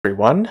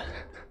Everyone.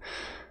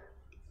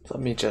 Let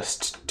me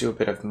just do a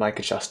bit of mic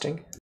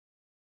adjusting.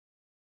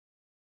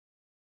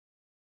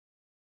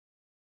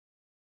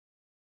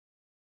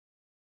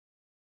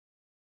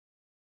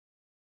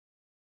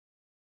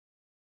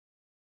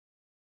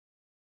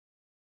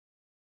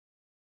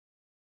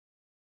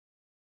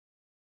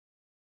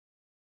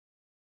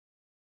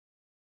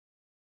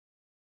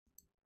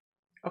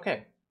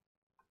 Okay.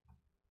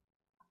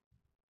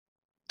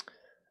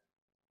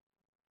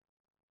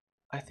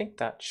 I think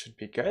that should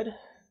be good.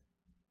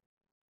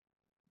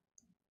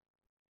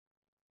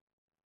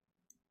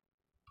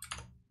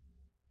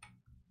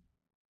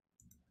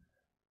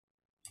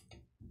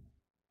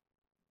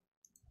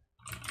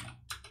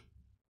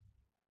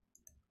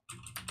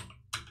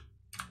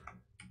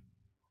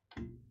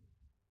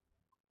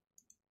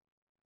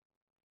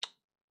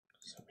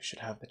 So we should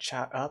have the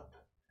chat up.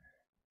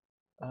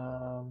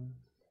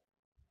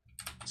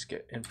 Let's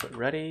get input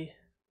ready.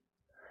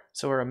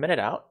 So we're a minute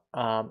out.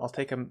 I'll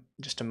take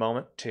just a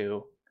moment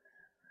to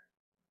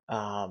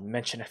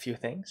mention a few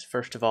things.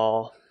 First of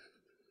all,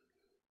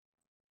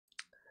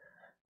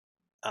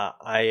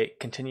 I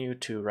continue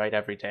to write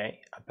every day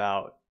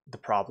about the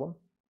problem.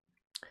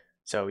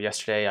 So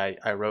yesterday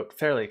I wrote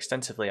fairly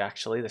extensively,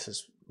 actually. This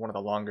is one of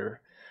the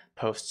longer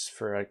posts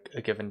for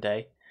a given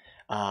day.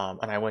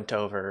 And I went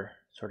over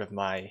sort of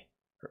my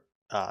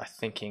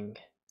thinking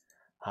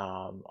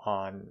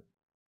on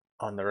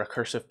the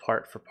recursive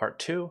part for part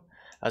 2,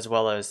 as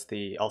well as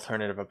the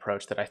alternative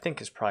approach that I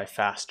think is probably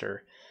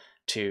faster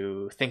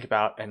to think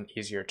about and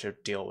easier to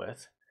deal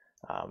with,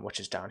 which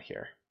is down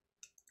here.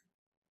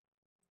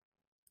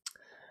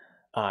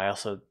 I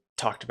also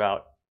talked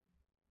about,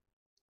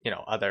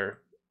 other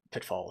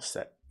pitfalls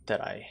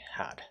that I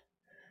had.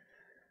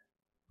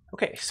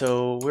 Okay,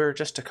 so we're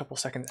just a couple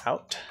seconds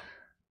out,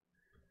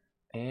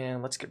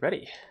 and let's get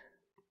ready.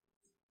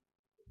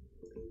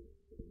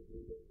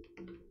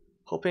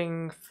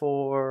 Hoping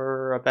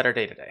for a better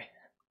day today.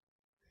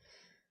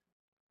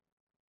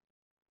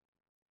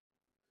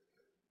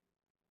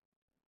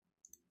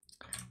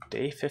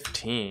 Day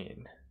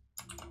 15.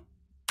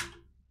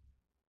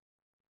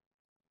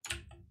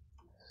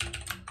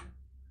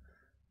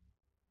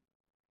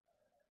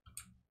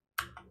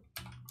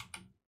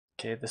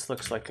 Okay, this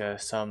looks like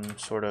some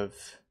sort of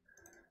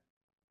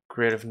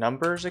grid of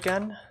numbers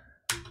again.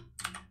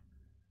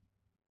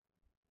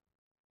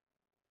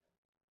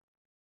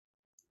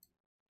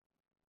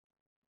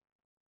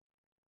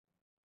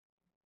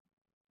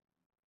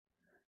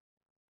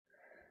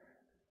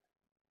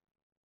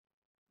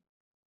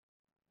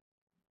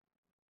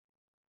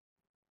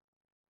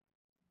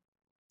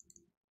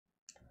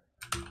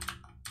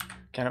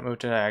 Can it move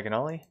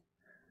diagonally?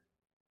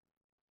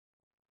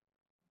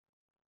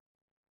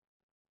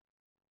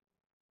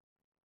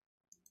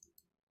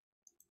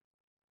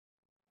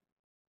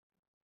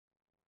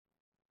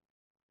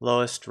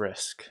 Lowest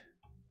risk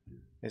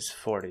is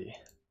 40.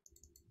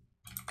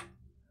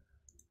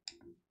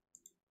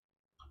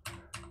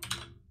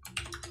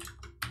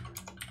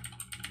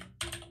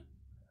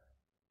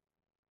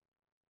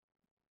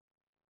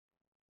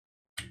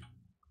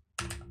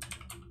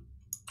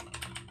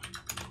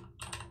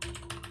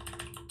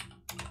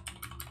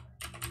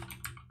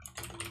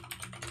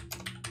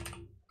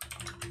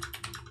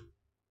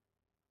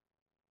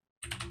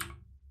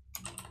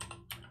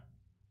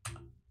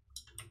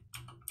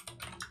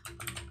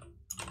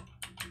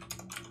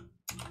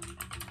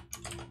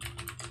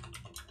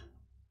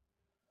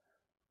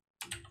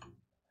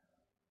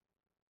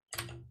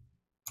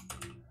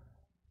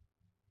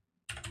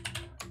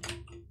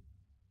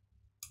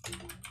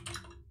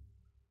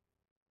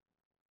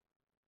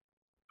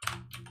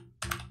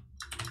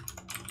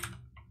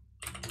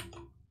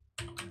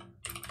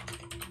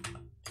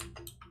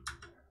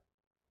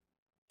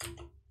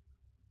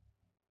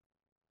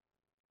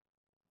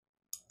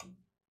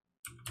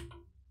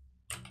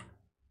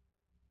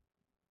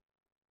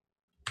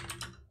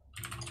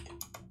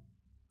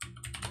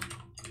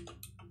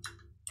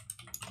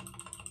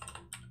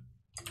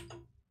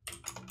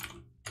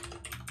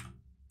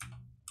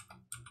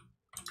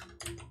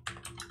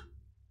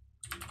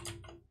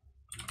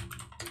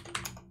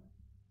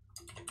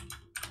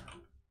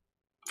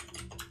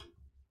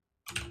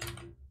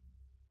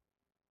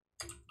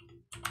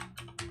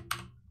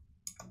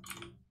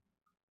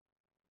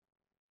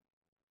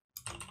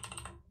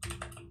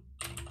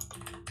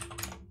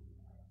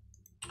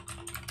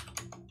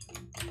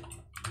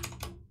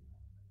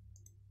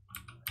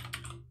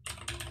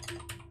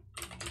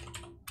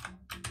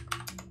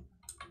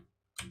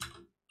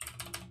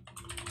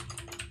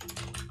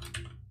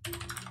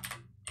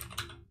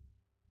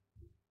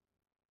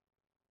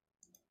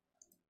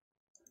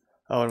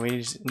 Oh, and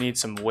we need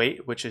some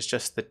weight, which is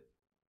just the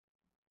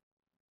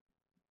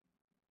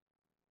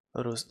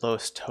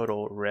lowest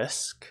total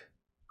risk.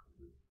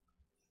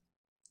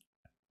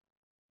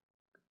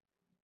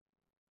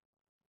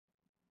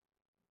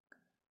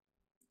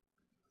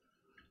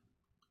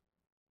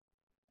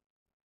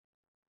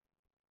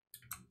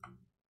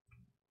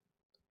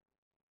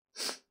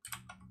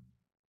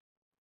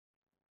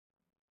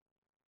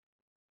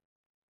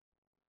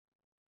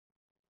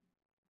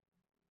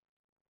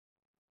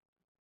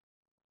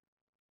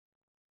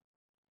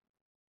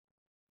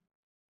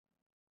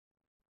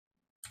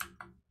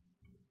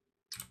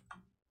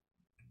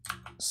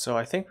 So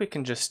I think we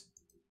can just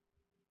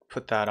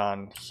put that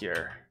on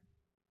here.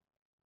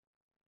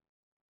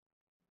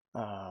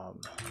 Oh.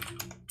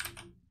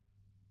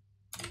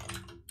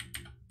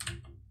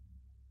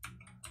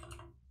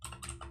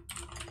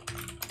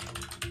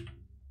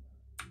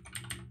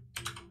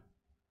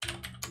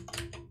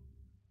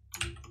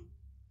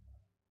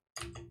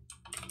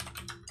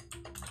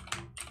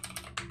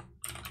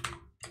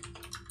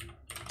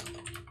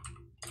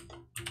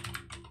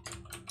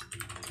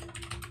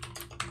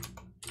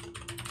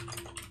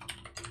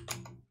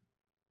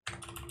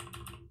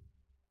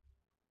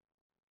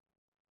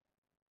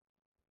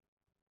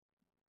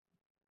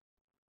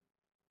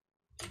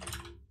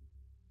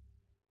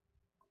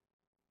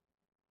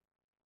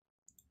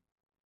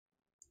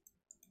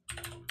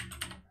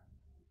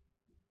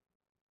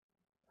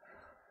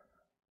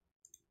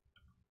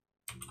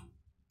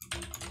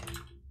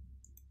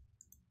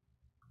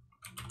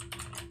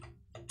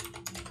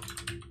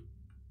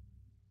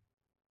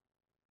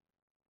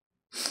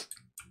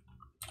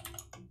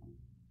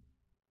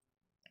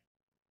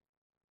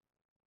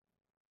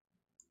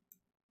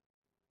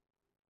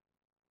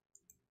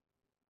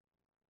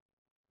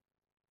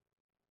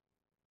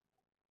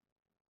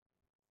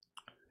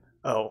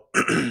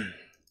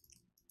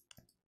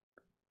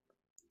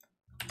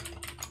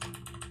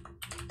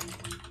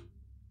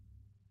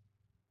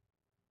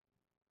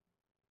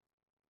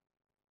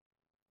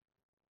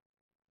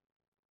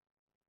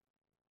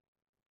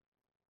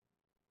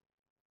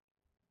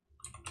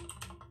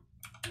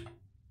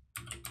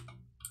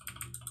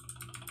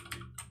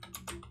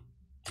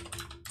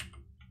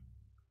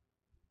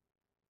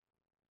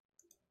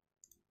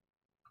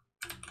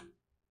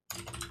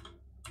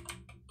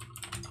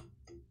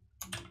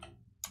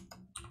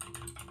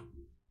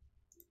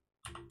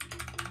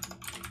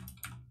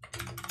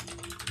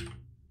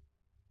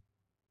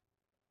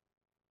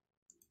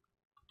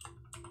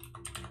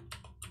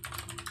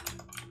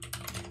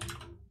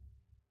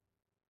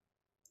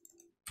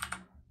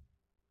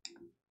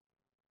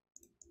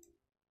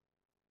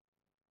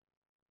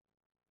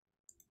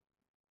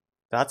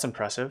 That's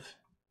impressive.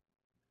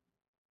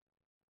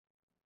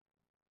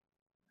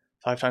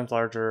 5 times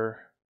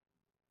larger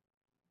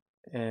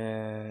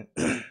and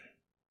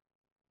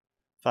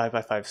 5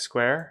 by 5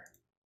 square.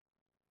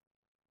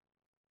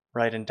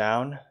 Right and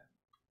down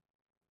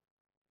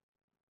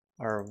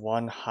are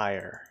 1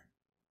 higher.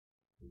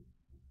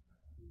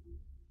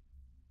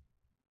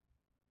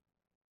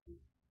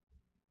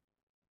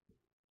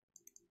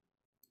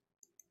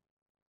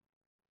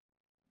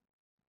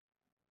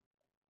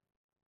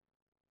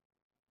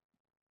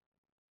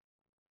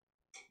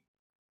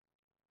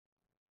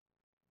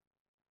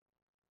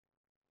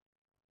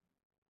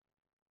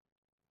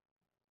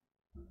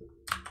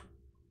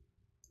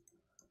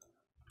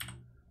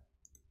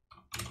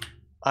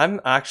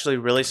 I'm actually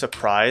really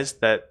surprised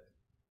that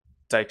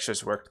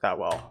Dijkstra's worked that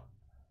well.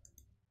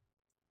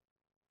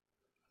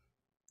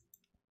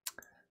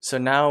 So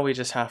now we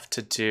just have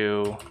to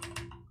do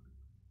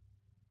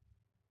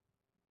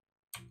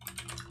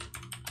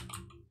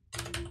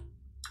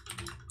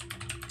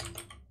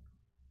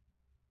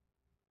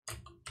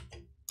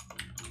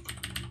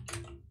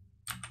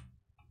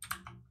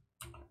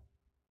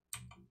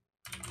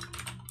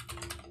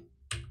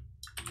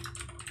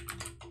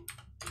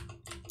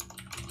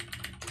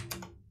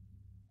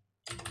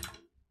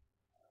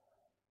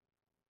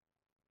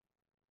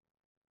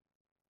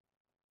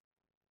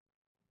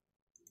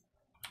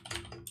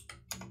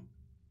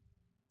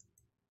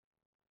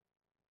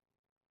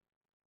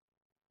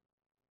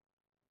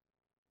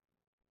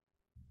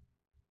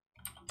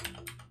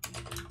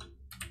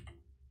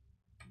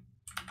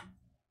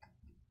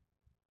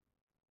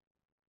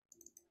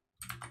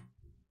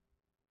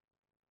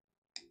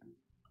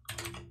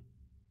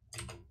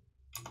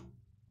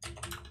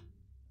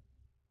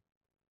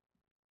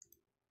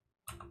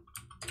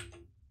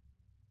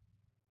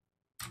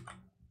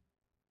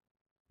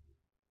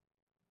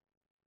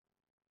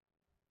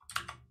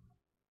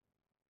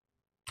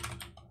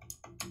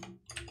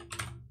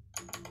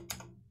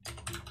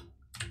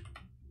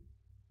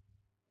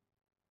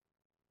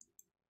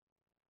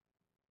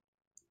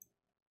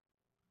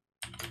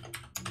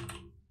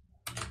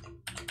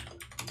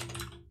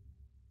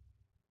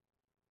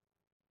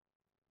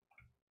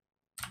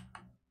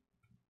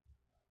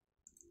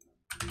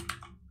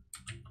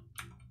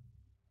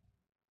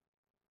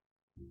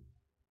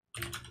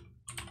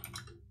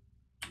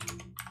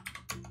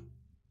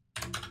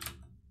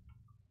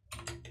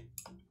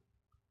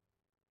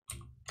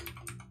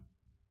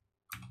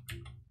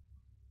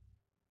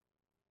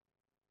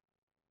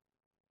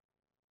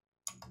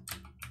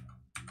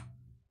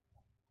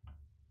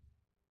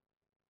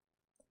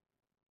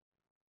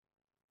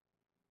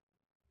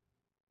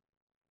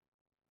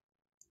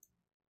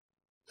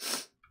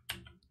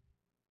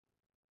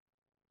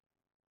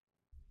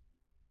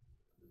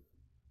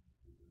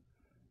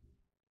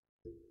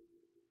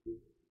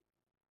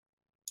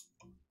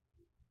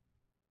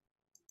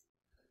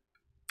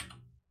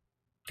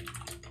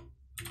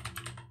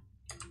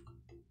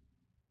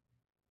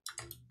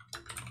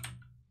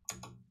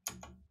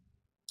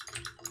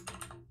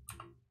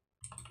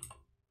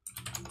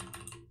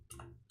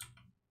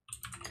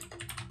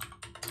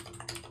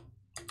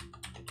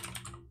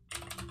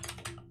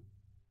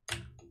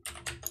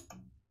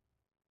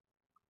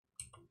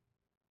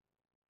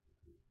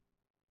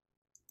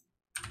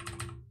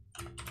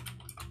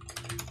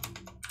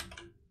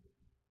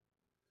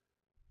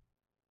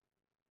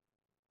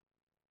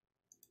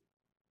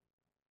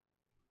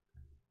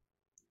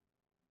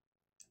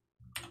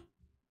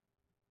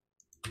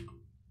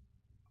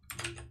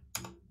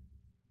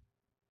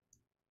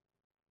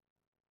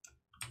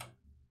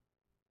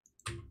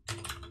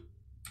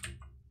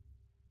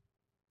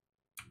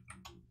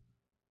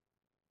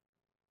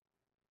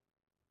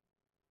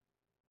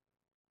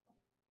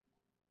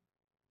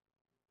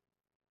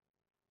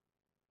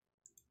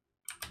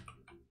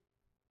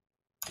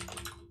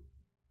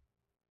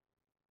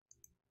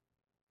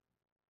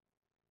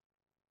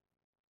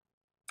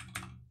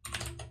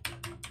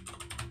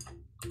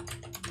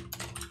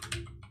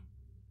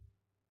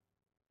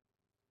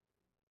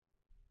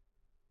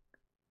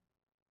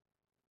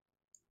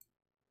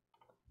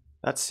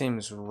That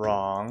seems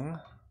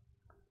wrong.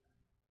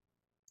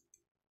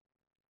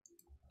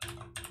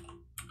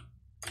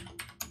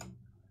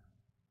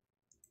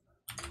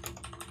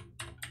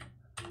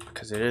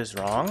 Because it is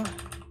wrong.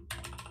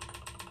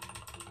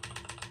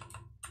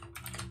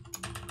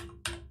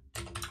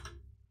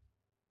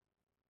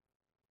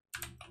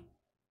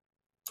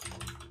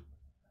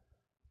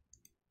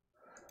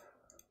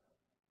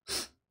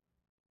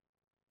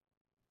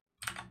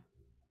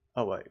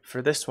 Oh wait,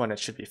 for this one it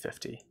should be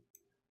 50.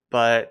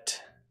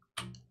 But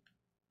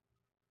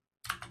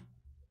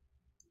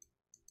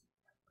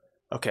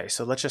okay,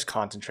 so let's just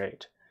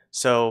concentrate.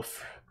 So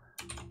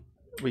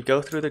we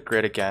go through the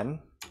grid again,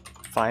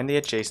 find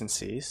the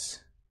adjacencies.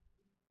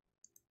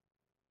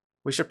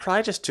 We should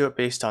probably just do it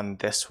based on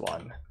this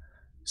one.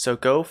 So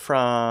go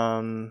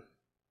from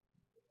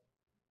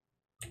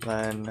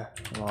len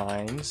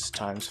lines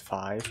times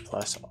 5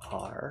 plus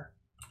r,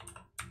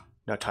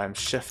 no, times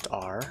shift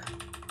r,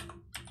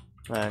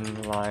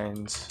 len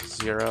lines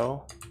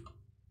 0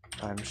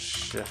 times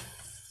shift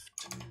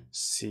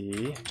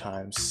c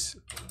times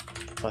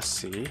plus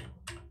c,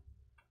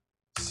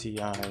 ci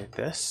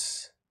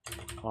this,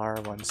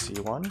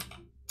 r1c1.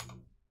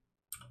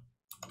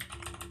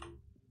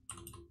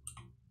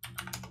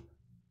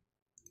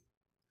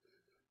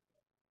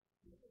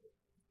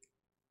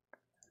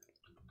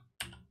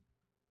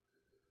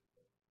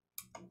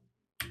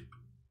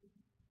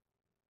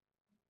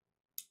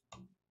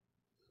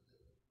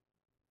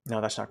 No,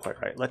 that's not quite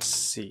right. Let's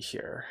see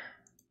here.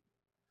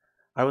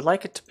 I would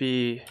like it to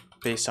be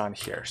based on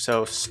here.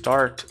 So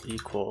start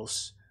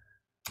equals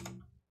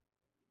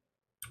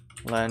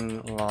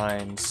len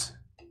lines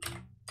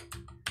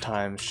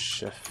times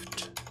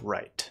shift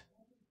right.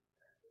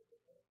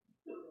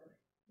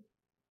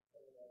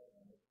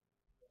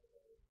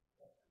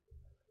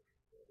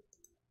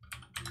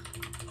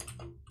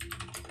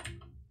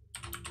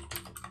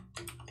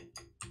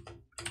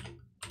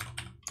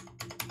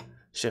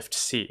 Shift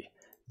C.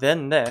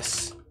 Then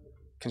this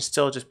can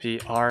still just be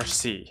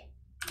RC.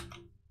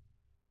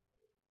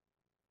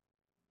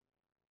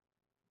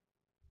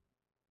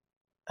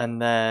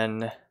 And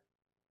then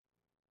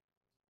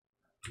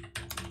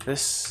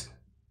this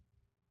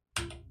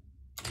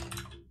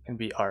can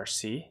be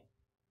RC.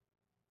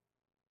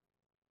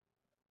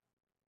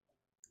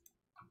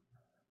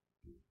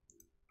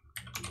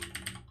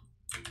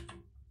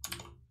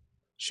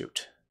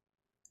 Shoot.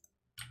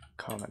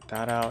 Comment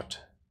that out.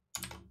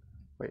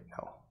 Wait,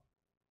 no.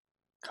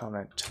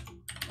 Comment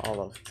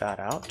all of that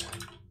out.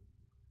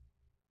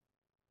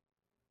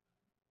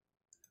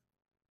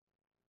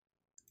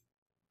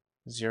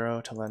 Zero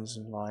to lens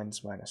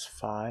lines minus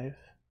 5.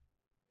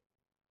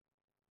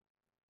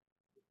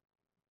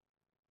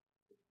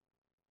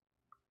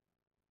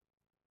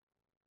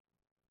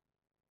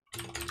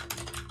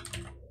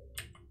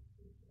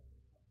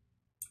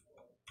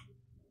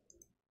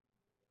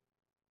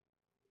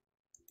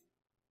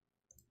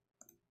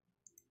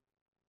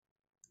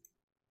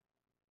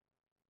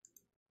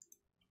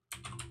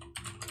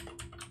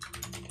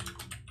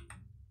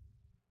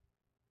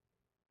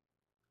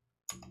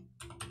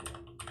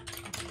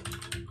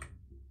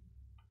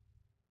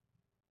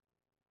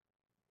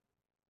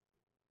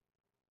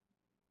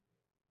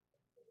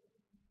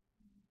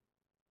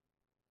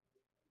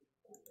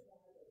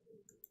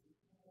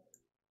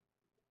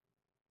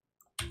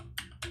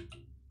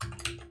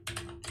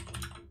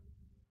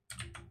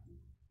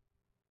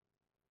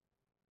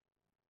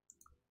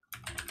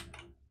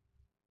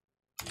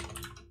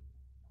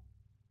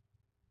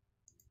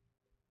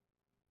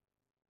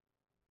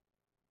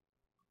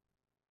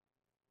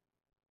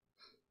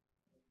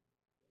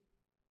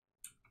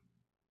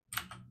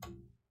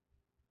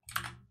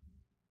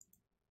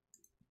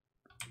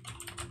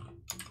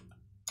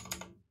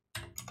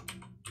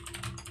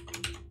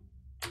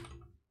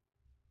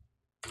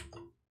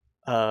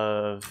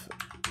 Of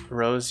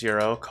row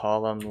 0,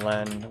 column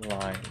len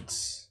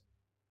lines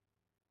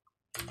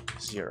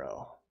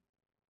 0.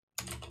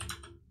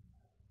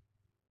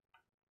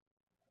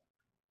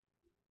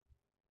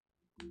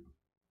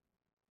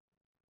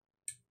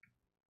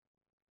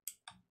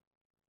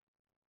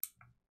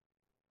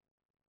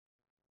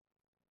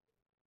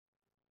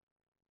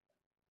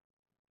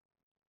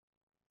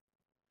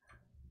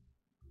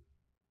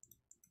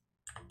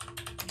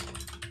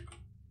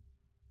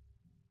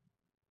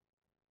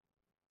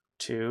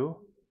 Two.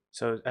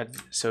 So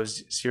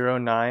 0,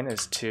 9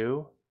 is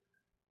 2.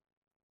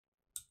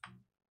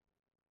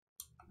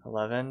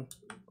 11.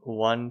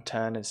 1,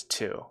 10 is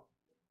 2.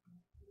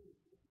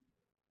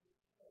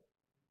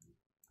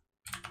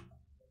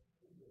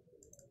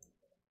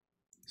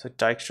 So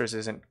Dijkstra's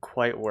isn't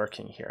quite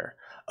working here.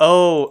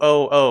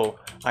 Oh,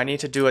 I need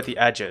to do at the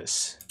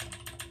edges.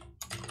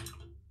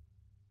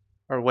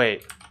 Or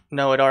wait,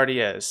 no, it already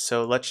is.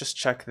 So let's just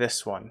check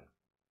this one.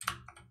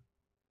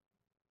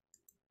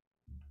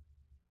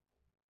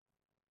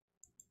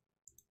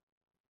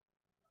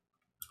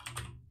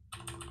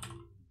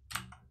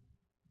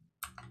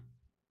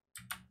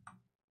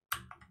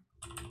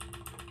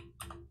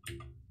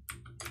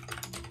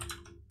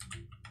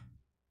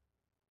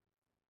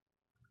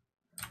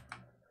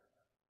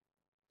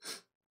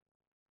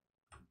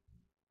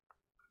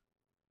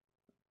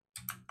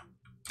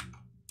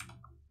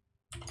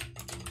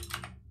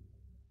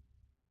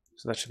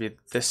 So that should be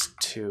this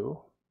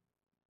 2.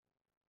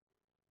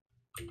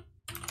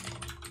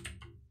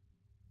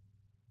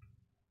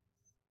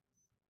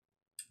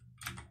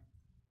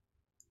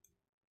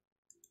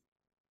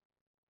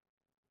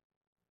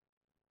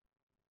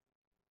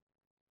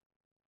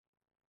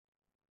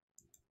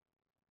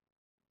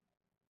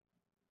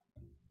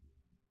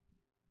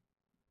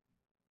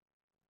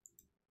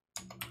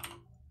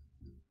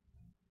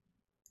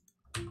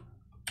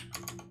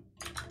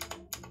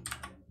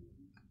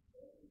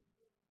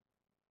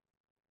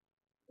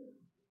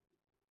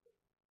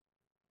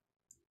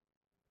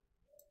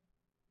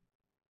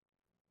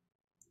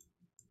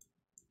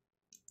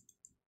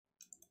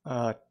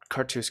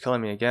 Cart 2 is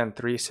killing me again.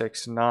 3,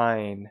 6,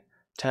 9,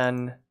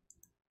 10,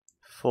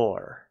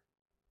 4,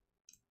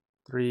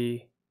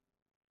 3.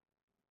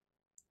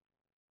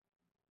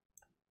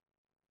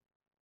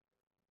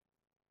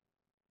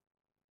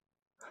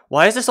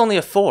 Why is this only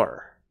a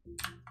 4?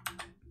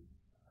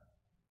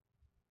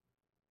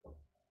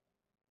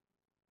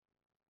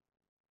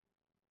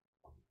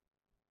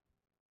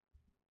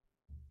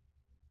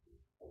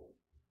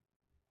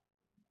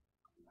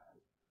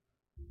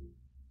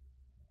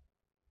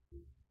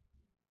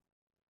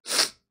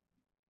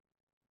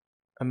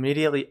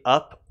 Immediately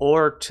up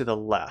or to the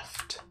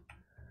left?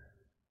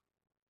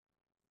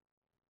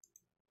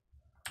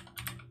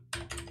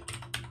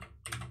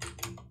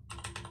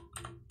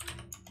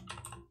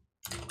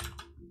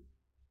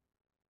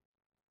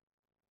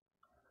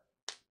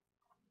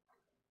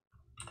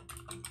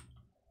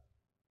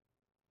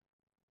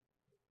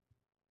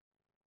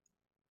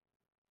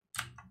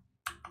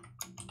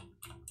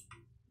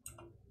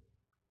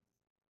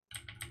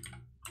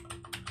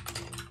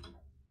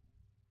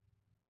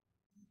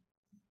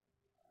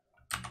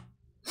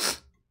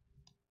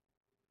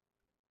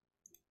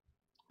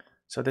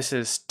 So this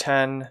is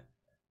 10,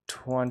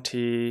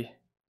 20.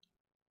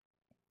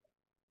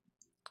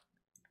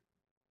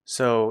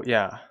 So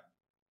yeah.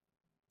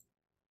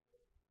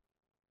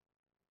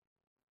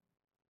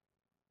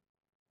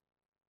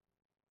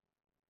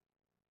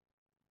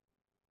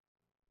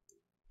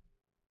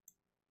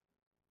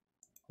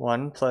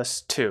 One plus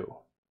 2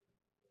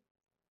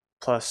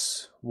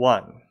 plus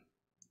 1.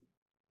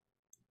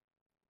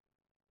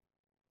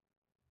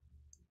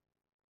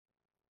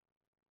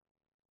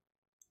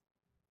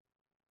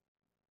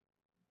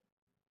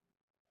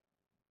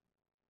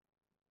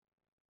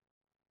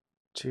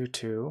 Two,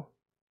 2.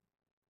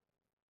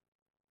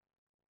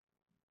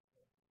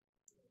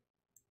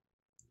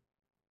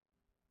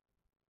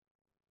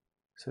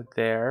 So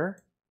there.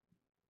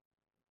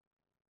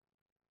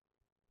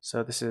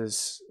 So this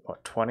is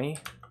what, 20?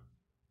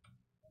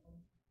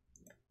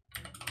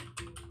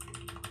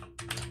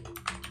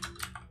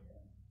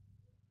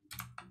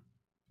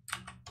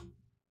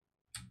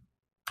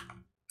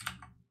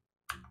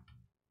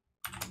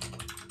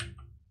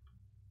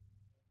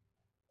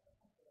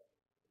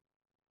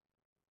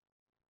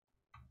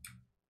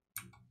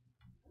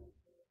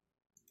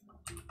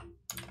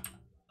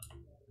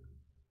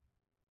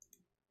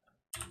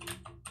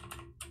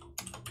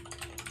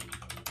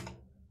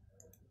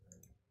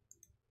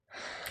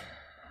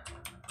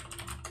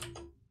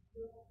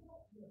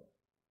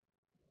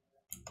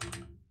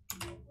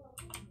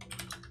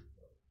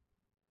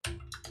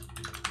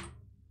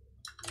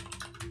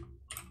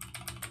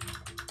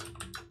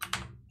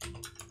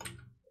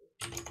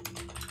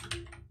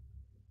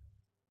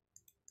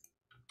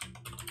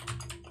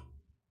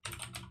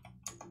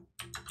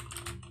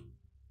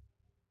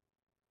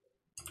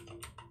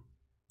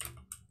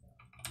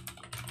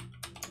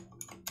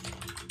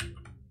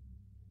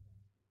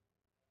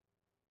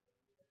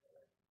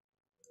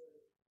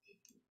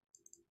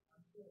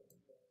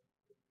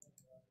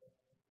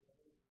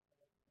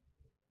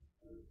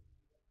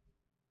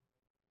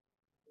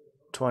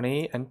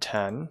 $20 and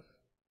 10.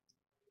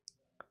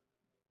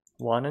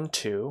 1 and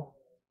 2.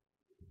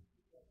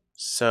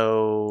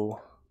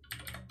 So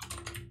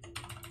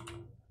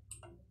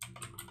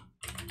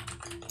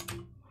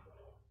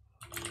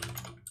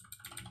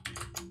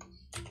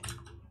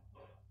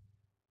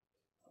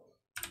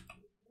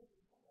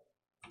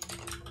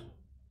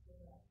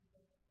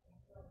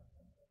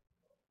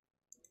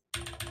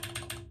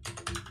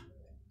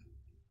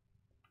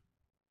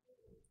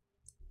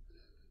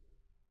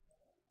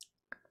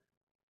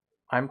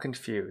I'm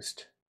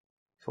confused.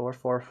 4,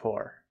 4,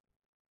 4.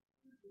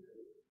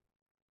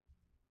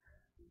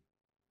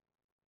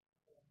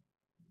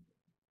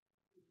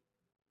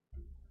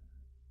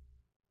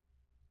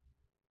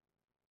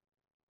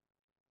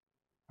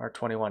 Or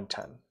 21,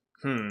 10.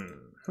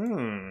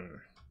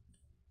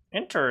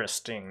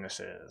 Interesting this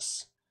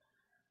is.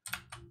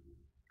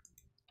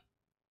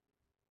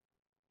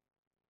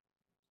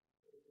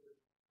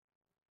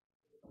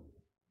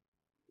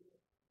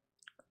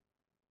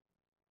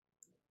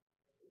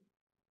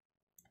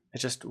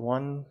 It's just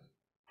 1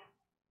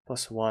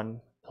 plus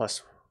 1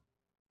 plus.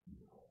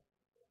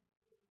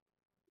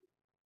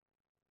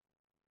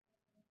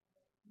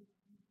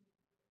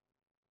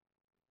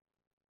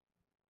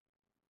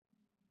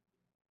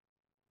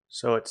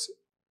 So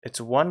it's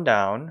 1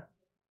 down,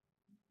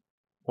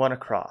 1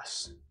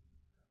 across,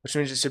 which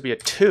means it should be a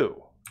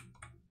 2.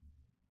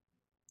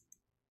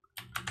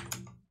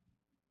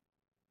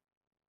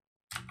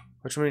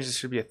 Which means it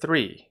should be a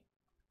 3.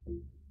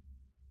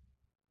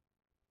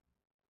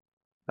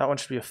 That one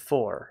should be a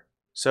 4.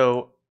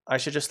 So I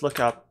should just look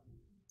up,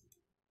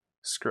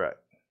 screw it.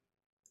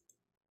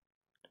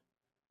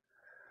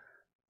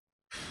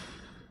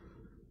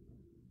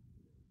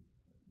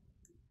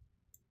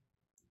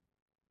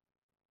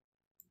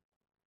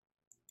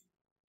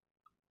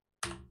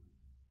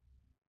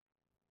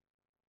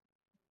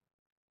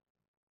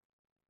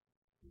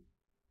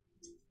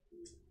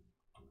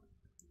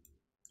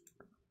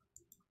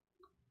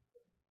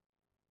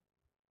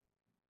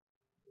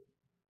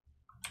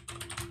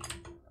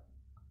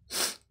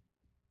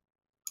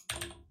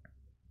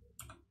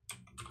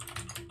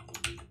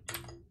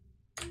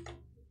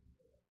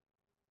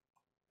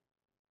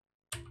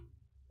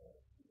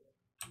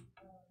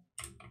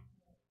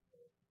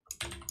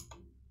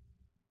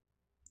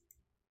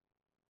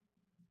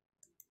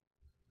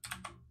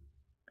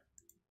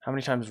 How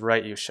many times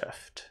right you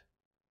shift?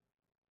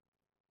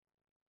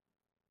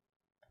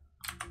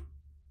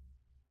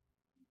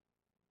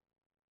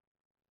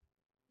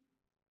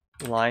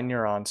 Line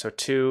you're on, so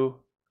 2.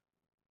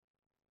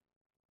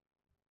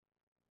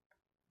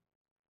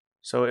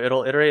 So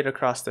it'll iterate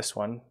across this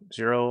one,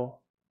 0,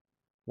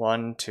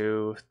 1,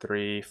 2,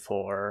 3,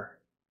 4.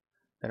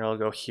 Then it'll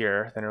go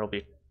here, then it'll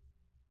be,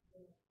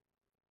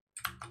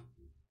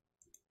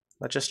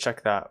 let's just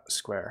check that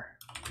square.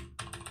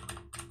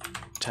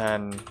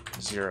 10,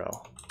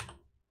 0.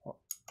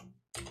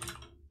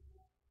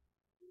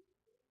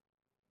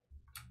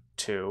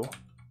 2.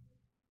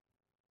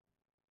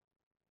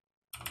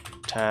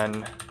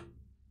 10,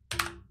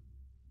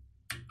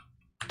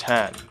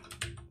 10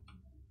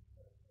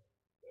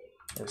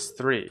 is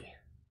 3.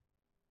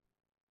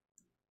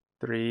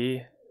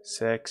 3,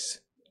 6,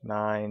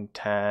 9,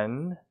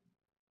 10.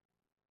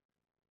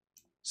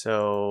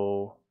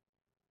 So,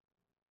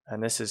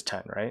 and this is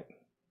 10, right?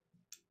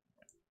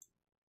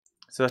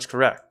 So that's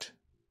correct.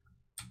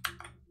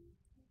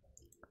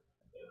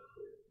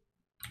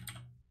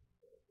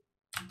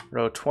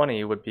 Row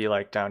 20 would be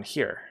like down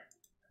here.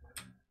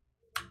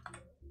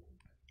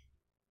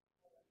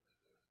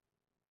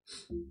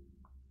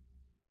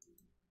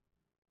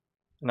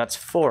 And that's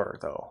 4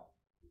 though.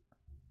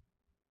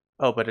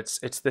 Oh, but it's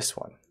this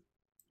one.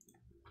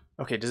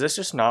 Okay, does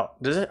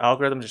the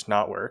algorithm just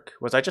not work?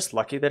 Was I just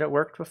lucky that it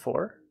worked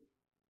before?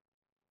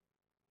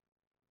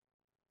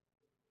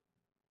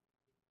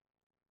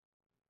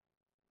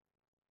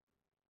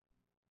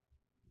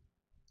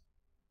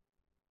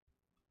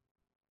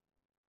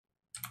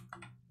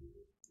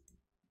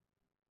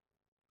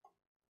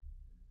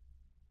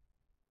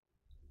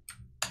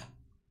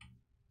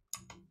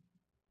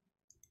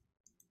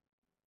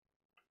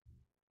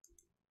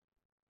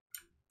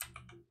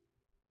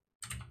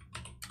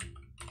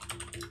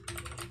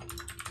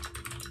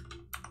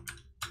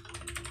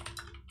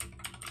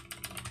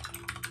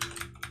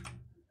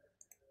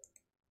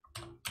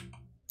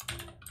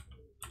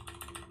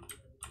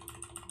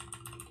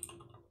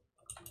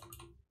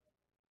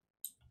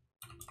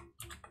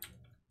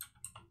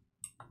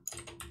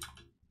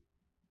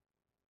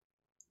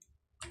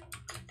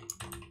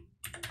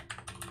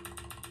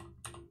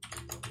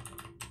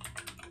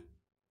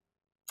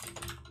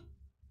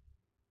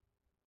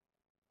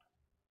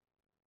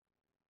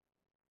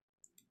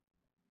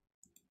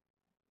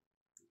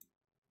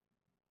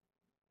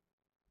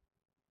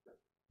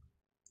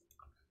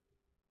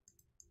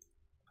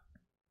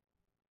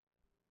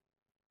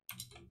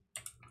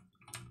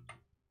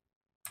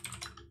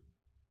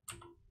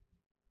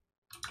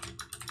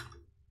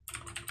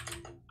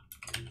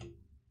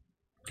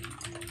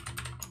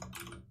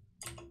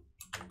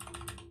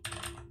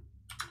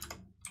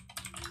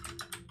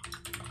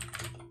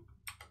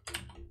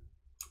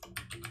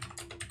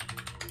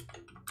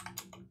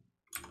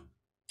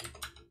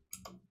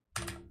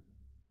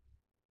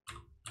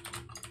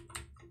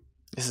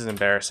 This is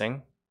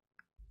embarrassing.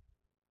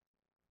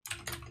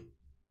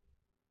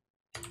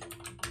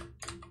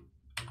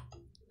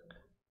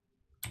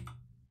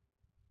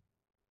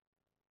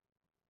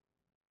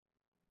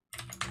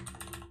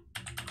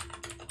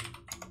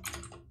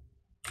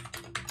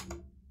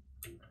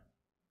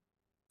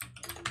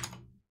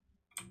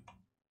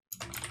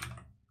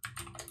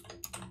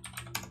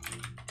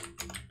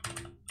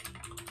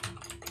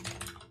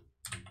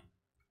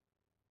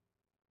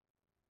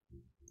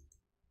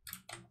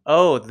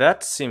 Oh,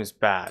 that seems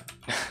bad.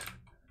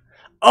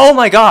 Oh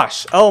my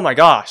gosh! Oh my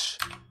gosh!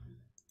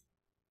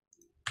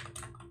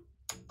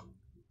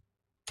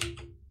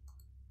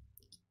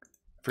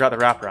 Forgot the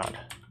wraparound.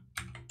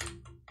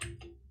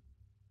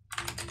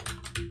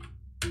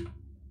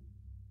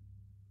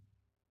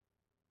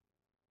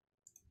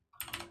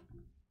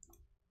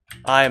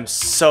 I am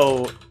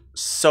so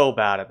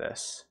bad at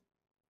this.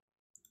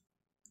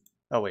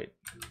 Oh wait.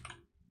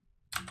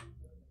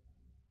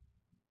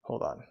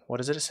 Hold on. What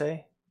does it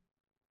say?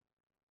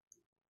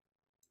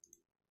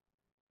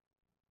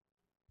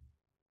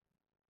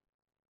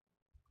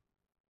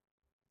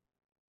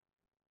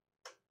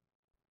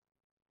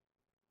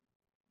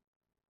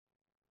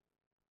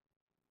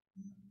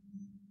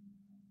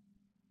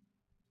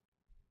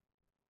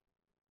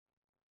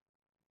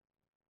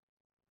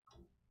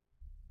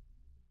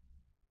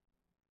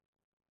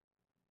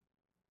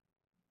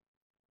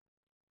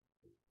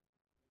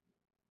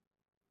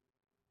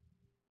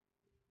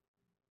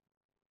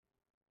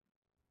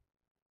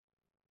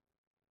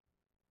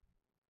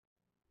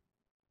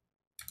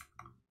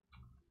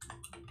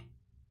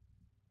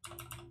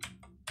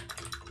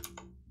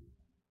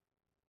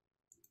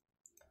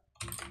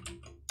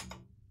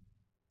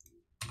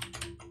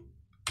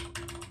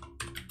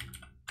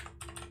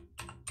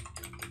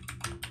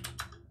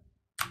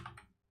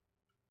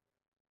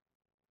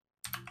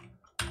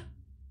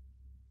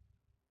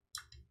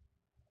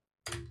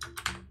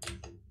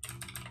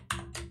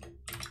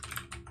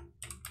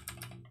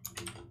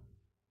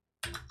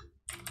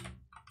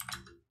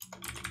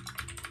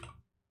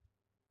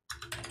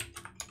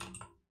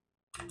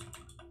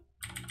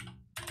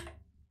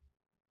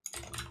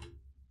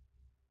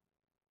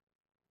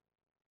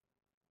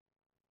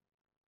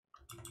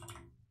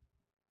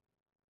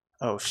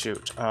 Oh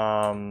shoot.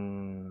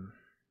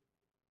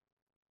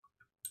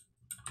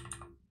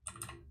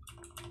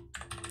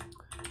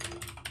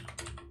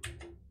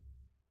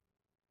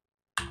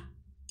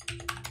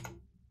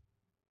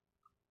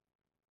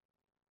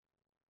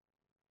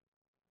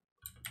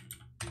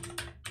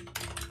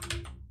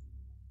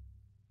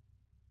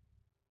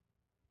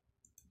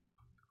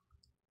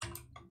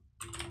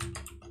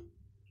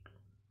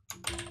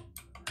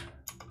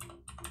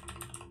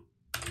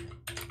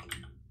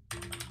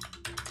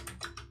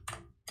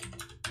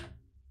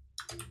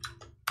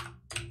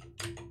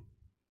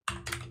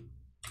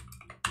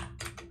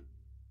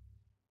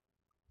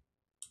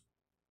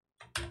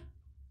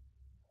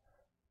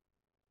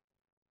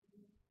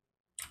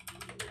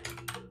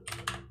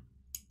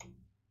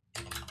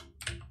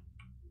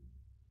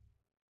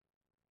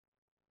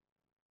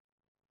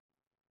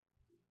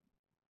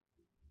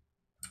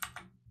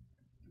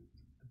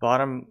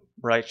 Bottom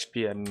right should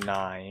be a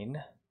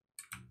 9.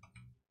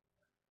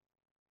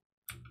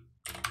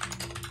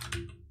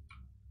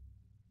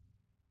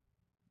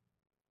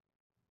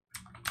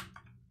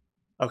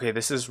 Okay,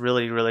 this is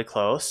really, really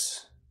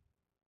close.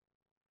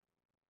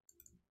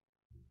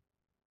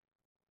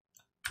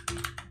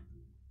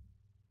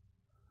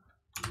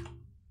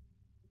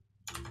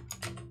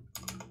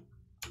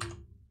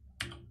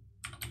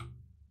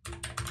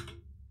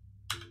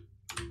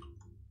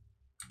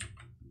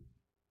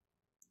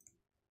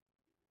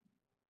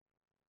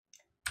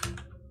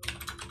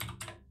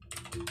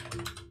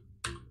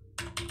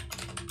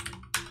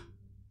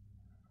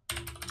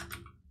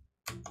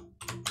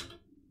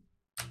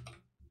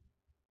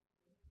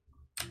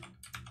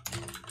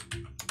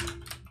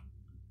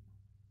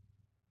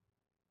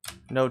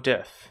 No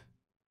diff.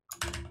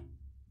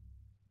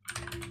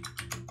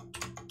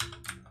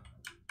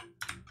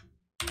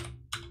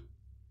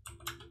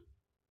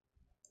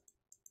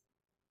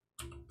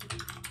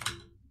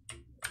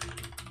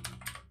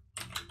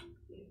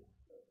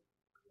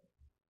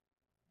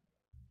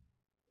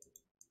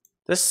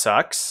 This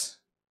sucks.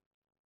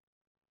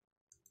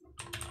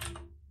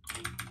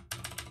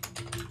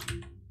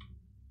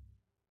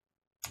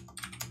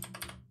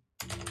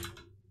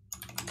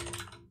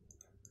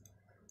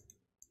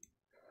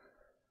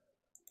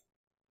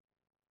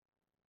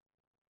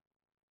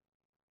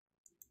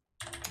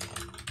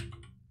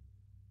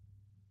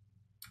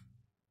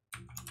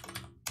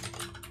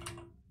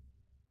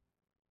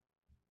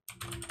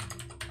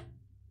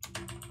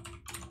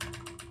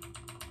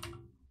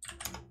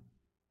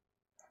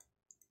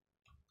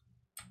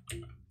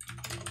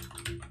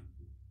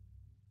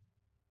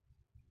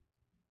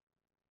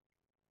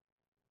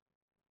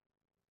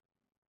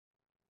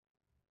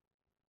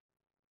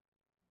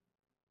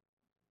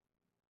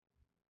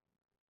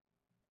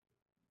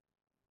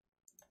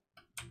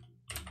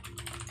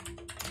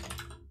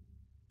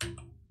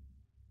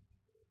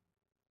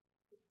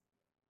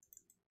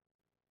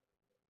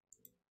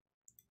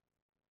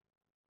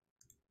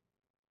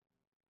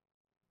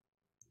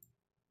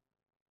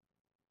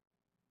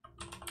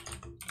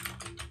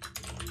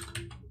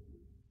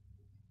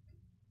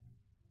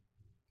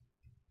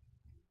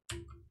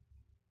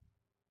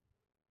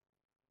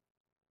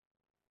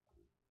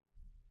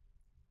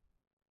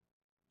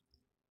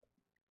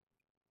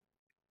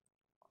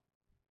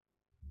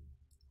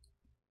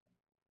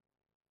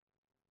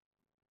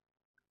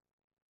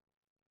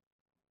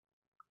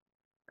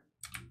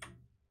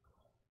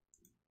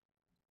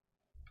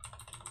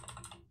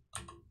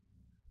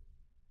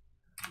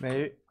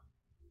 Maybe.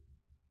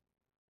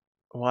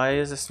 Why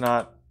is this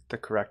not the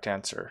correct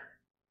answer?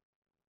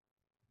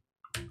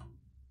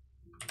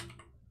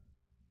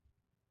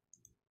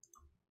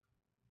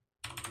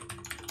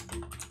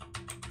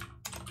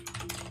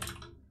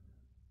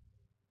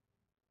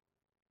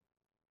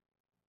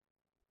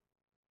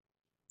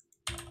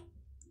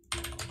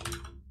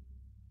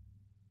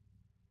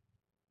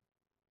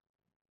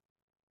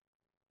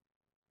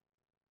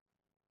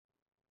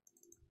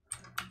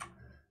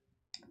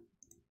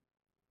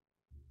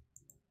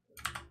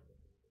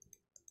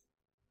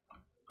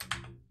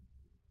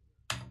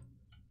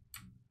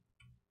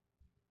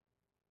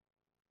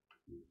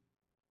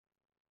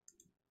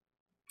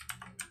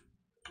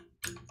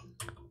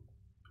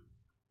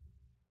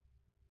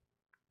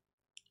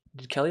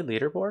 Did Kelly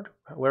leaderboard?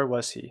 Where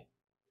was he?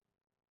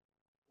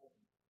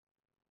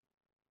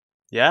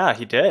 Yeah,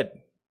 he did.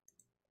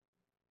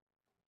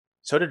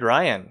 So did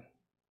Ryan.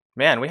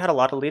 Man, we had a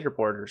lot of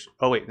leaderboarders.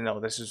 Oh wait,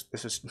 no, this is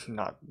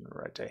not the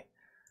right day.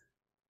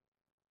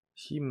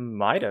 He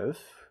might have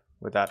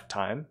with that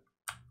time.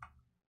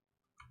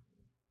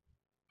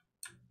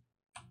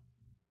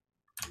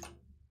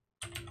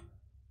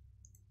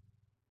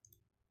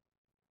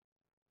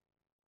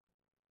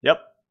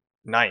 Yep.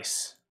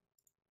 Nice.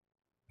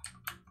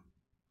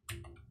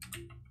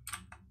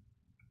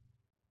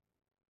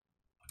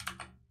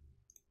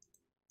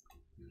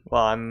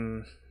 Well,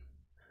 I'm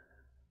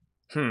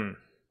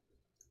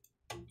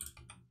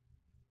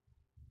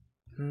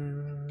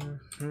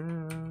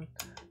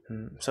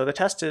So the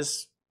test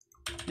is,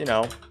 you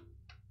know,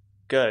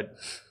 good.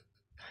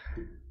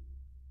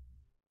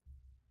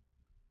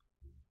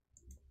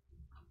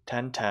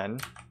 10, 10.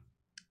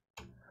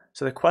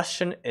 So the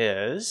question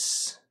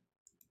is,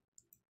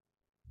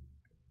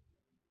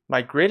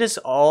 my grid is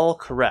all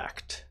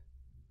correct.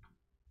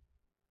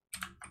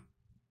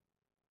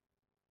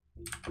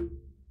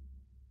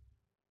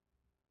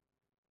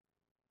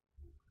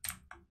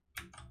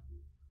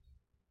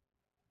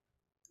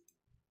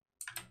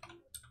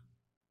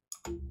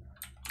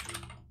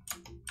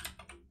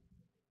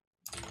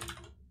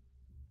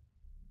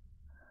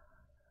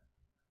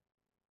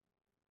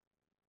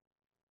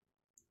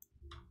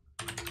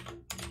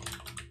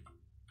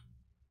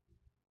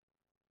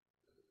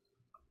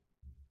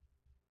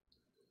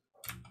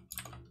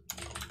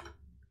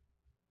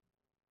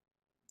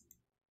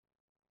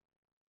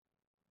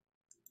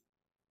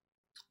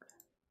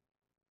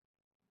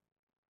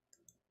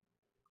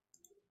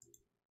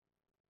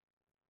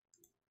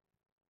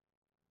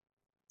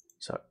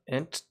 So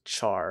int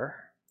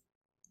char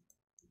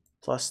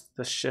plus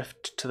the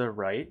shift to the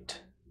right.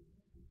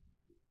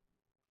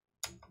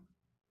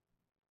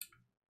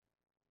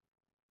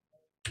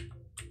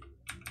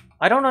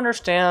 I don't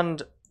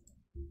understand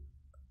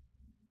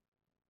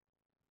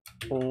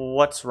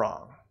what's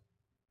wrong.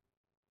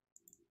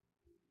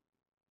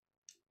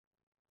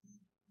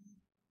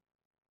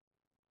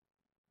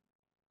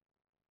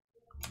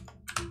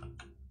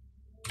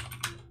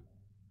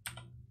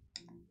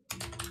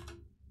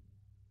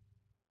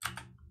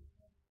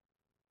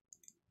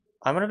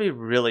 I'm gonna be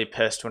really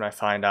pissed when I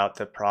find out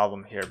the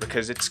problem here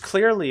because it's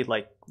clearly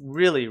like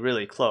really,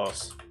 really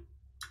close.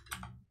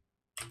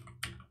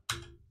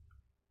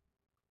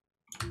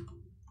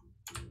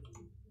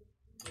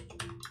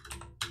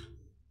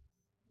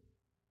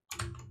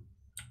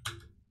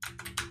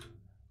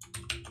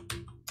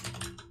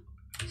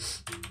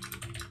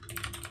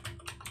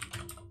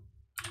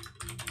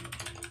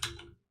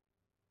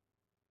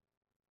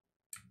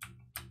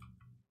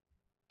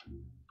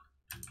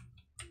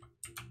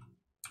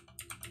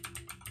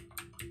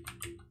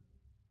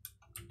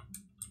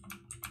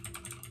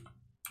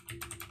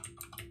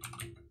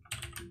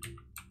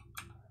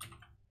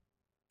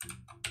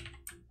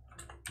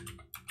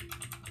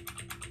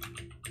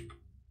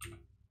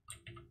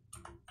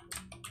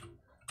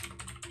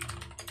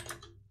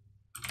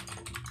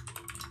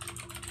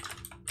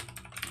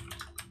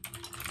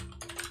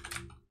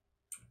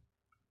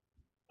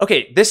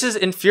 Okay, this is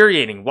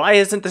infuriating. Why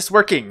isn't this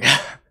working?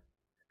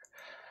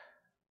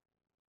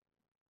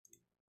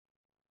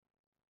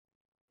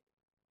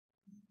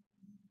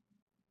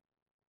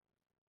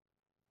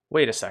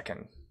 Wait a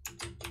second.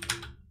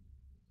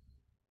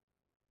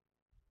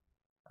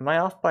 Am I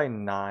off by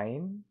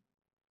 9?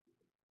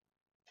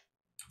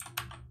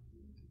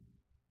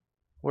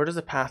 Where does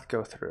the path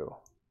go through?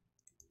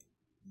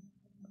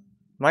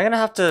 Am I gonna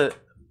have to...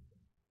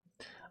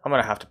 I'm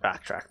gonna have to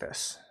backtrack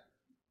this.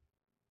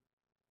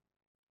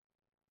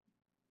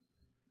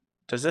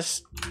 Does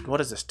this... What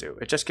does this do?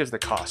 It just gives the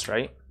cost,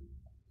 right?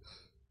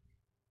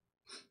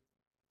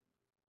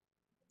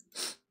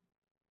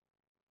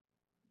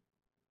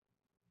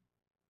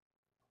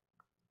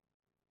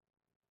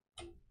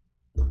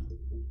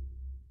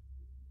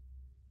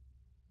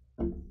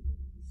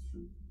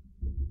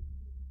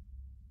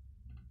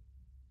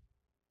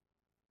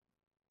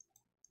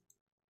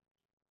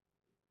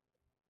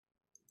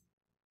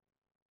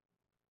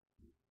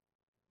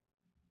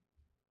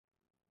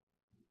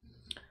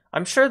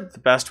 I'm sure the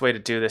best way to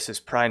do this is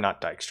probably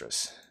not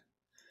Dijkstra's.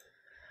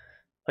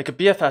 Like a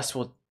BFS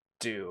will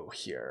do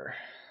here.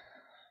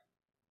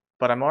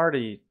 But I'm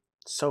already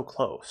so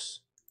close.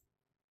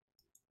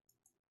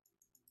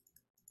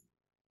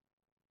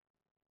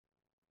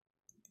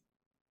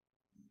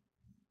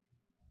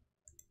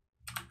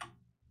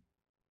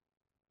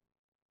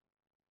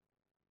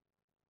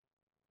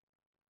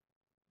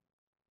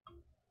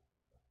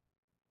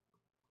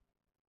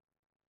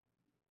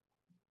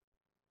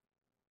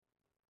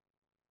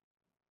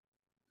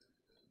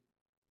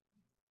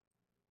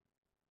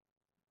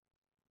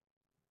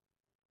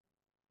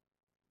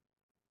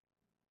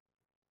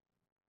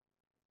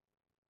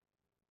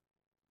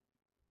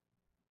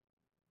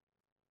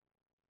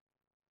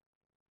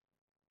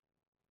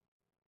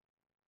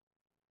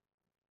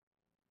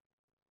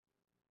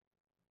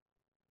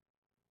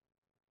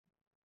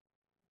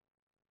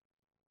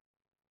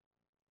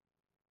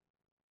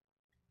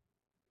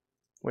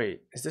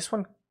 Wait, is this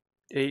one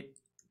 8?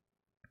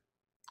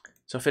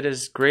 So if it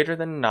is greater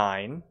than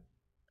 9,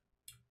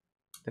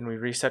 then we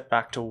reset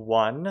back to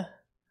 1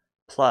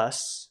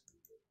 plus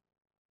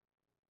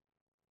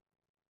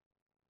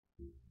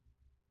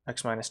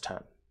x minus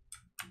 10.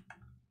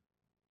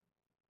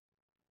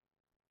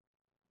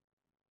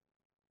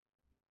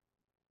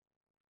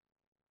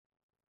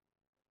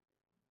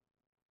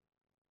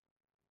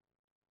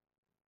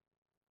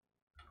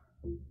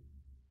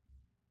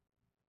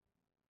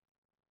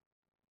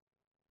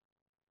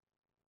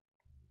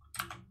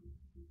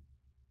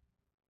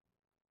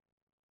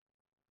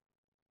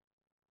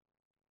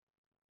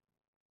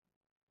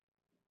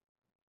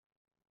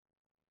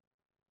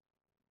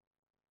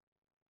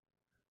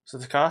 So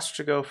the cost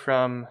should go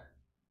from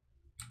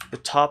the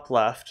top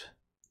left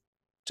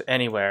to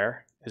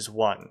anywhere, is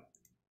 1.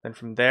 Then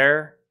from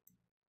there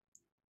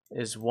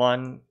is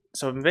 1.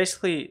 So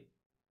basically,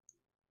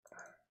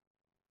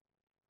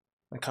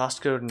 the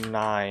cost code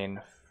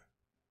 9.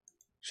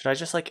 Should I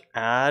just like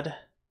add?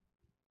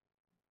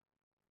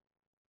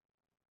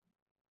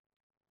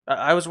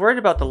 I was worried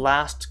about the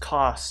last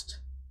cost.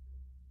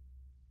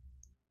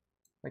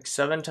 Like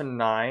 7 to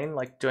 9.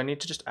 Like, do I need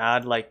to just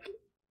add like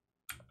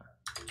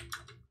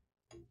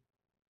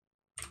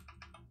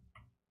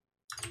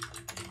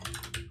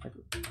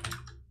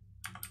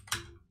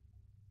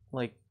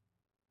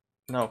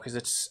no, because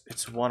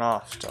it's 1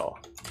 off still.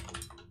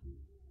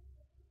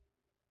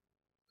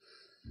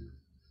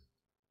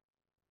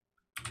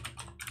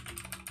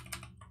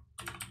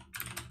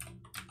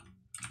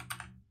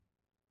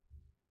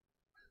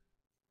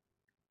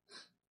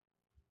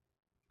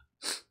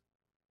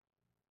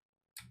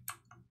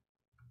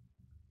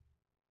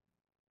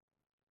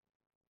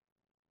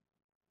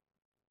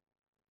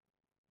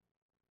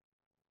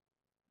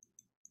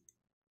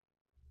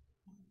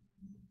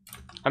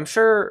 I'm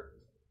sure.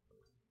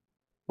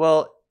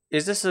 Well,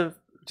 is this a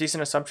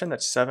decent assumption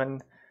that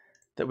 7,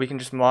 that we can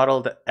just model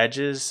the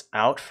edges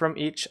out from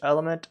each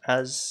element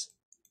as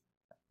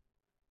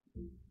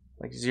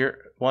like 0,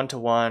 1 to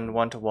 1,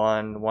 1 to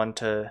 1, 1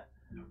 to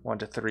 1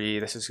 to 3.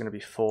 This is going to be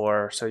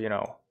 4. So, you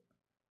know,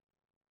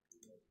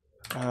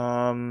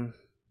 I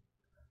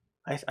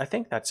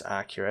think that's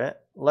accurate.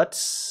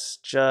 Let's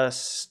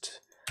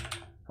just,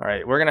 all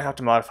right, we're going to have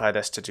to modify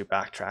this to do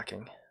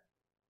backtracking.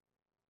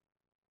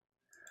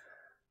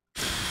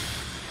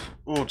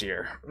 Oh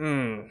dear.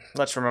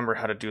 Let's remember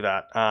how to do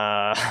that.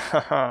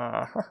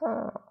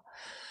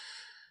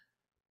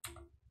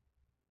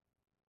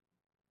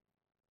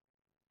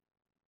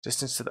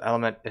 Distance to the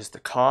element is the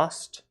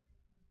cost.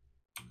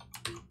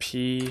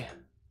 P.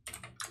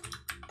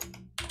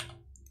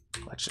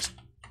 Let's just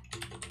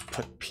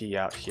put P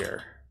out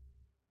here.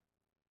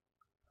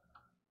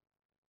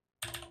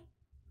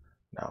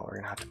 No, we're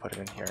gonna have to put it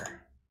in here.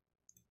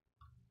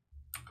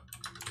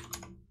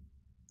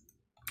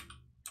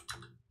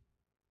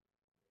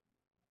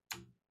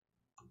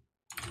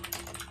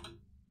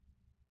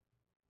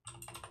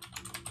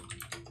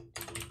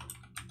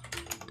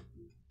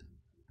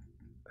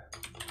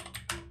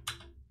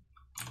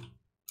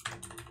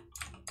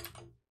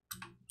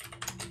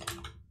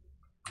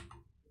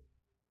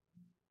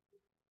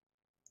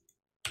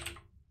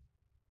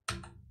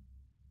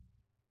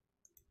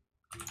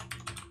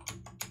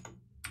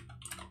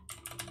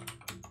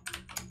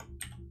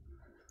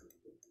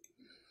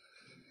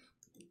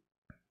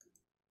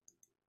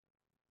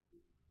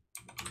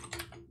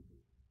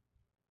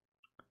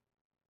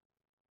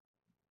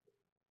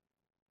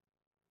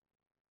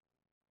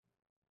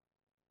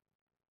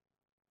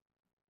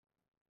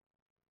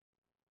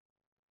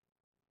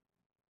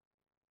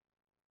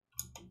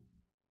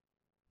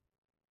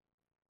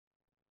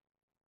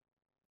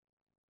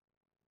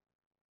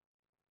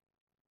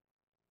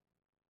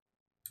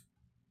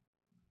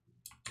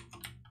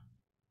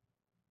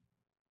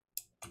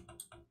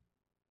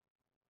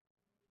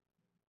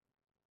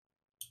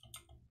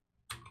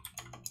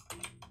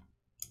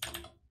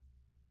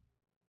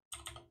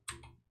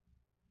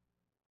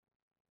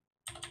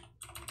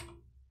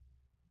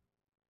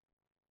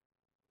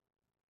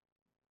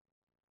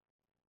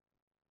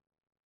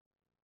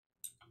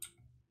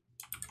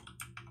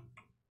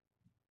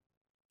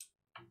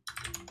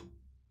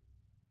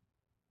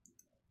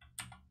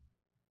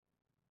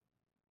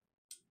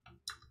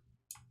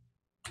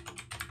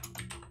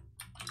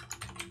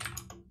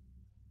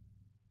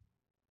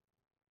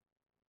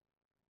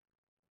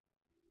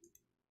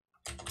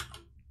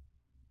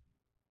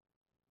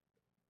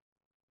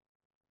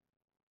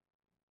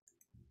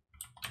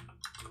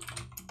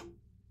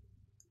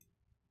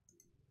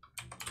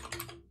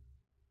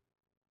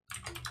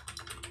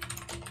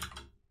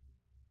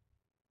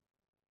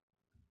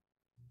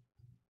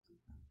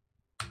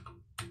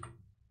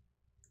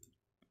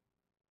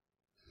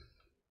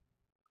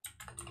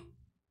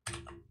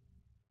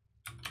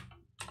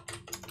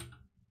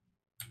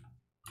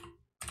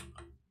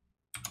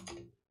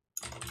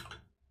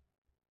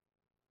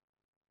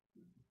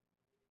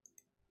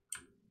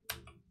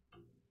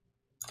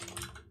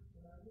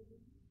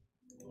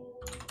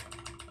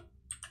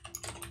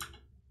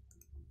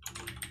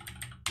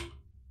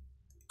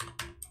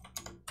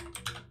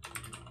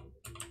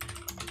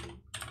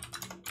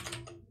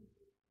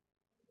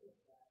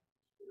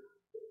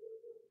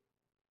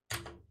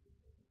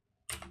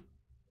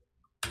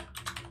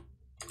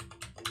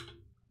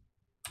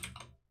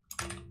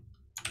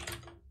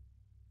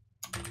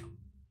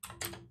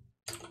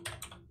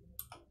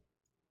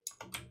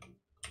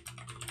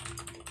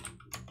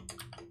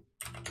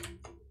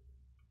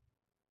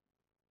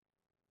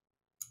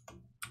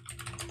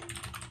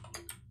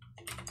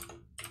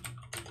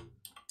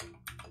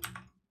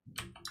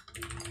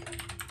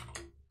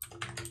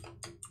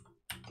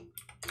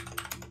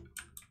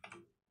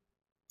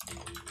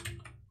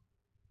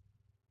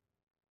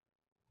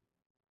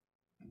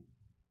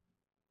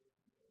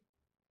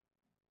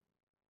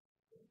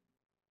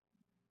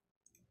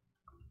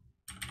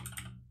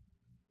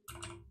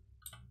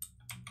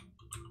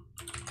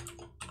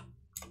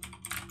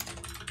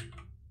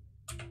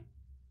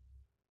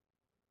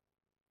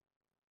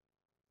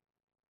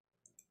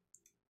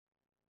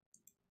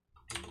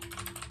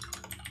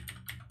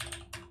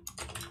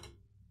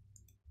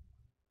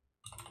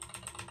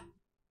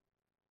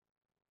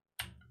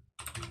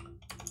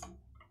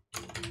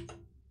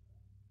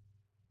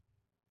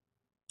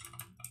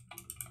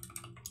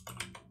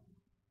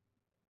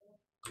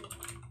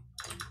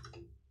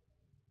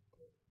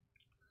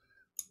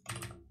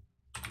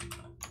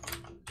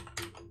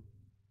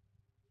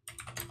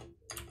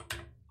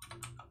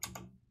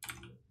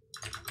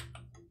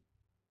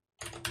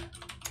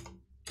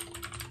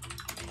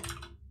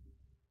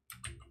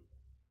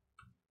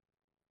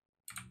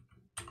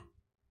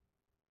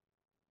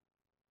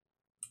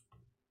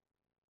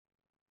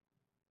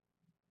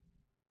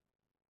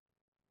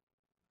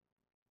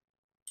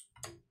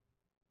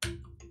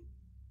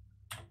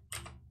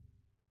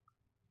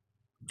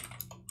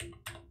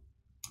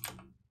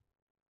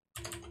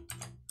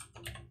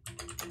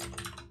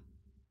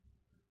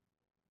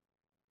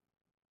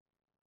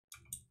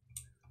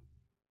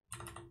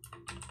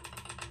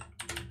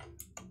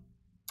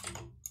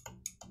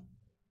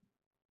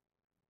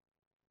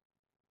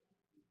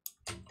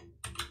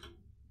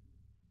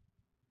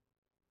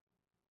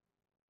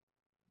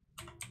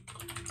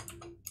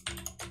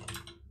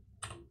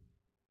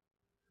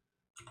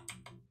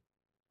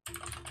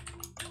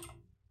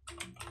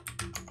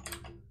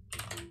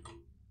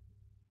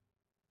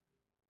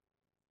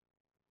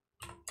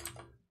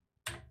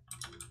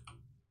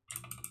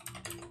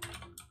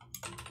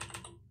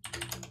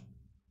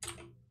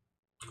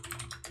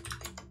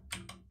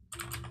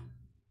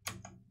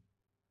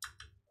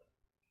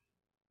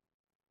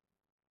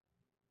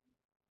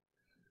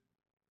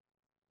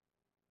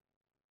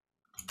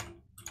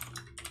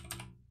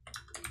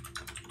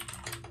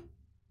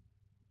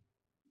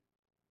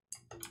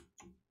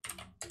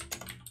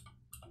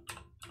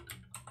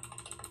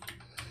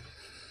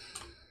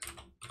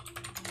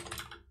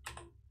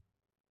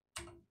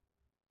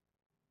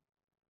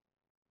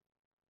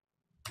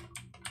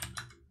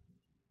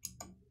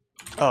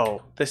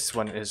 Oh, this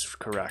one is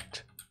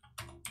correct.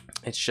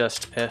 It's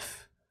just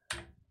if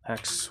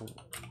x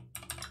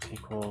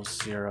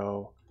equals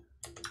 0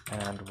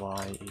 and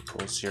y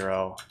equals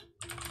 0,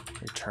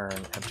 return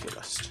empty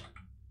list.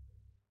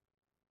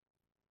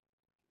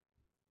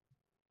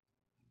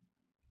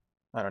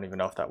 I don't even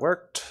know if that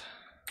worked.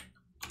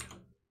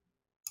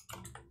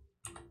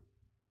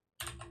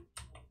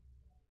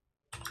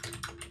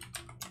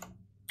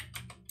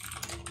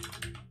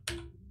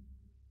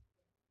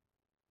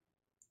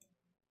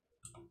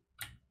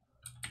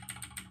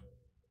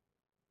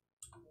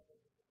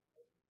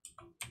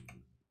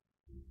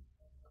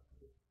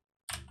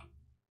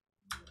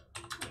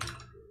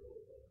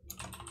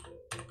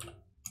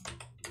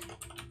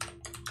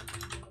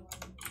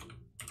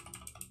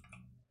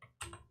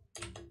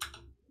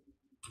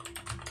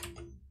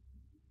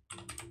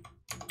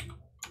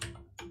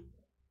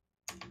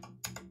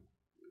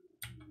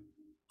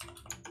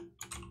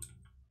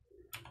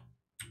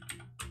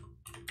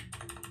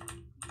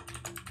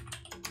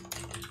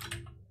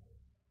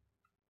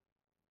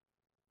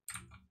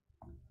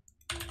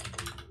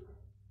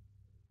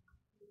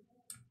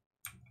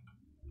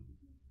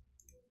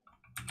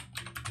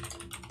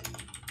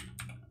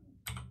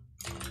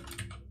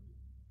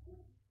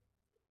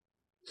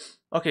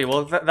 Okay,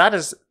 well, that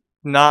is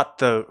not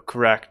the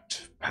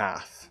correct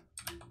path.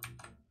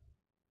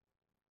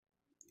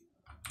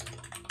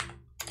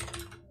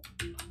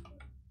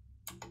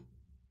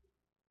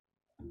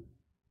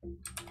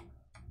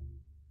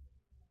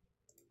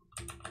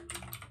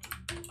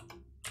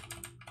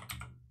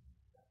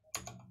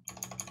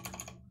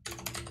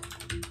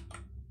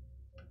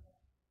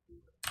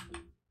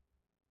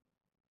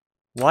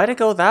 Why'd it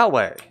go that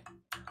way?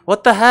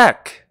 What the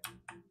heck?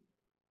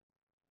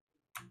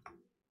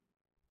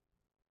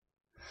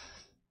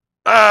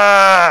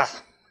 Ah!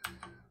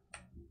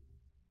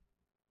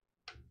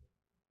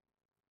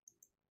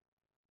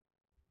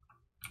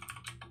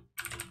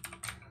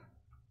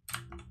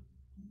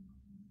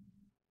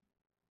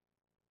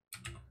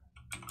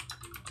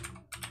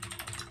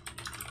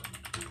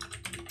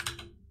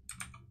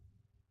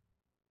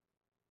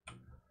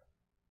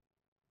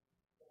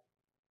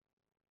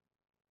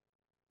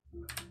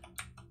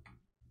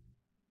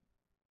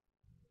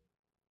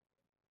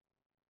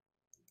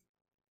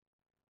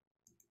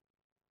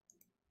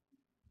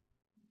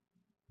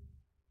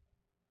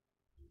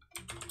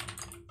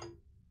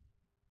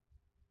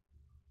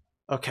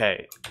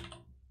 Okay,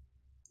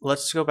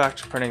 let's go back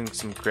to printing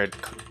some grid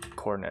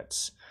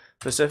coordinates.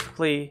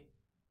 Specifically,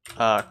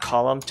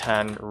 column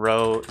 10,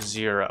 row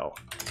 0.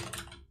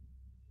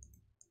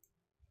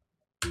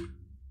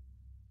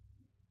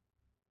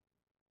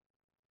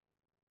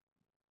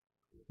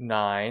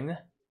 Nine,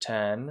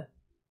 10.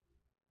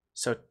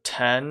 So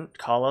 10,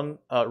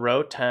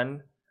 row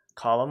 10,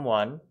 column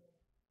 1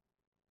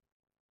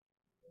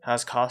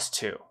 has cost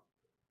 2.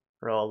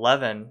 Row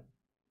 11,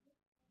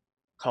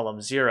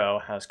 column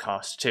 0 has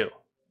cost 2.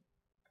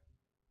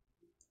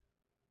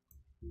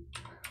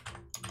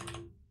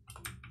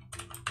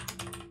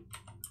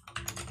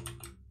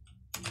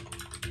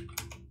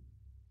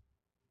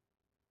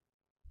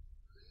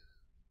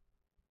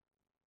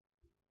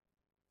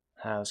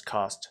 Has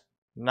cost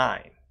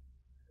 9.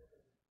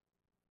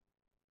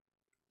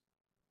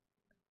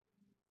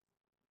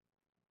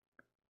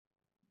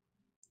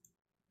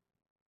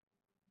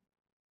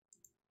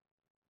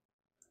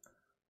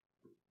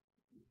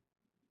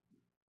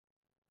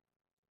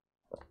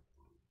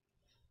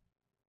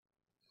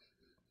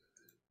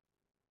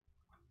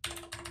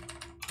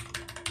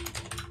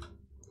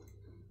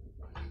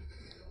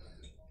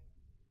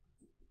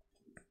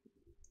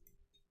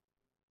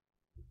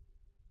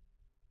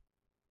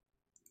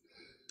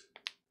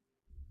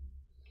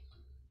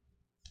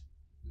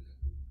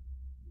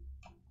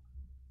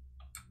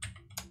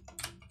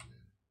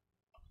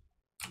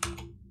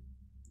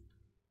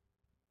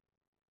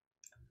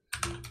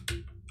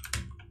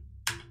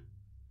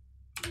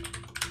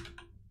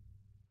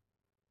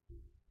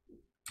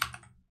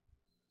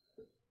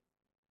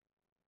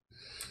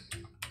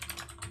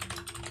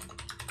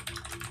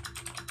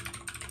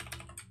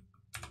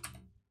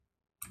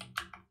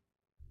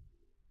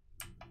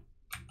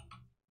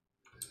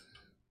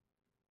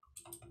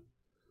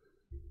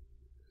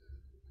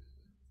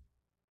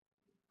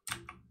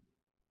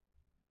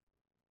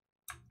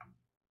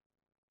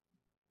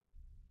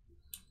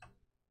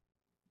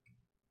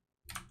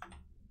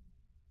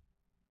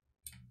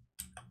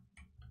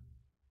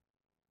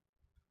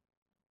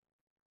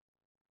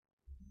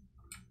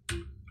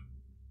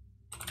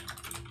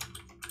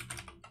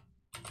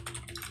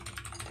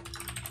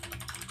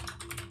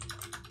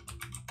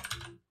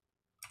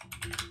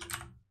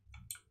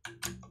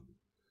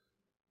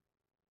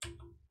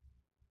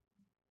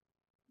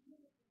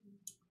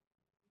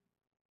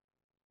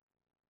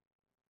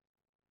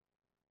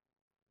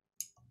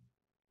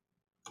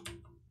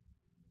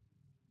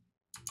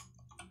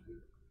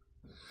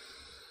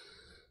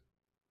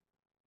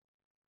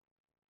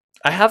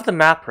 I have the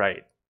map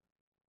right.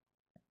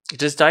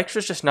 Does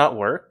Dijkstra's just not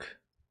work?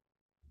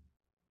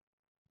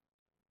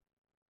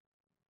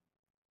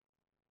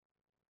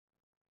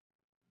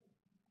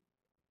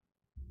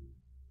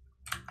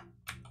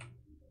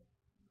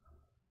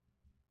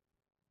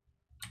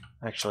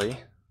 Actually,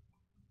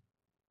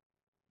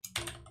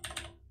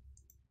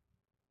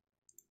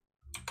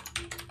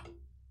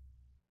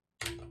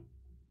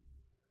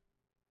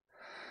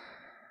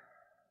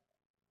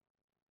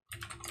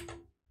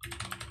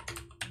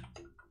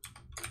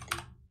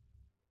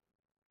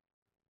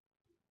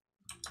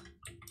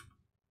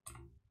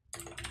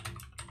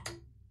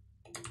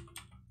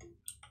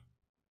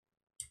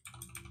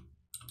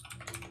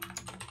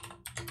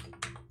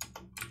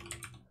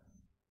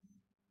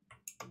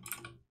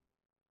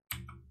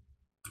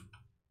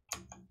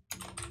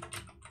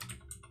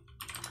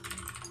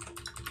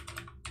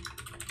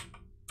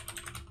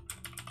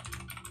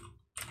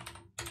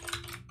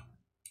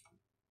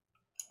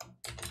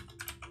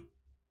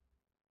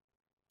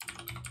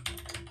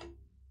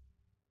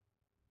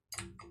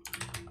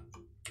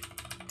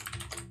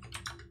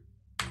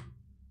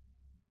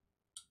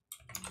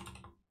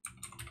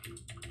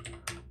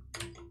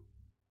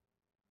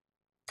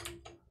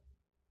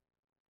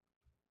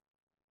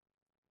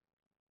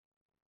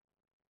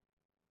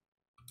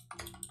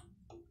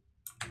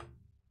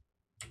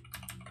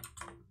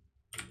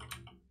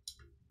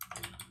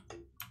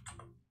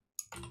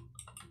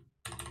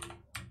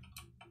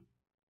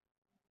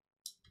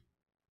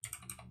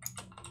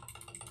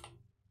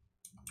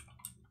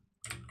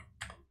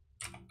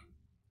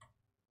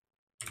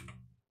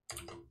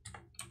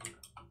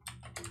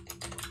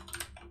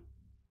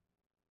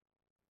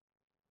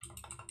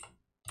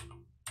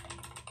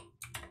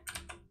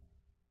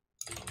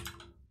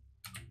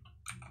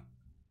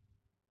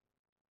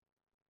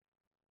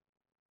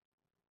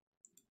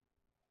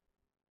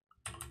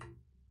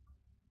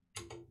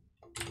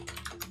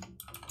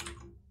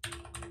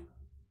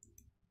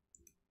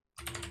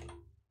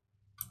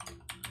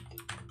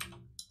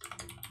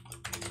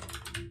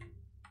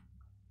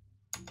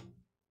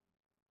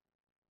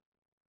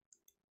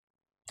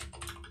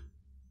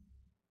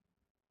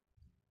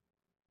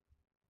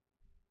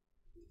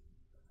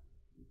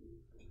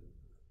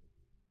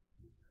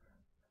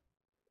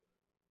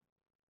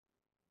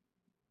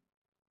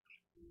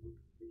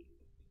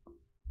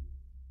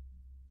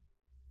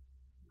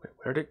 wait,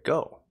 where'd it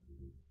go?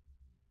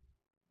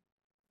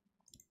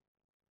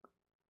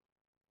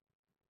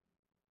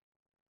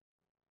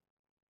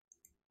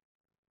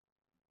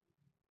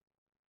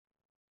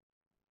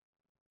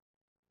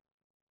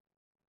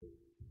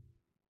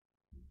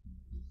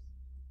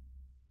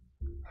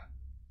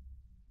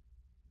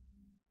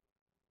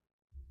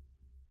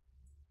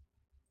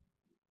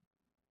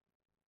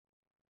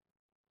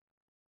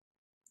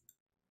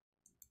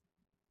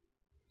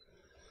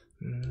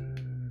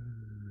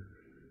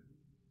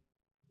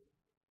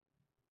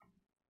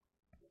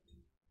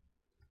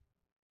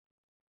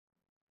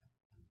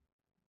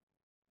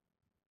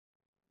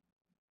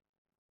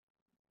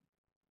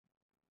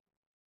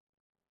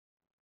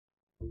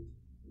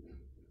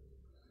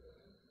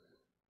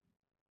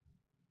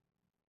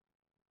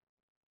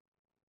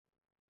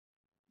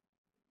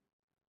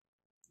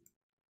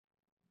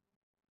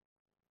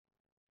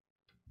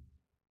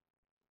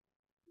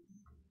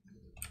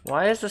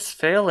 Why is this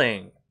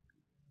failing?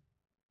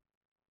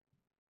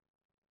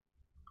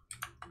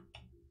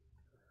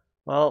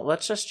 Well,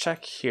 let's just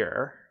check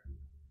here.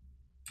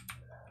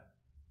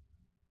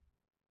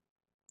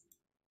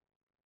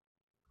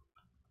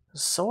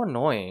 It's so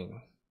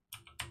annoying.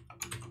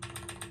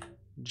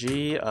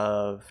 G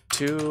of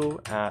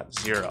 2 at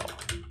 0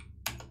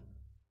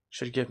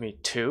 should give me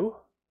 2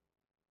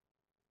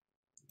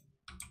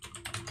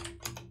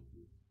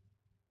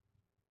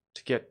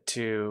 to get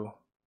to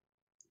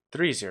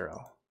 3,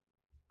 0.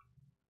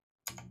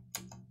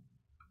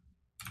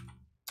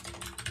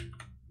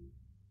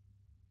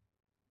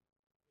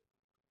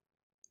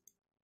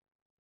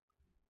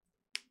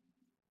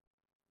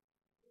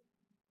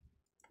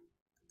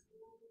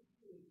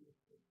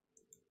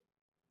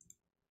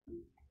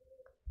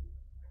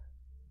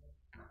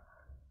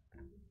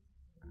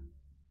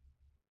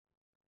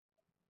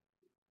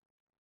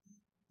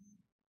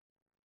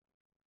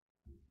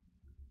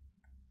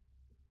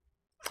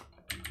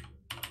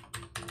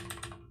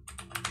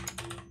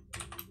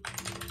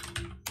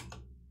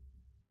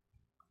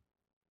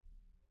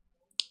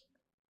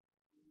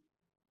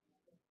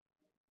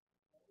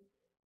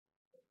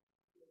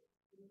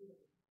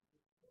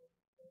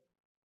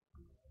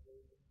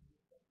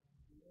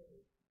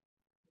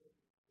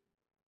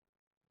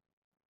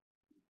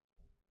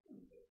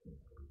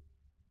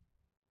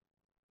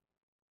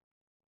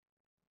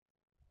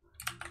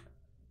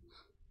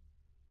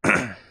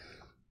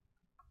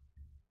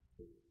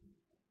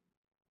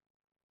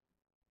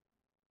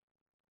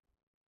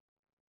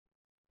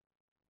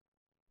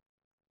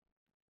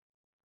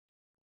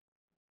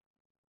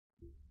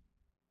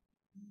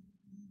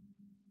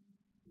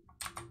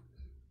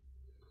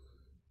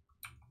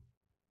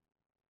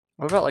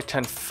 What about like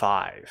 10,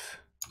 5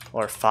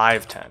 or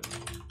 5, 10?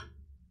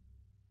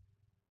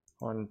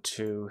 1,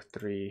 2,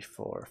 3,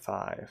 4,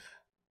 5.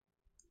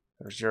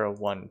 Or 0,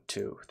 1,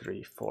 2,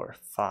 3, 4,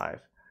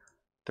 5.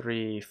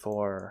 3,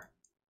 4,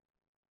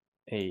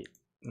 8,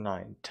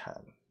 9, 10.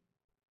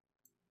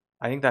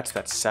 I think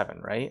that's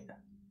 7, right?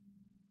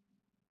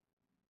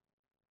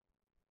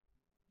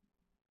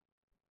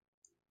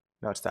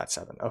 No, it's that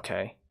 7.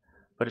 Okay.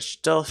 But it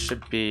still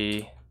should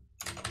be,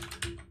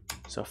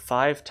 so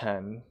 5,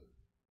 10.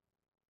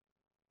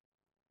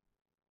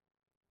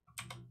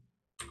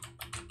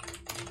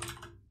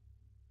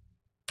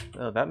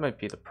 Oh, that might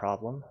be the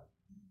problem.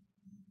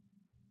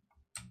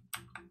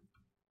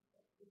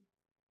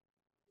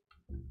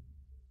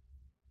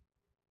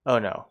 Oh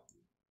no,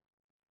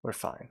 we're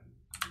fine.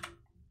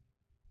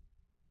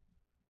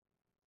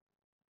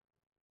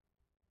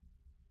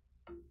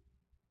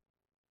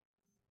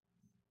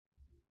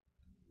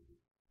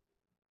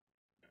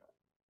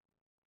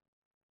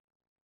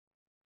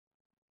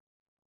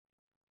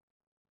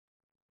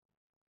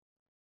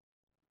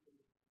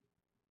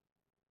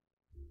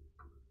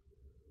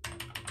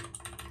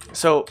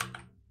 So,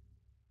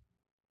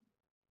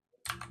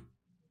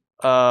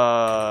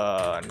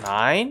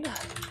 9?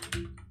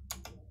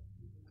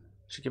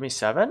 Should give me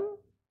 7?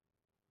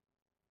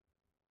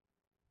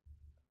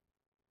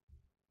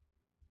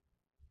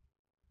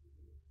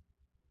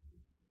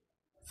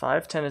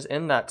 Five, 10 is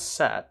in that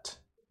set.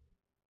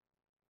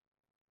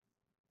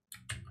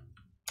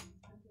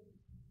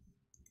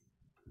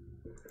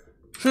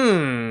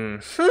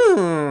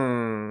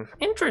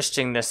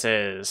 Interesting this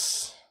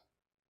is.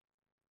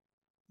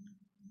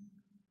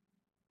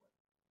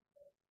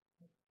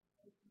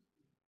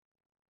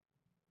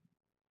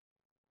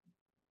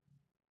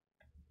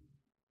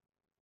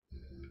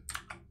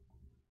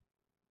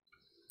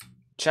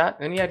 Chat,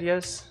 any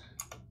ideas?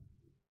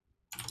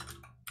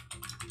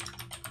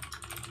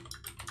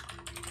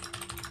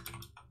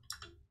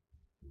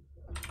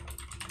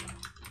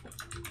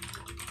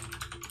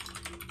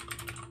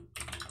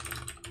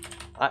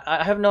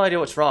 I have no idea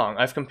what's wrong.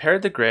 I've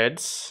compared the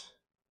grids.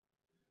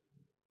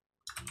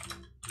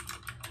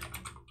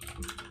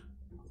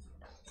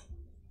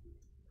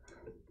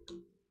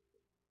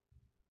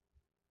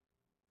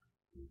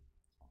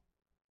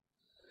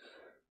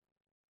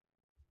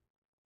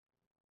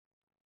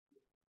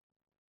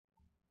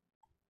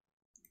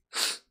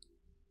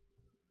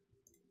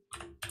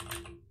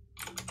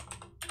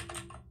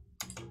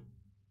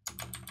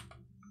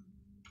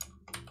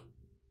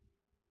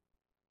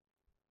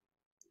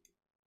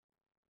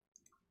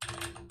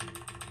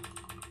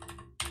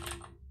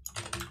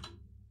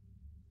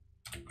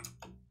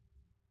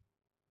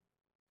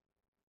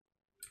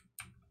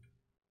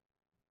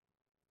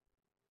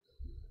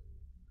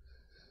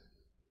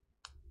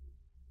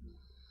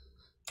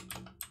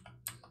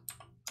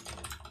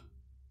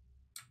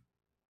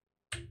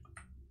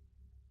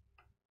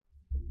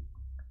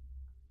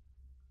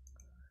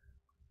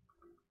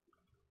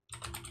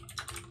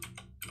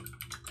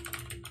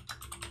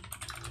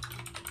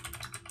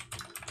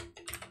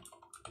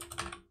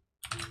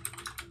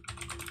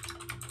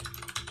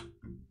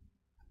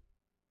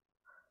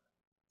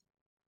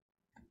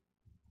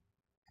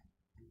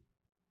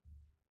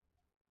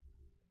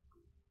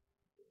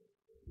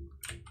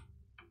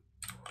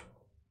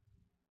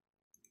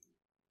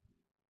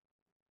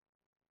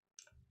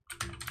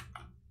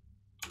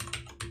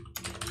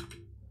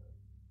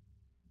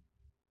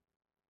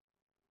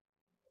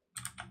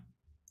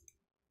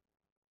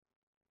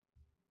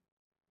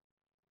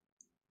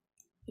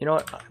 You know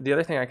what? The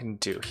other thing I can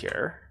do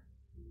here.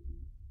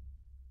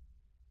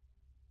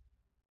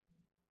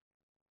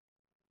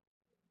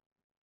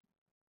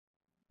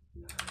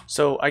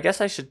 So I guess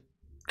I should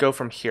go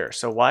from here.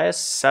 So why is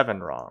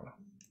 7 wrong?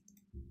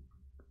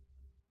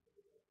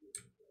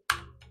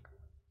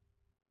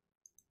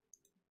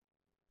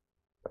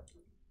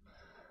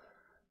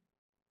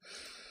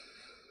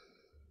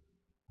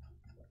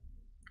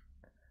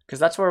 Because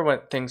that's where when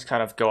things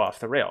kind of go off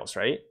the rails,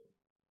 right?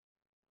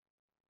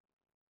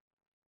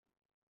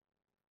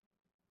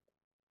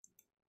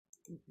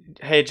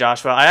 Hey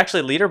Joshua, I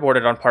actually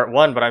leaderboarded on part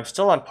 1, but I'm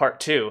still on part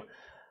 2.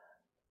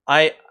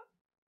 I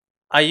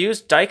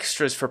used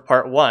Dijkstra's for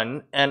part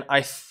 1, and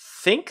I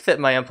think that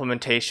my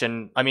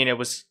implementation, I mean, it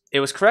was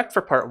correct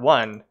for part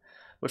 1,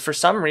 but for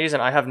some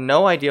reason I have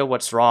no idea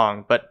what's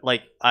wrong. But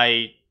like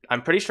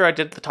I'm pretty sure I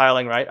did the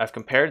tiling right. I've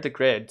compared the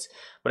grids,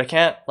 but I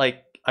can't,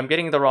 like, I'm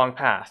getting the wrong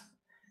path.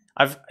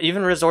 I've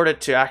even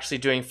resorted to actually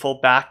doing full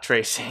back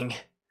tracing.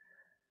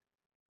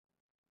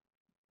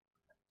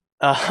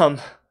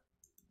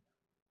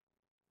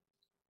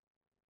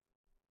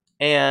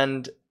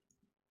 And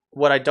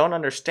what I don't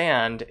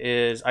understand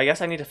is, I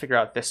guess I need to figure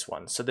out this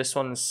one. So this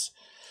one's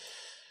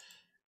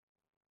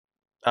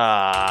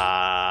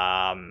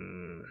oh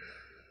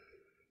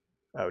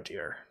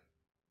dear.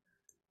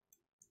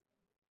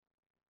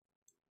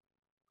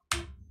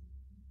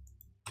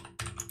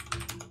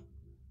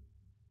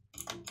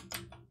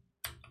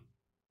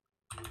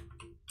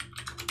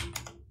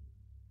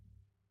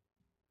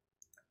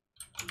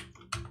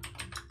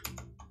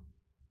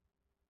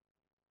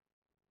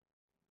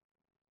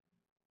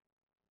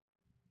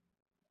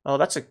 Oh,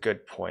 that's a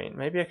good point.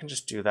 Maybe I can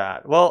just do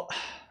that. Well,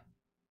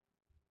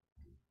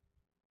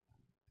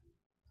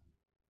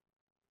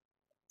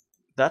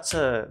 that's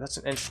an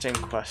interesting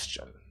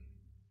question.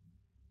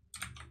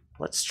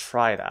 Let's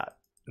try that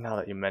now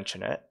that you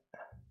mention it.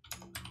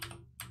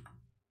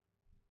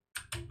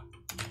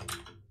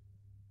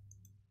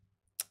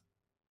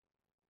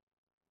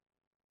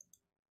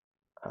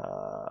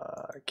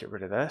 Get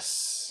rid of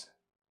this.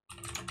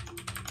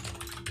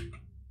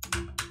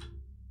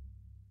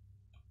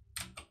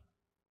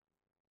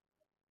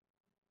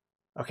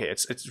 Okay,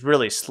 it's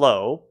really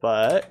slow,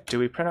 but do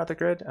we print out the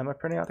grid? Am I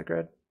printing out the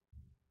grid?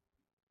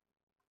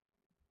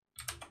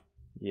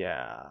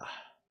 Yeah.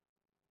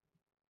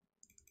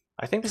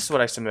 I think this is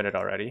what I submitted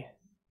already.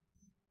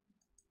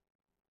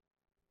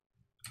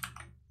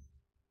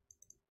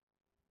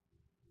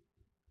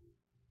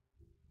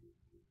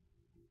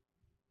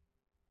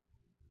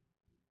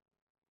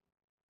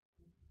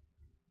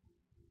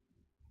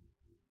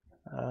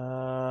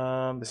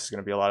 This is going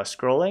to be a lot of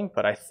scrolling,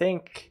 but I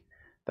think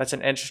that's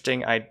an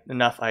interesting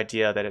enough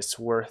idea that it's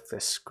worth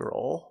this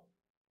scroll.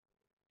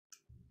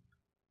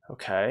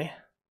 Okay.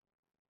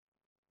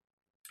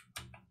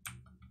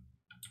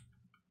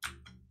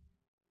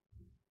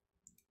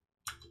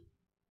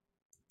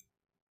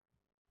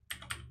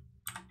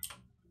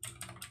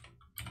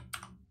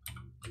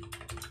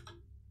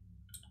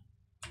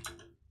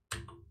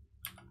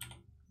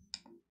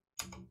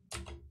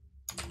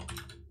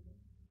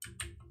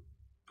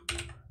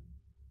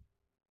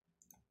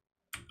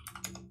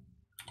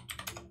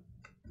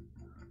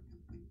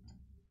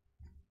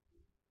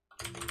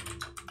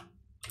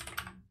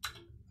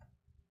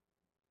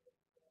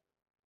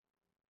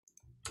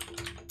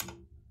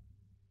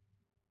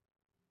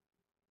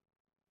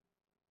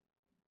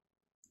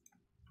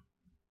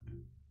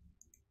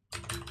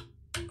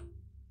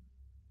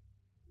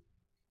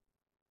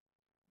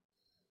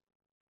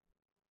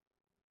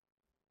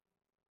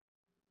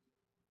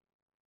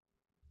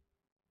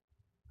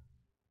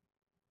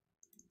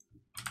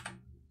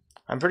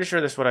 I'm pretty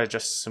sure this is what I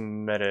just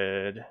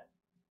submitted.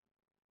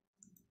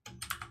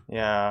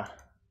 Yeah.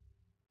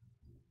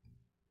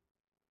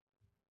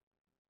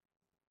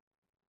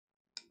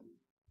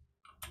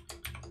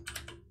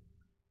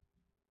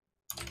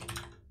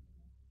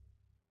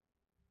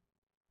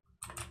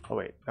 Oh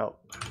wait, no.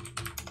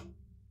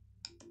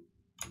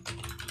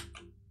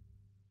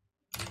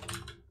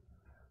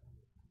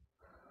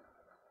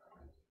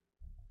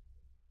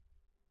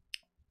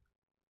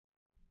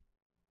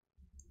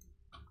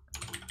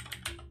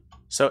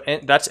 So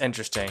that's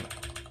interesting.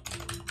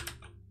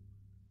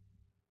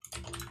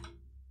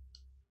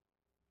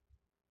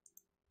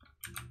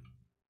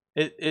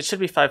 It should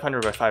be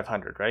 500 by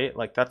 500, right?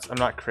 Like that's, I'm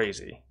not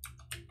crazy.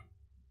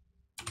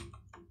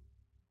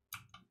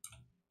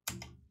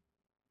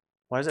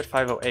 Why is it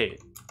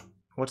 508?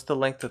 What's the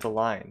length of the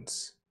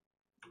lines?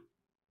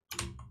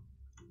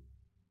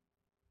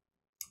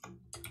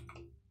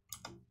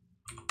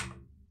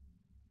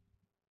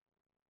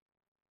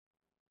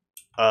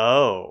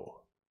 Oh.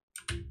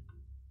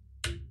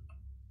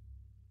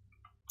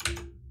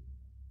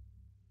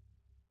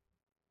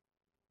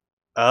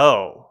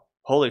 Oh.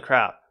 Holy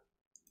crap.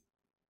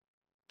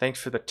 Thanks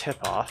for the tip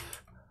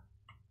off.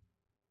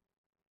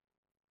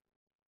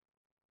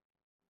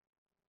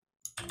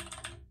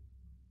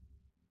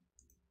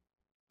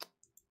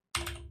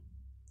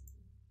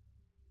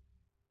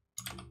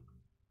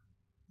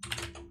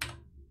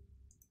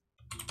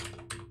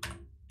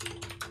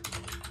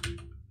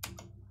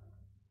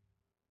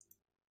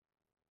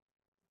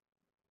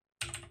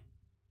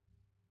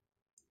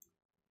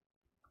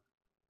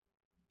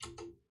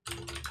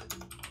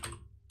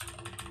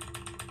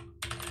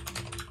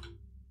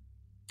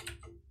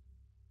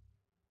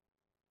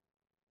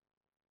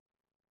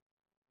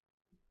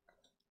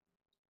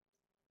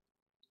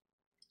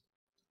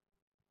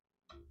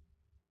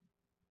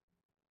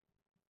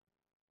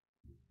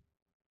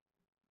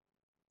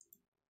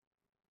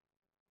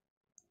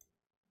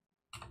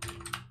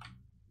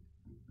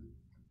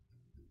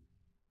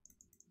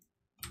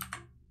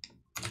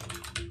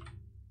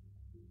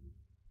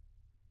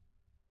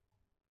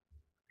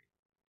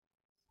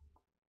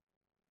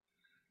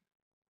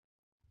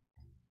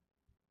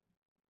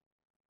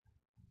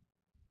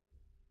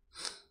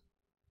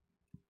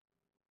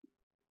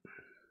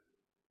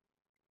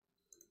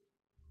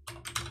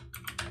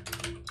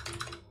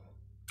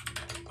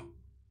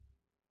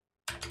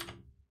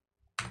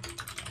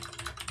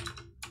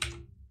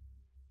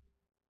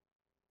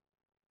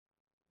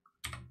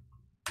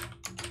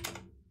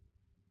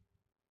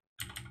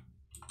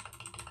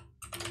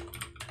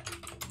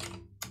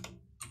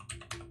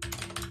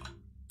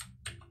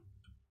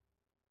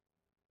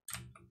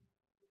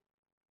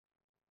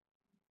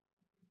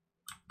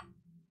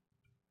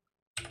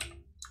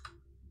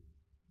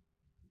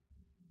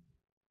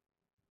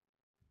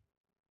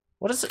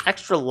 What is the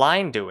extra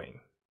line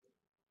doing?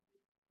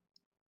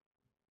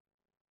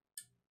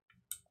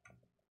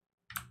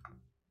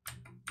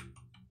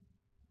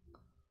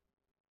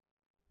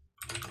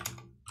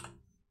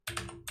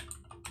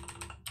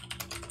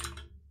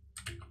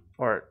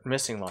 Or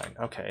missing line.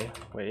 Okay,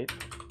 wait.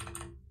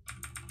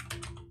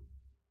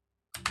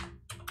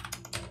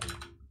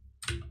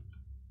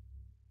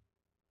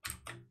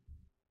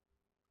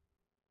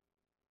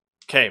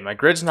 Okay, my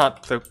grid's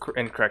not the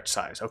incorrect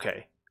size.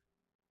 Okay.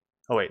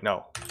 Oh wait,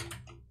 no.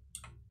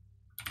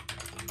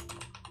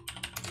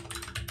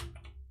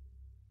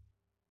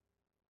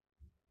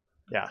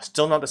 Yeah,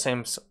 still not the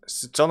same,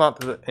 still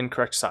not the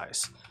incorrect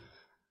size.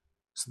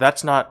 So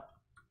that's not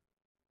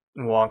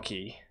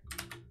wonky.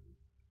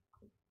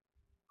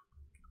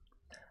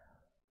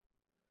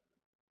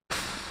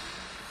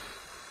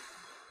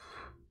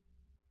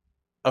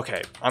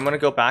 Okay, I'm gonna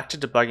go back to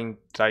debugging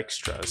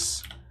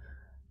Dijkstra's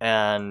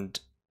and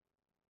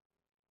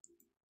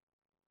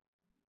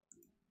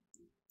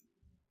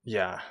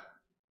yeah,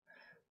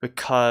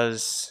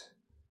 because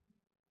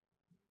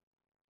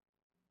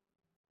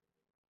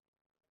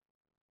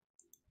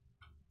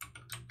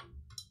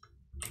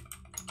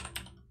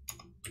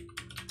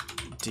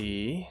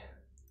D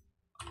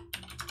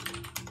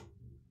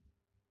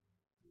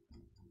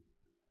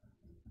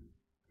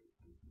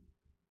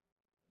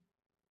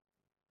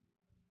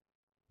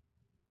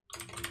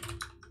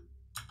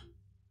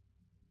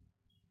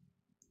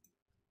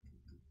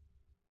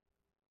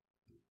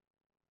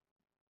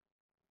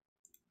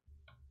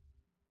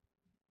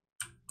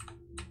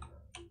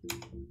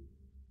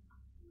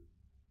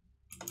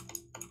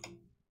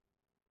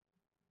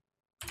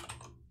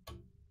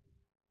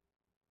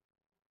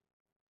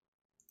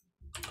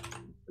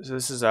so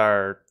this is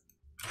our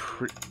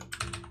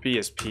B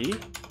is P,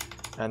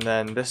 and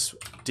then this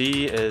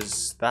D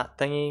is that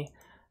thingy,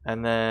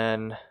 and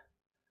then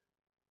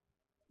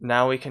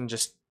now we can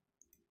just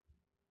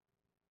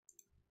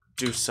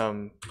do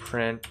some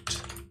print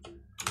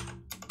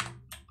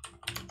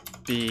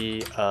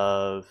B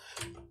of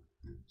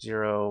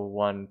 0,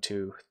 1,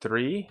 2,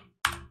 3.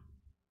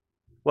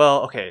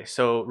 Well, okay,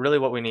 so really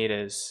what we need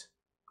is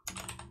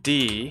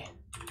D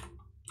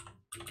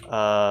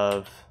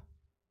of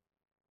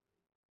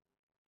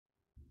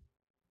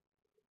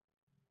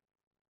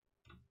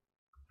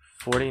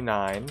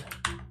 49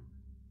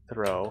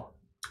 throw,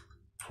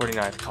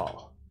 49th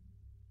call.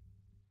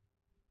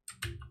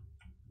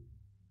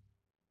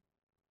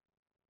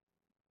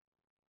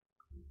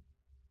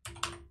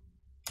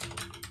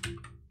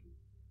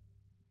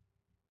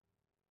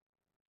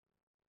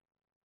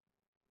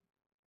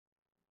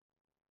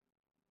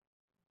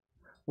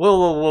 Whoa,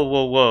 whoa, whoa,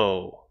 whoa,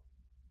 whoa.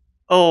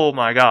 Oh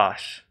my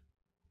gosh.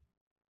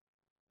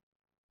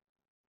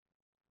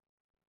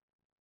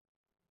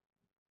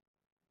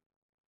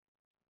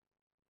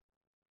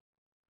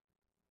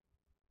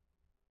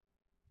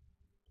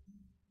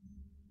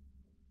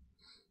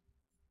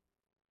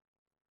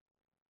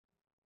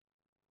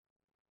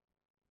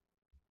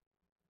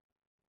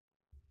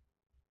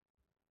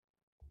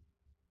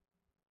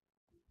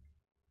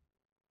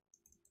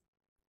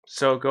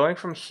 So going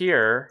from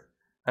here,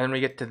 and then we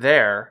get to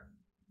there,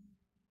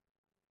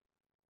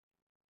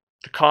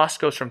 the cost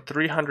goes from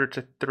 300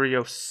 to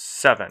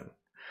 307.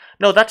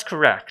 No, that's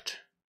correct.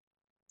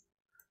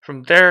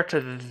 From there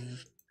to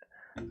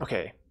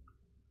okay.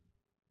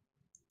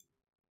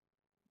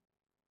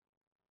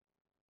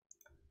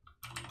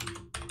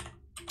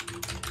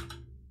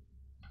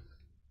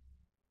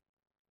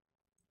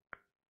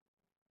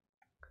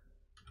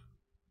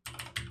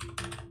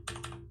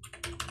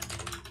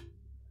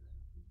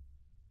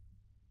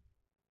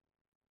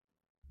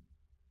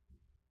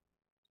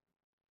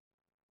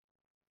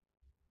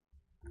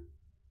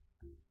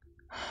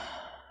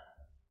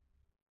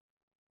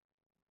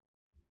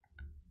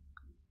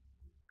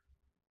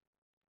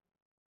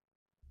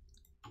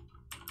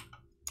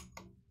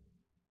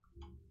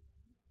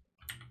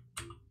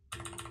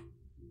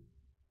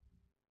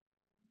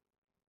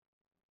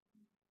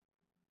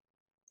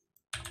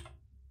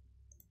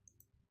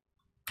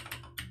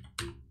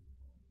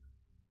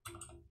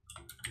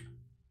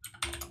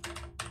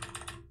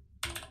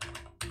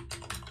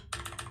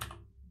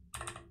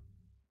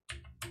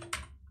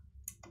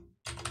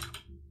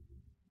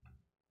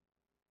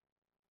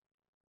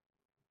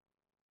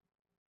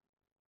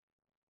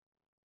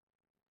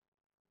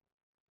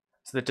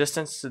 So the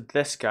distance to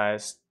this guy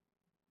is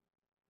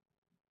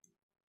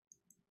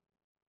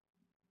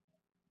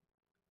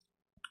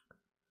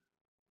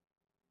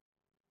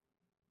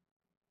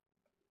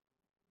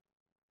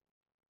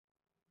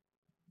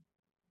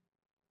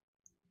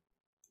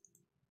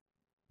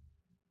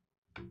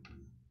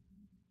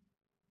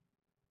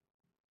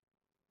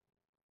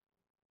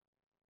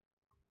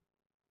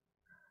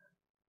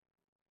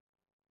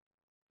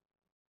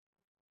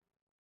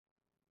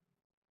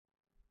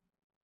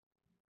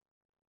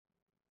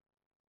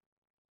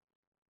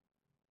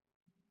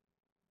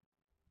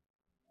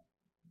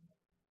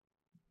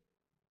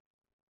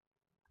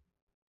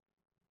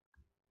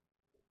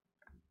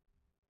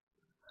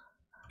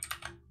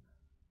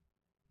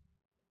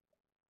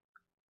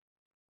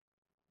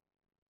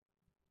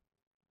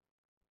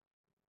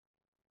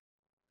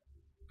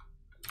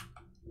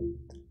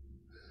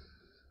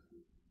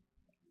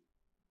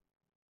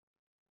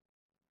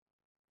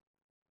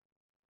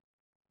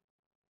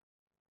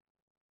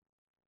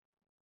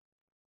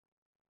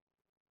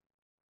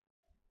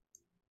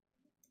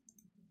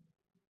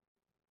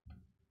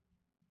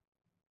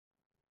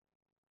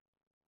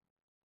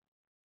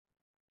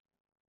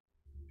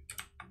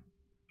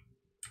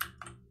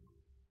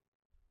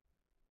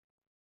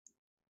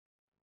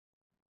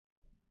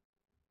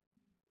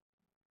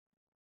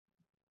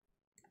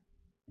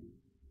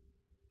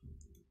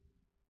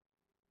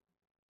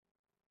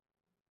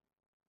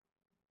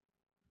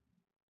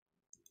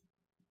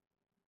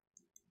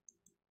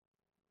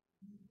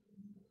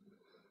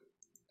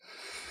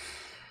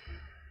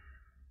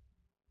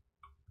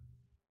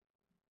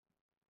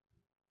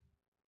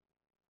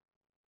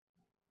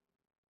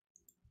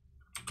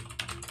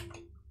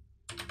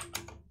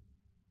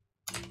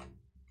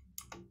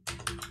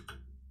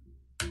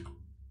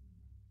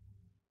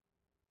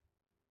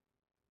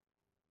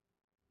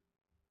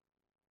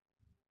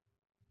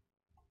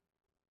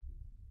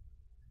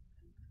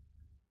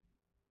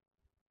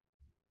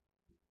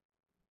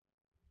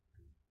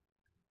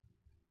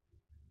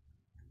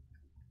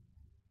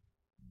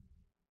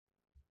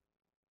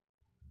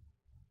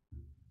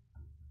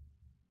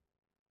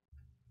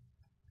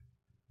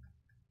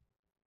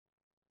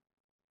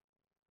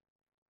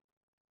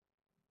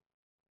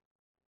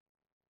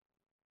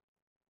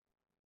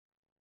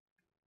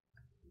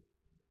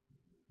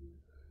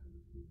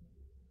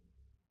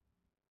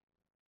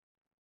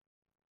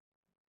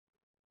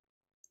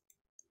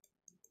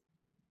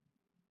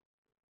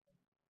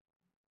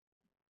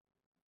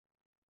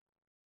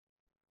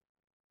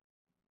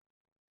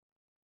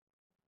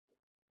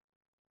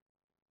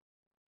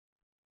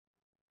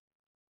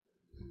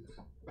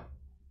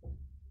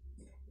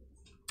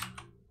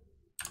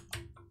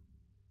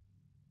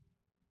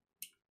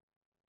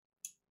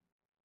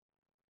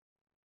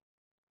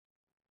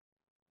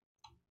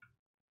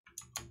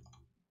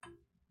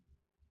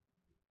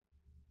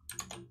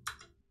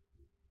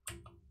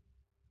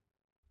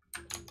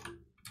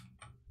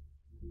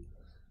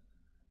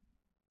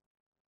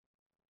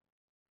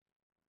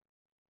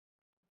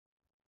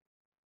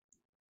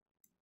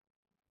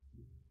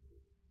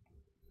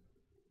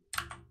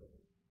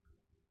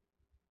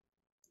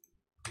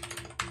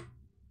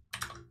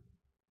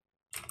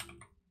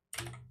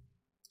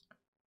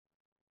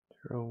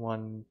 0,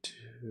 1,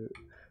 2,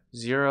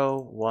 0,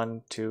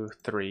 1, 2,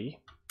 3.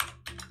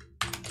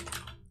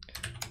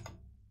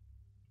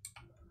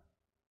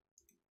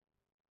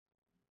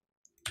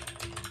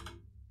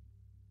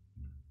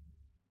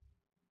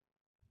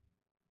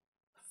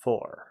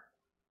 4.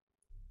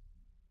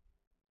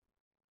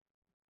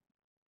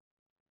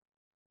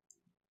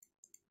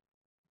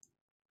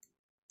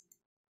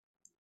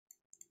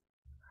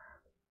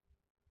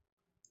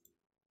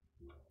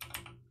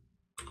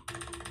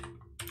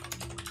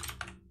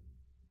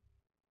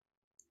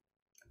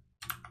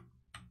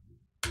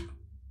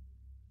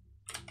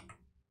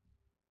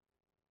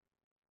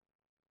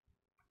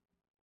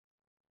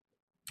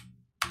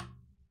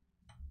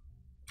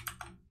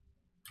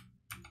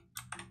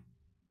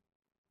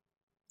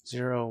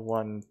 0,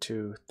 1,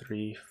 2,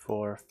 3,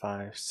 4,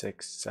 5,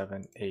 6,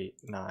 7, 8,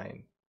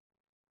 9,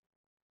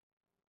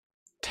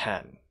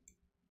 10,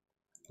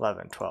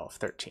 11, 12,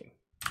 13.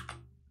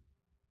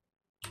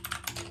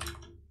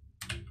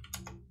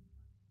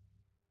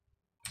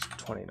 It's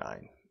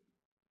 29.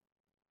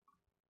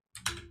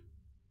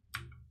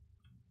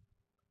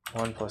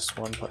 1 plus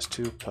 1 plus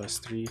 2 plus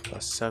 3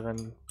 plus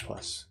 7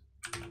 plus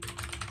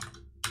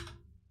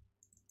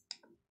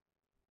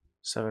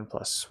 7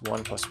 plus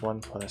 1 plus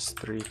 1 plus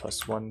 3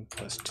 plus 1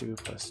 plus 2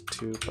 plus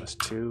 2 plus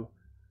 2,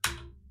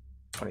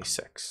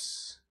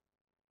 26.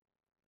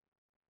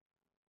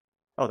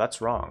 Oh,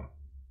 that's wrong.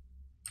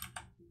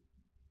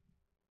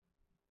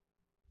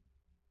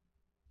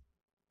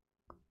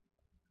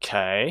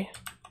 Okay.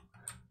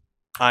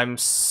 I'm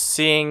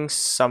seeing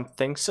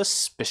something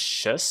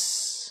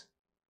suspicious.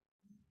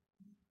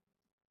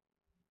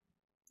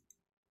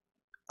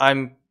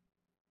 I'm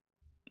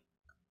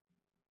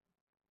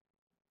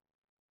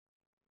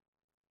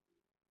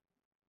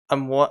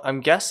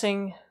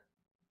guessing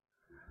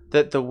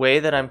that the way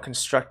that I'm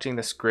constructing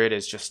this grid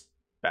is just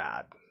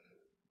bad.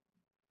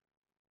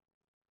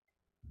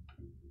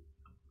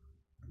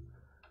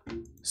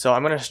 So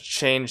I'm going to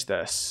change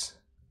this.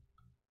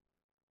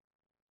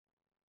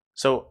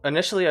 So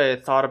initially I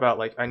had thought about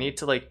like I need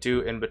to like do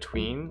in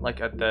between,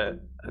 like at the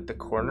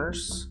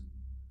corners,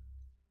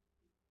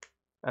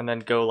 and then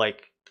go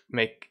like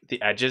make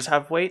the edges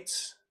have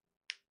weights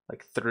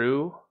like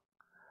through.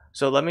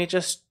 So let me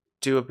just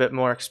do a bit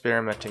more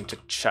experimenting to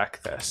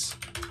check this.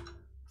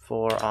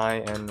 For I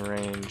in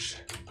range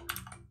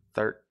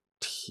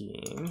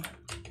 13,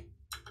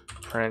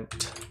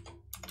 print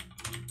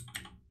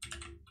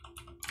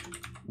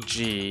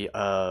G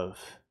of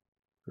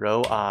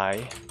row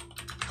I,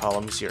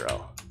 column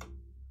 0.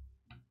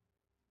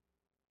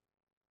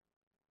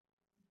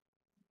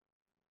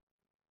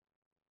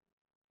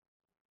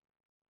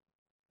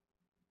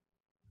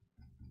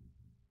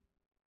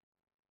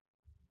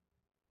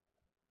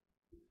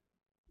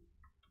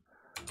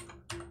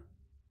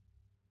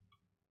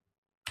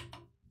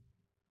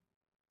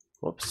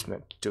 Whoops,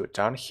 meant to do it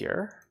down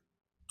here.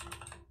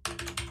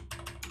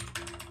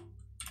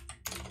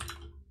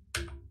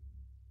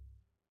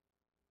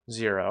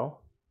 Zero.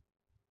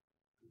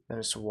 Then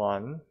it's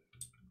 1.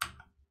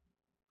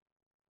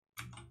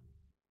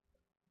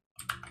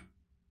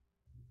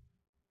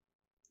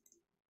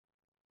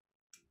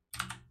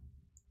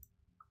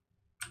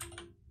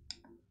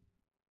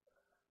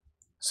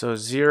 So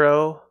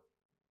 0.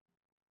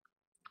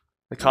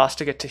 The cost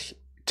to get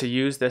to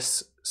use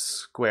this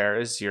square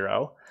is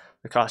 0.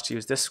 The cost to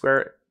use this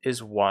square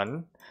is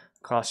 1.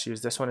 The cost to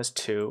use this one is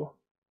 2.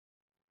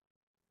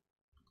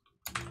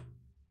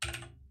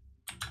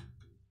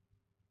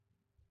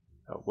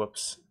 Oh,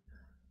 whoops.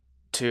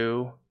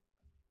 2,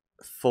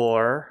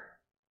 4,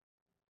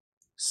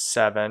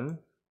 7,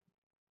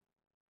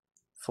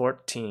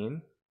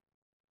 14,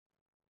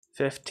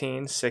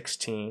 15,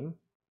 16,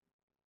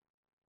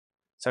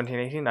 17,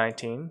 18,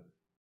 19,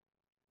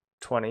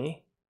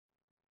 20,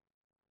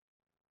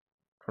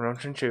 21,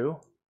 22,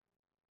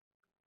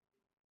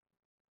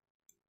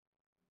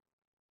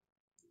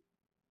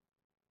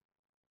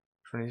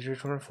 23,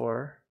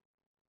 24,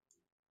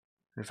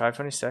 25,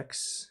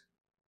 26,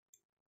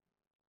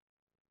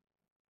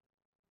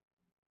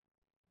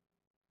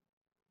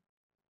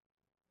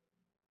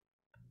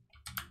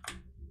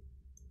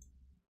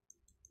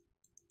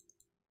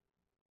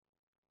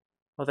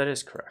 oh, that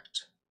is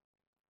correct.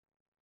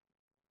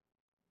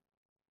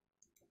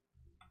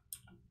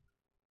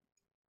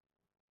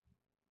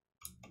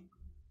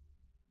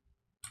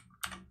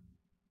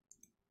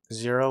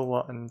 0,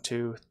 1,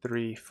 2,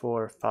 3,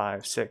 4,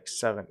 5, 6,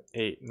 7,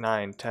 8,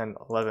 9, 10,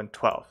 11,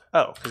 12.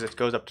 Oh, because it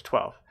goes up to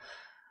 12.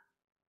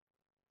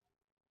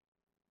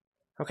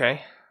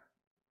 Okay.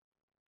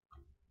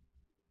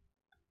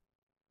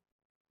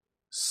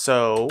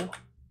 So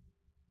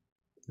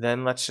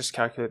then let's just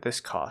calculate this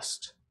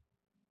cost.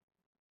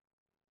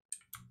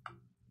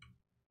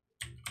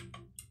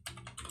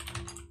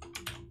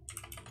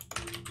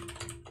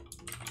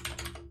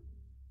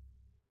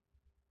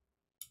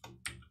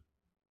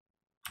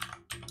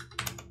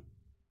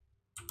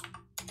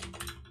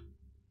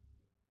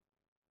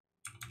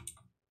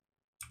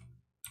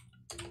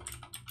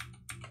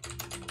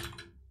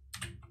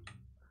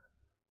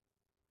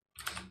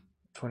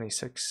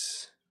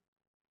 $26,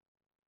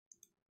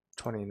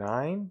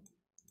 $29.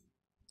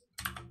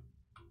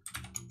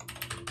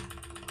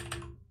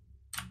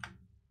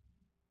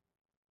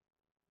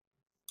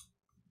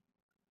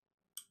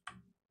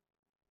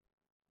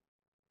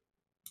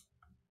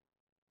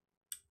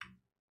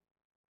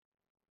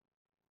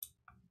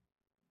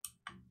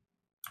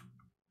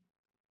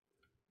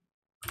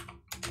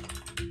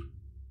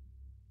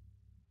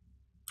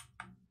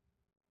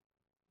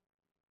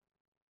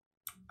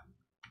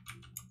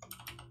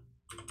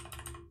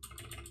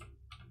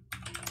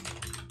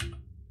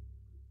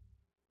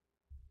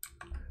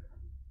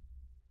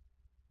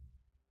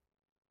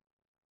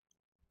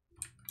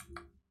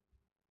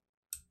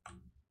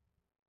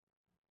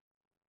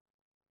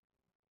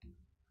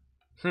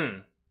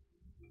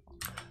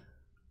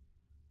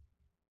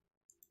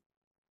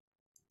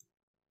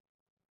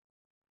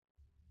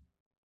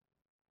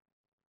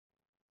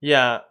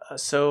 Yeah,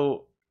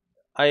 so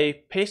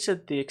I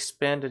pasted the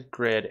expanded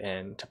grid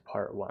into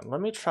part 1.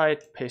 Let me try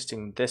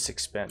pasting this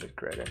expanded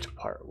grid into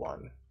part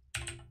 1.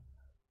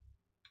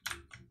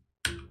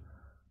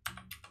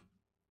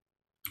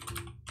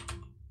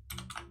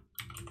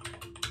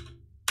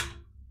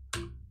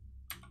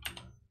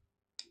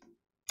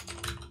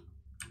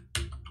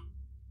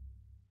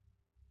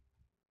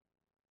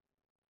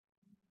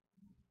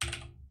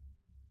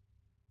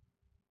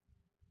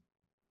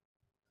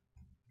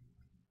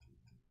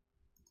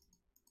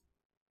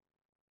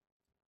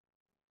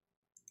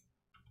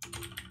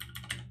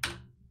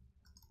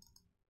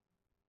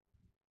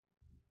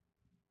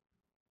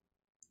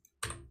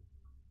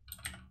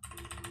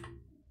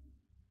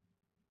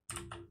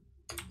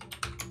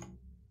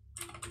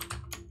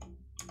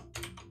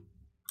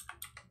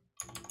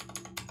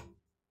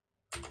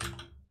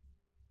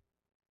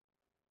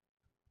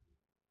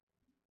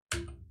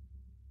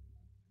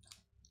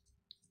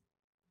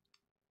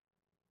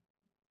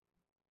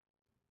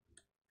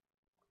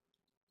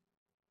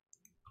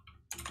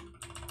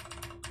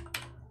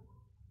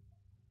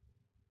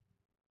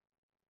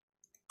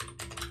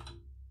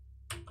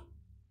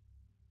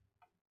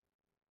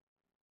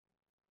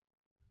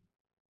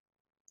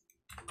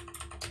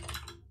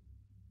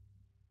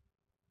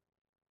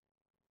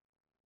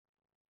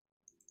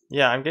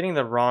 Yeah, I'm getting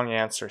the wrong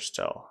answer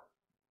still.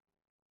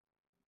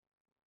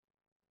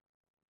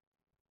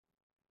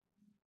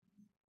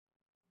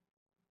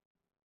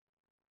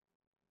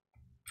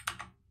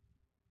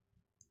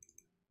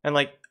 And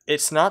like,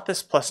 it's not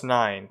this plus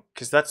 9,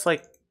 because that's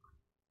like,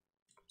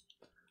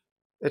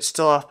 it's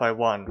still off by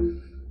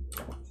 1.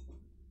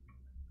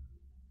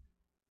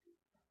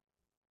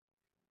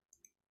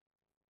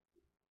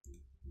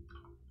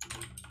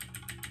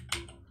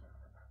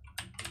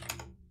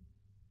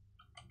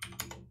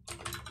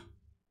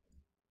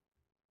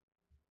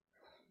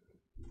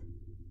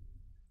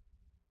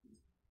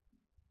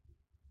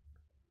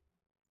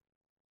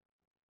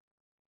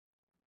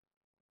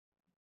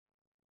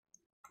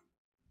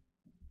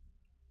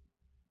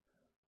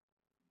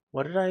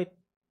 What did I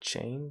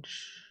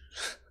change?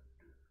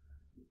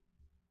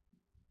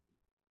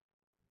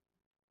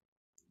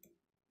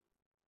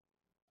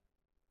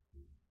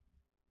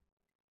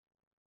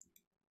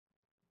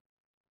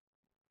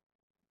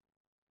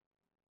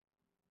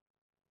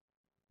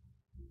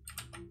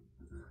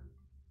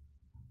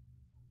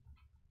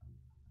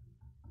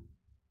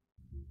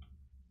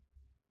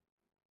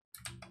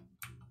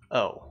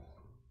 Oh.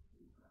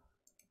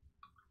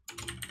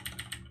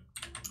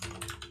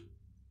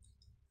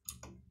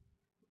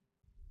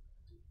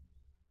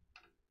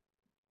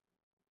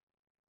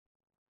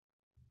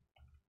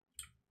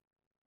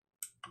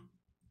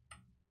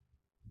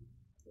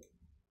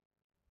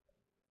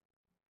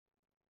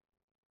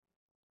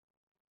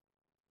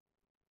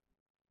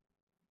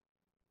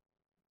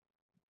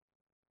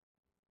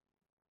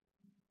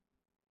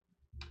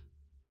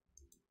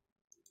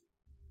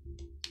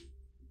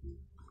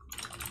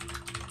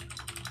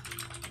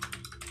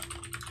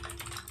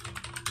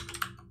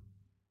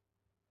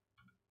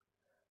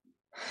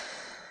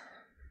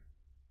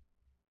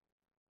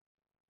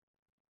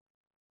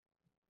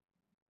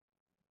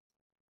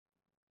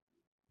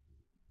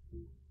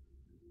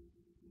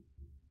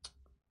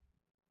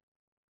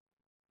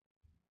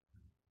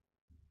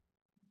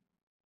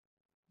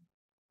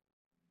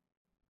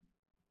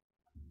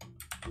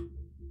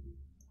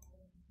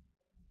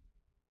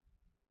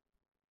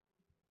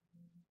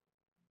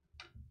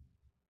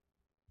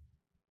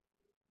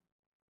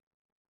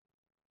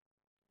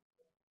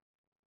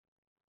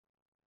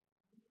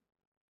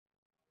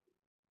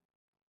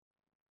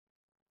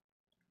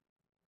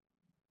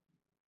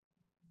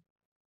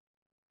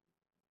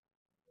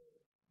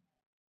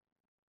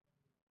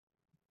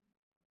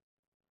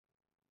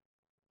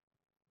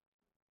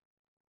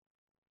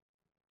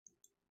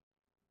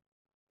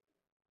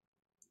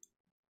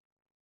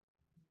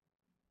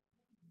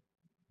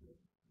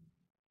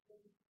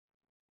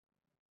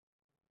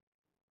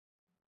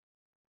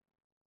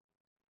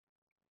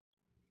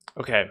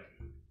 Okay.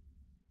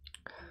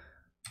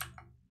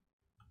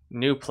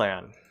 New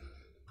plan.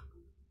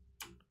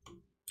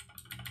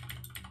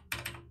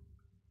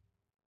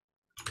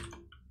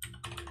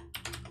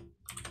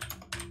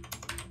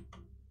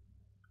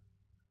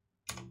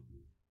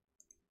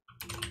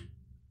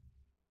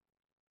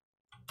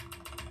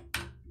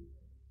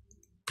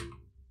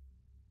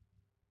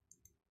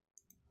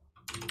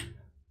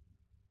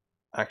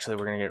 Actually,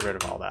 we're going to get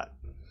rid of all that.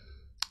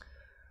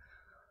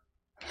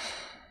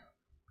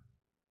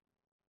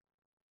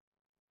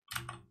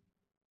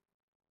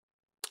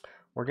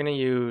 We're going to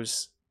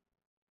use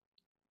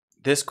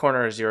this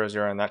corner is 0,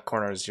 0, and that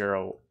corner is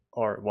 0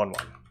 or 1,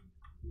 1.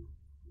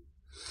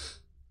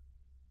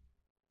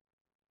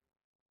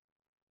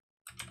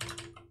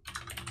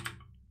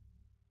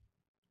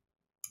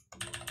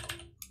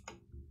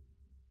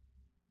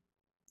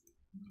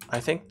 I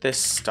think this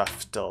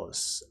stuff still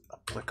is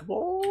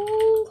applicable.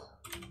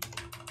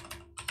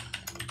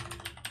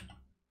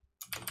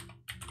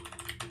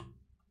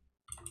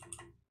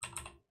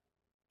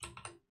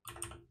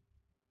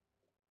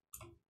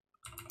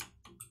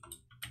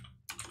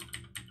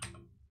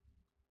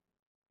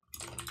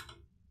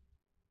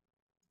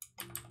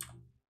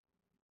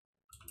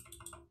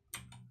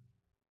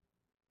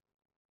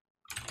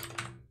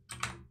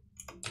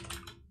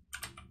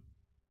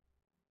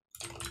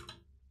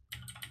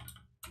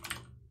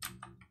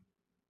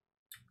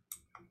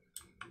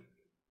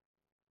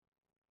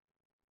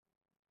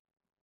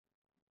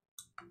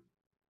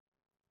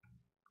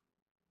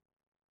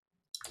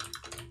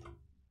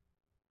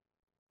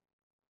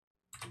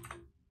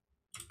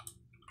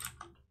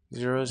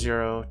 Zero,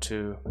 0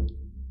 to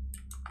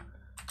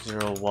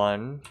 0,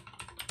 1.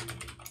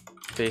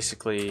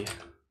 Basically,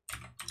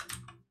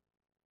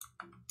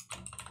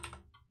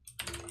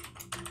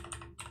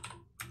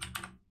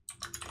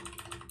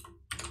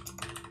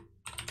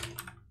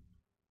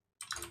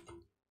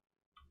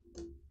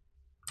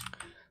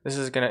 this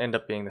is going to end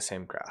up being the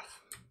same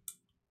graph.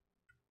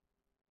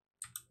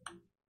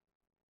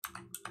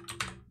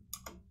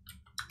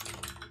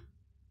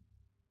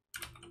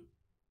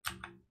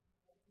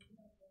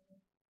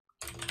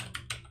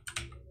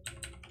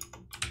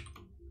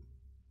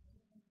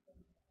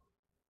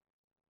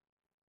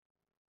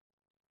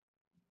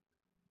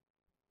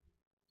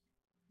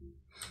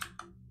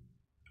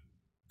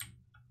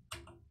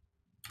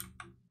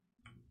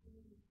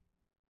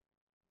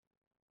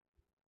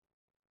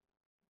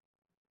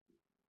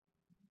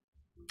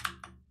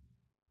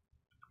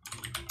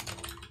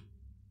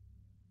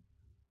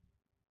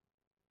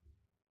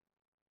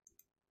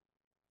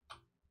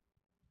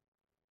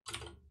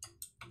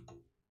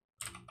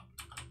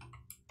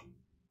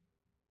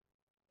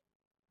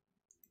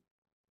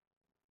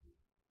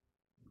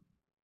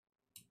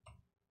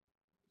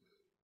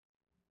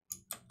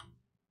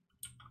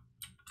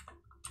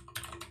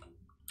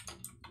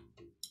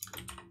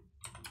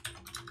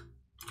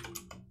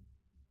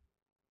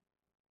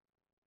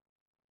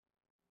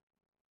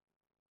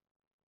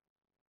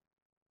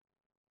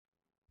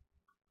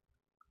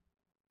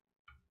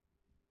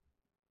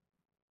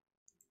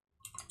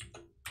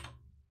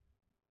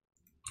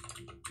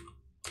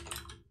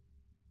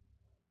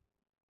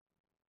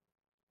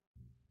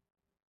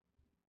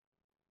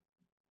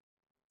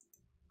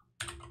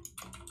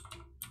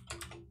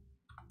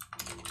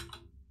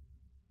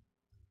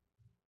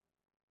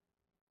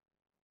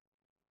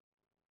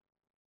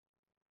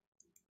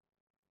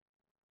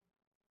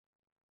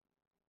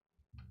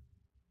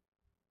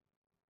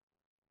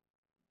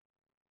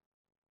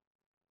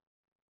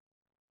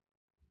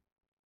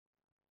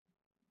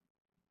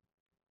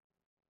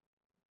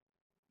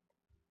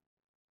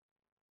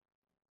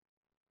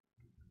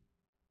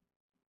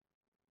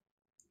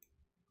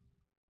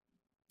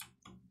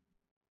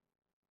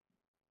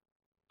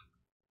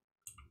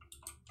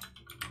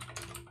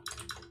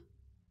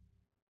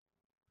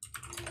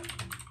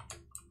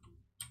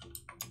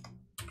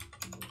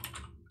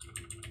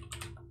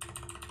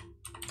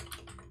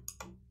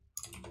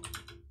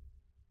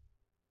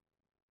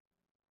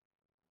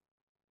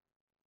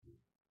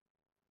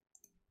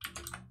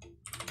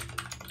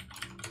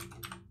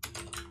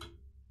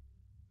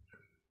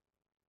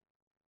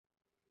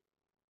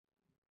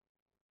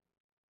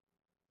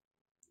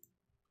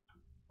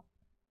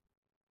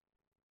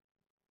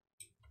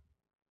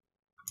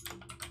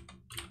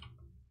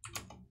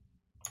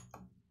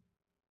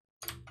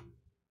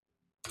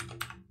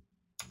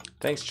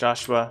 Thanks,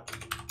 Joshua.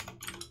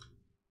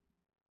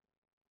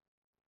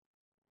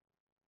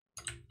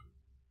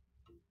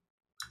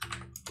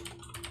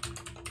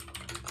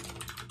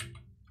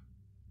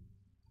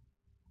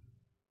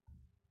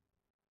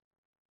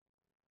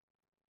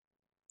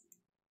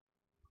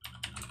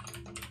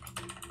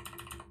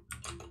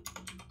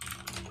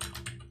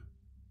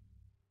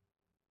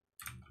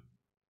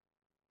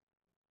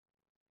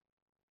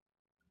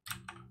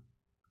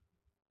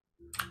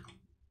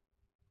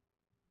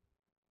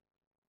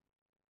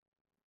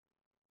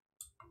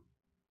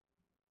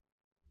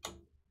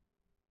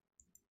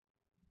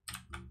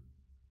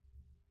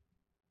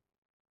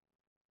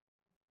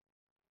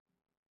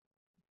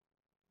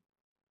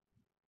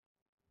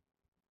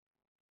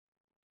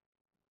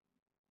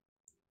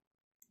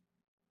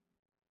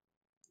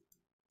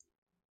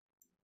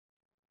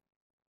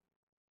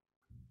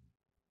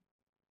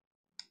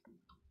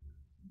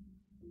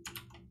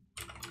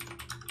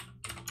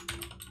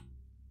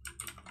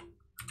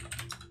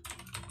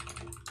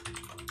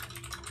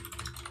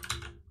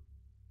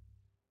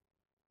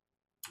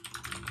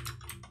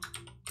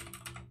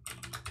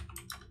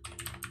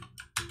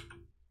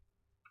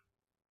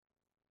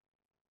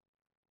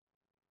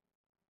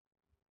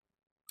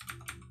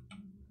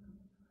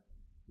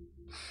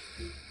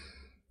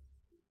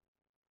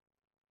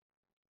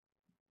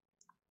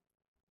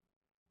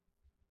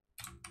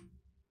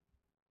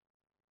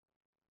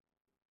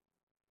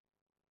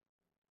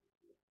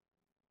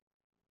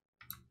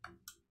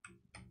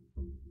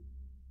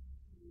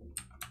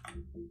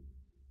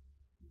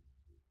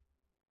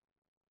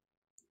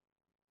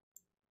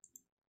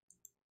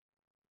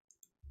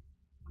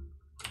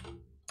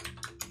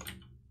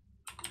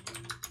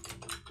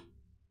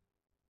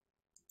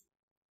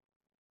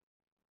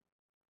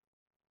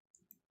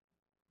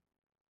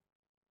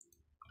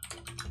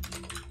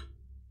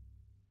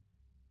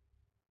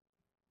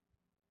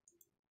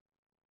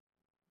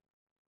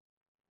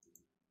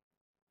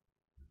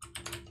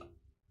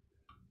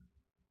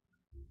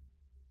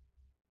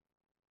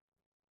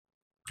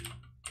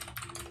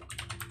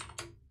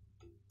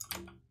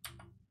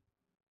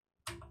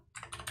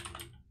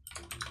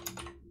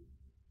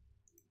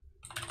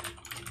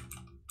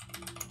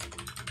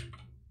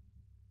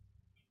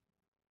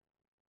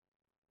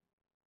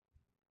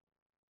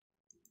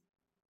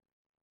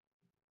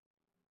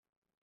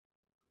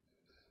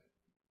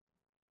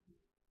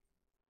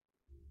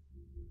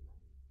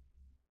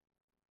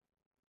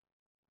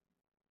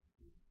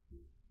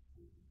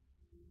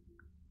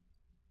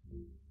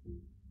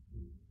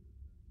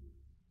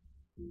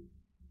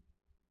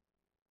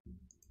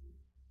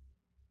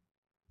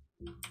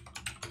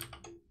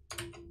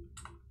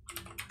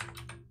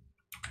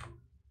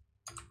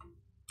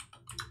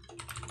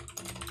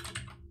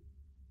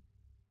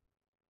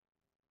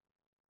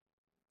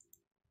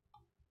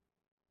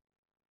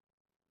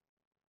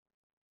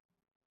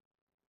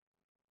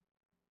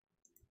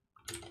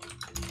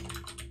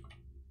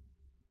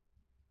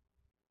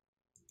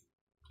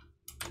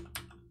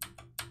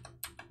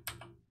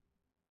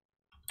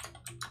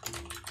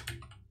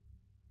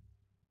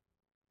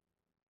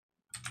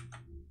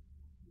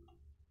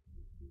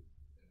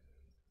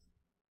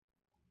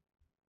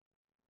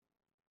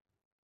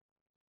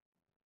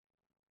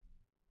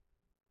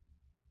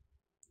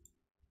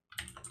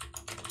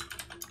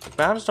 The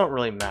bounds don't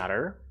really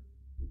matter.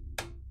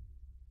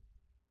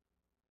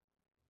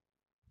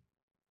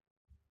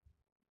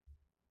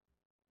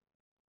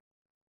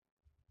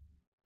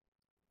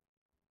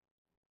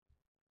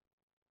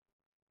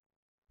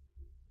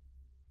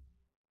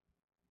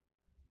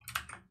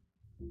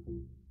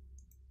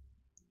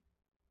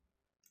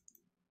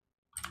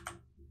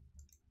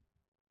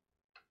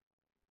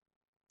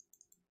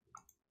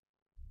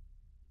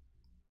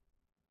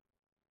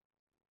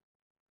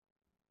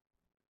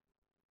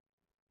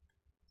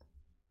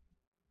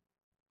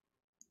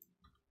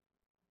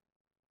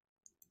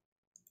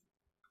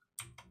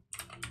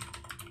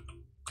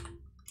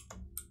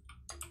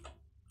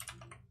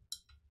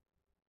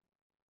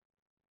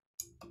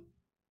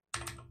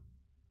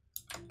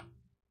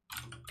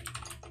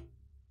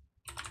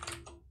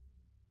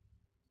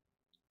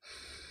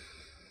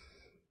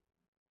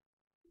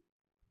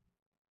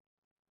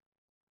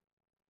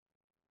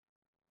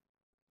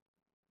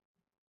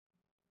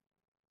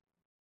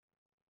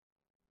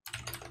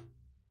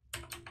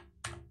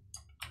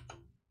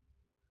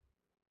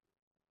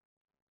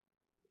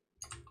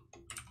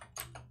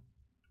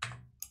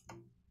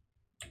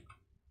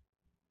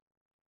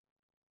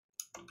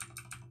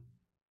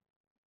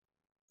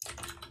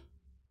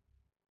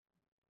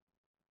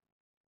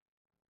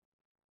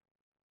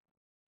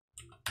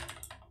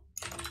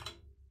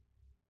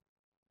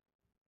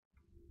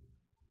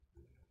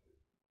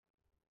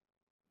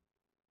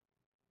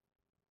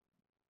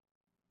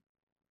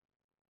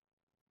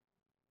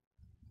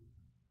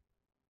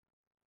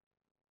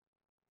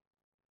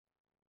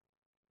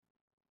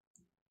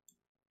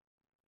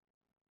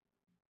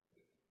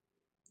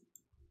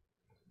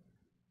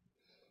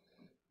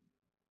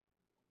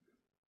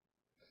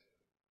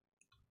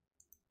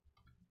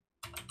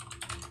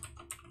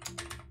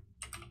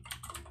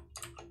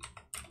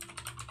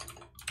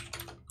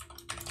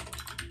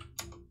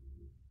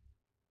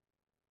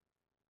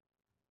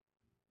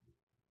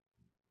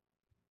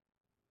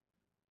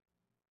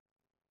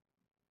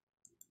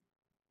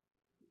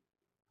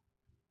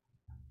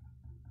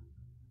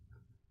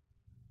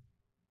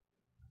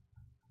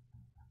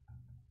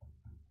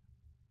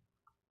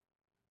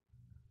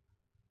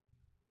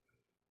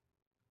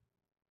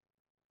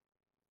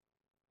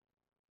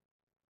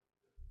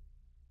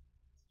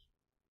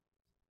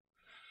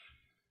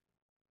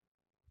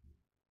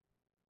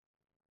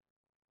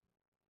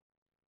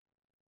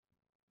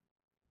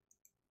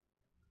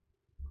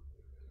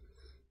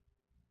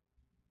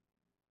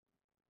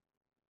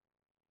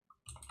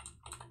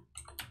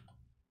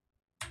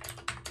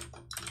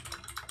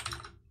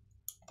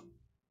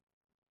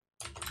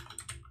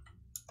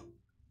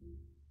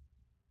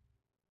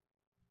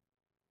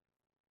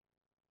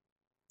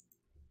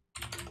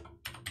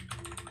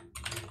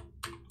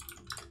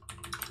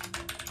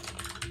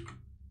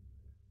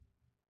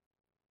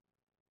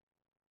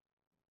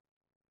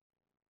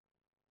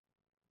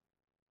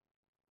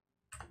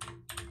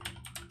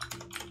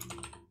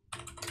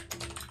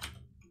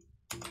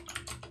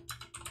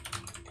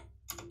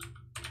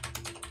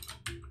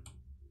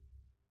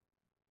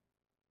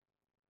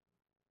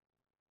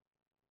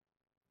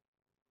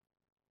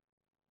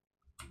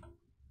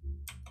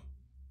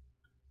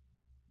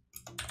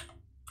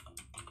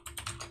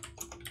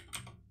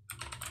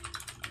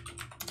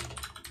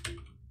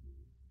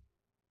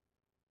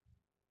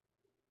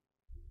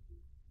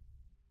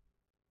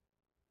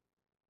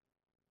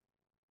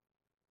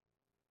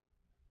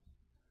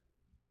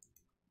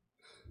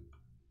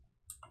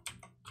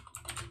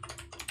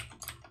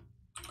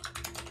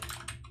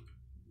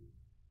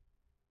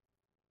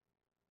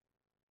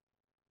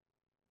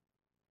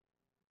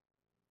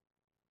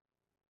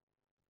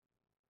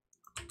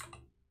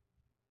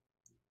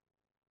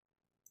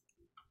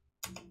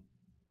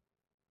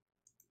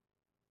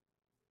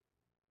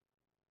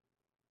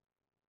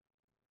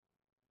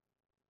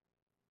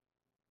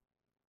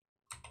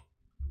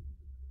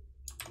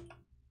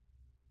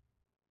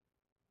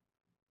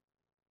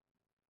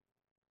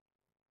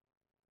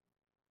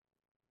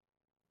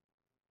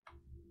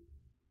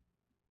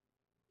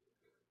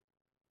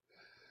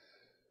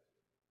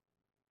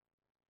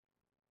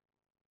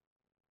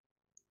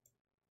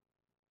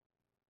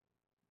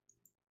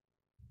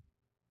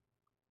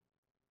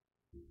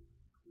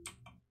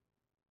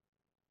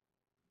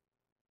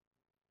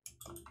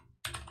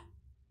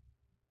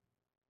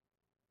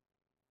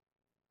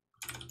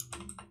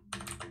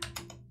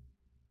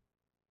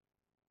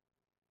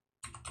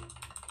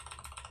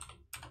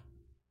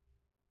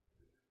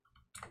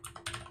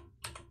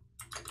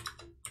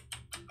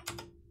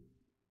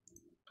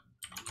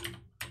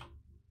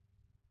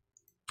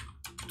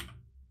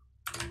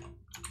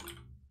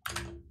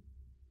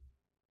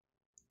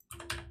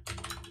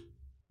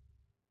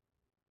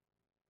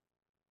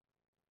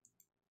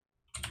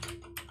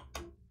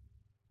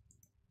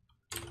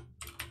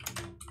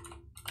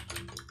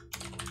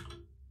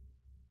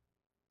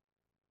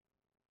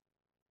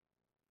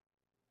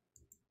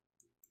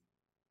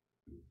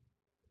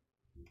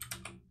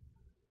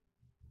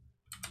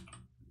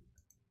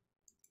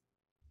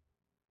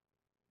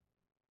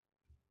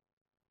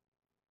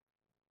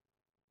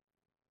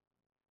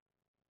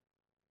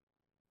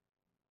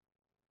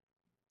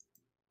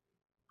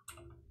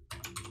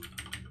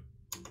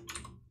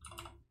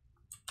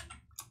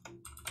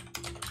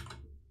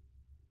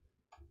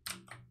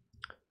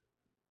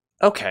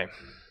 Okay.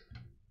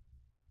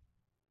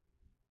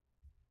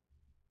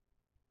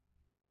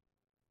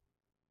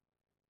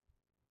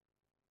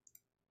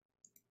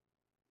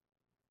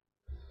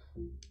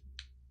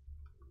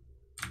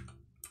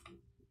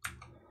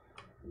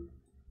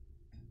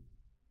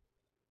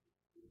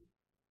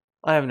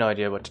 I have no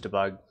idea what to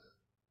debug.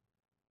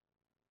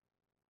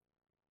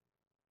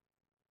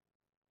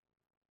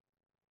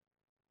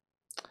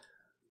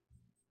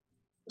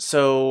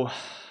 So,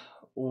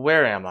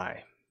 where am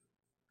I?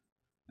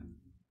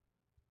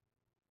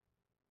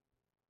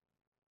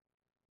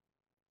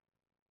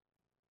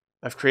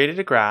 I've created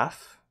a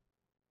graph.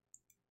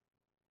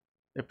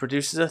 It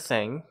produces a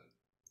thing.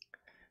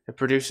 It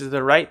produces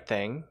the right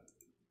thing.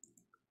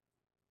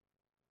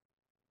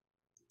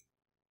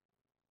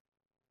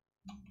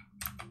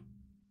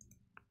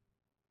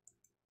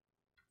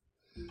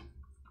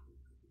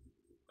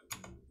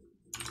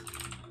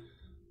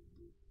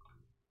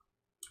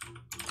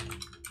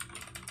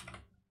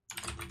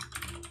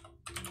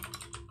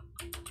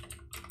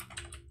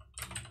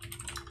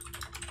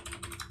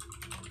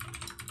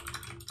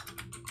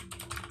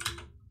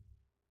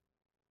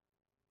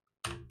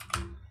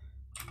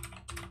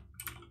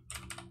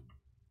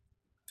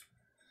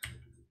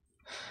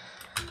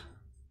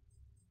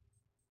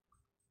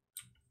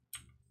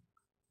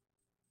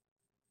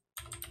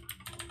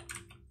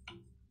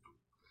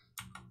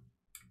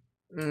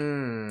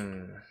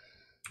 Hmm.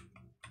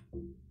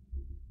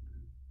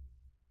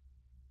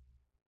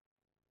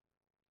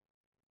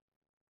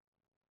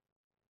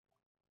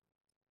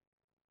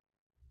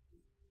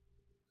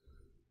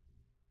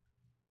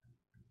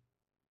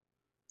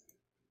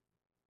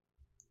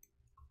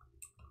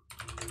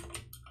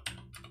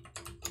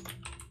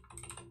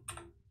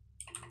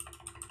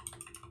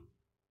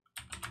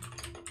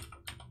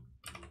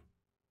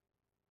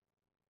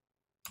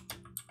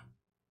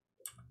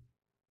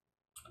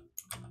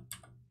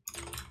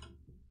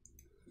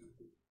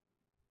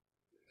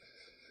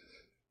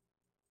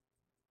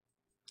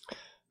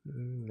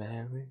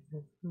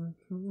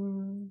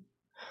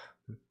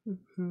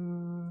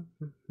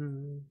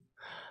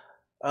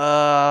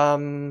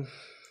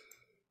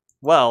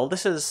 Well,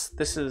 this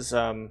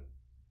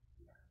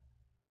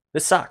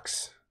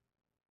sucks.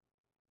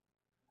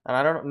 And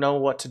I don't know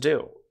what to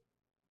do.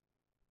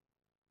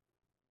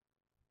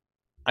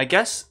 I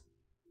guess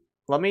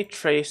let me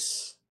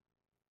trace.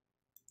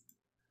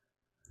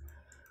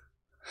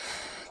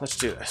 Let's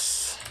do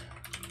this.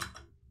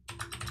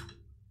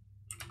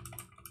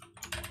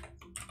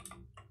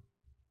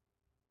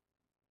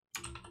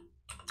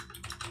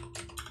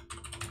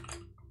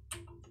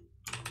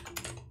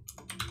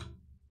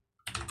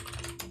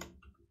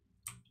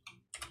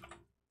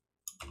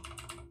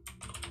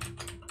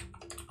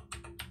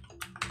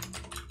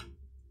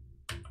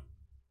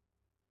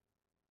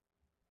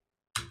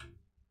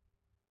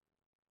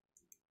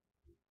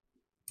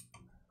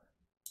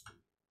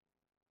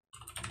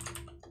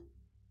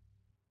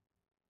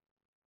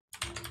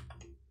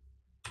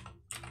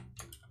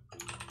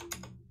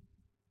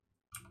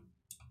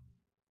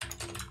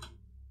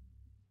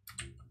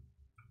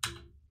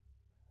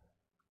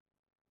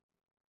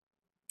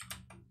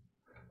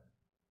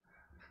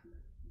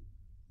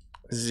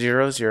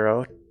 Zero,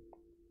 zero,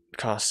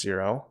 cost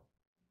 0.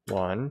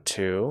 1,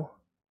 2.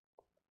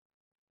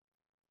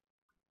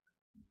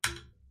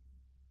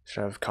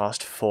 Should have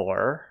cost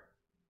 4.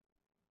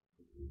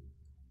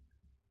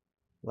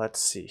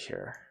 Let's see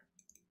here.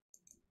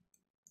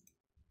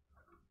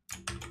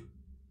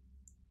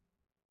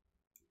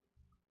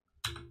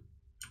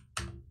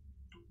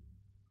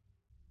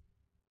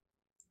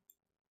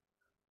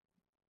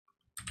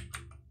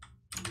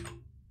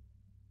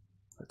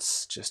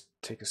 Let's just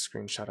take a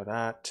screenshot of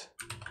that.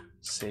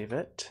 Save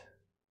it.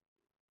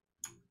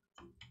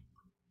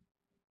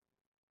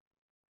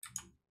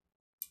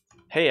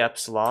 Hey,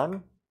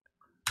 Epsilon.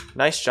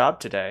 Nice job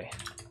today.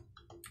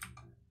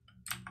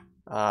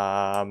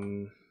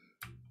 I'm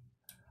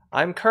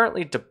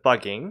currently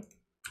debugging.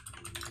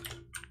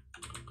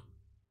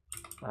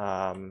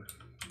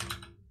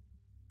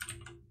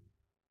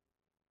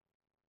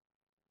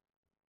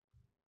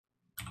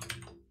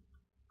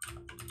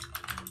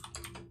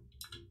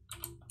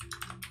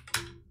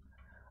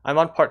 I'm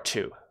on part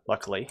 2,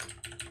 luckily,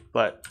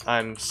 but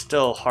I'm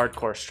still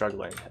hardcore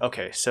struggling.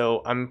 Okay,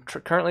 so I'm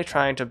currently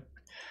trying to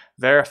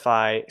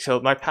verify. So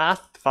my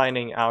path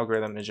finding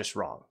algorithm is just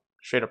wrong,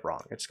 straight up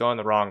wrong. It's going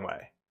the wrong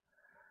way.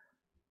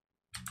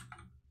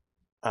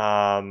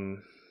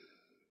 I'm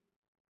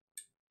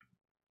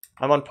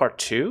on part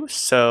 2,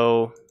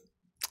 so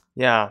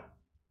yeah.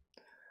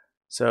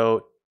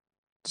 So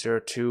 0,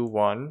 2,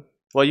 1.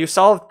 Well, you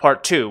solved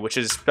part 2, which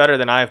is better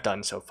than I've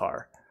done so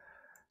far.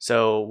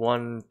 So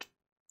 1.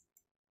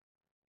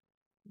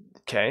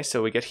 Okay,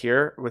 so we get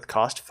here with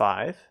cost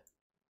 5.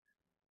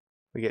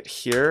 We get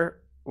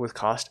here with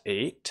cost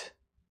 8.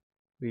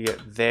 We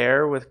get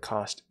there with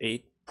cost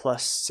 8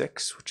 plus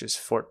 6, which is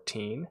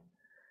 14.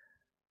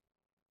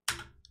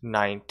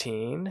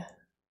 19.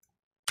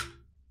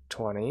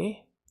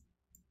 20.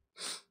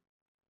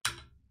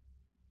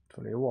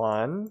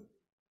 21.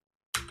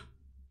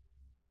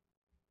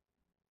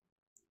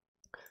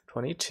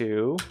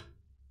 22.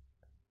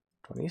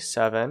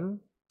 27.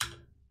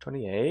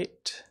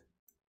 28.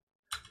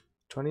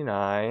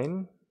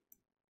 29.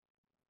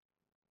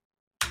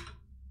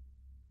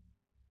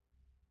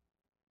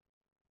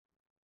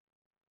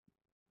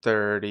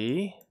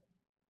 30.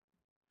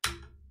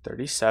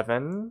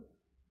 37.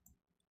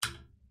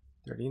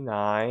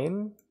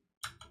 39.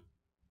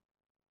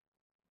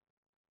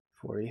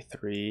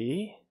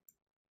 43.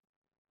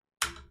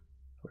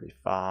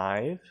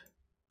 45.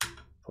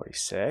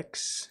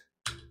 46.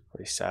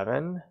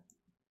 47.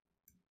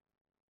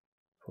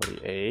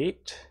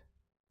 48.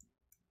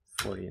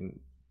 40.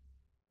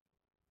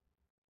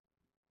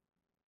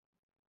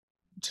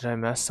 Did I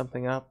mess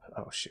something up?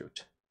 Oh,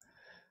 shoot.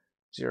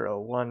 0,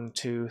 1,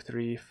 2,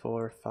 3,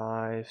 4,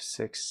 5,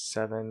 6,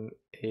 7,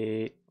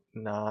 8,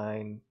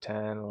 9,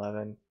 10,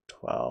 11,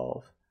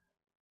 12,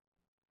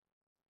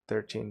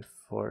 13,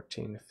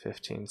 14,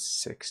 15,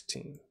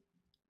 16.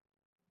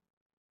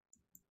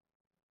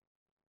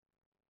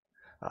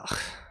 Ugh.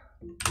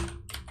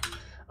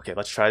 Okay,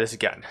 let's try this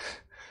again.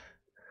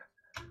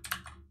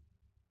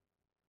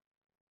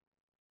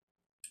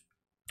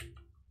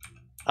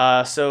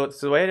 So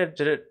the way I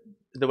did it,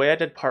 the way I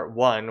did part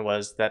 1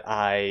 was that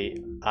I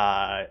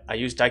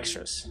used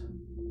Dijkstra's.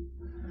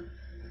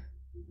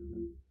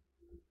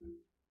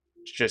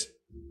 Just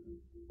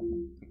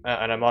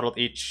and I modeled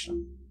each.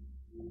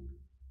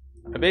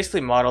 I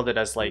basically modeled it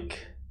as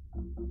like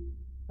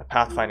a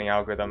pathfinding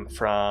algorithm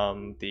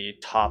from the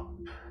top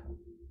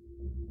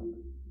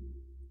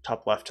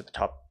left to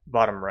the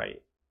bottom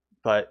right,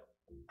 but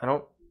I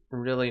don't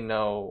really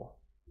know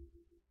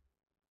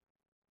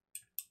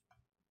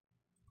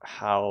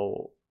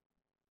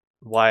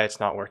why it's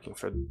not working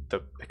for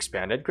the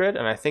expanded grid,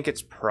 and I think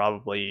it's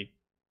probably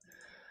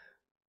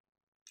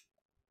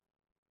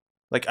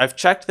like I've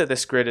checked that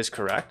this grid is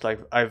correct. Like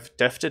I've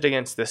diffed it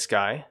against this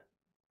guy,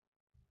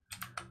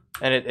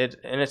 and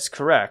it's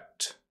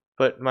correct,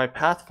 but my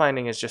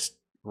pathfinding is just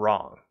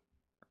wrong.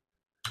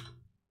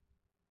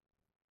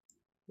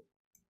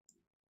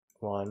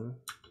 1,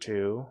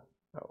 2.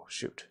 Oh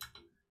shoot,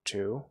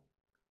 2.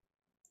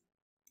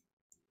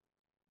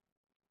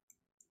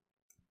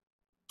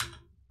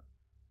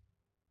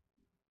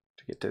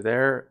 To get to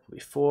there, it'll be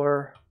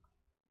 4.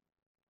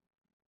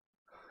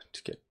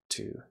 To get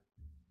to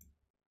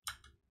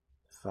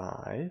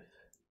 5,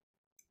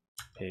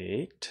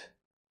 8,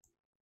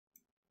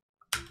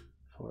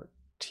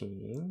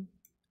 14,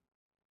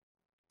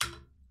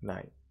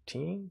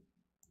 19,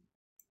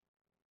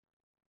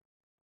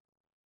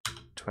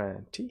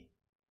 20,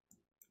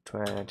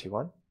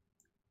 21,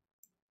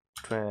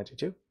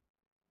 22,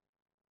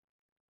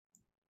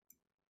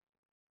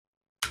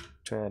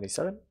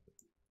 27,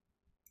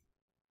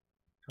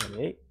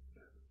 28,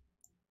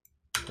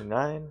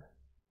 29,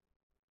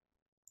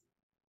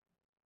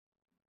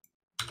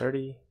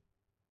 30,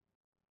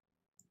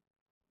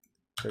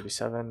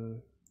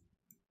 37,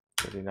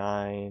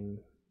 39,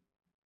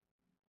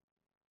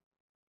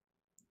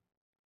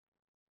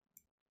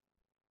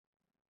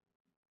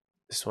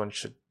 this one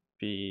should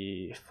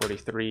be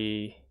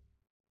 43,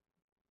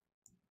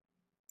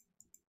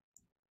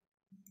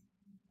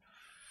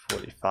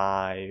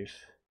 45,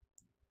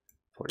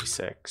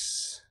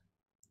 46,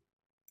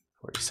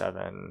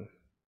 47,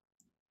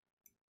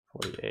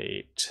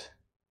 48,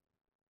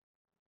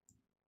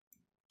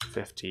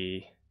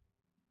 50.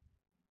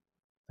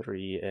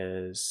 3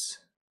 is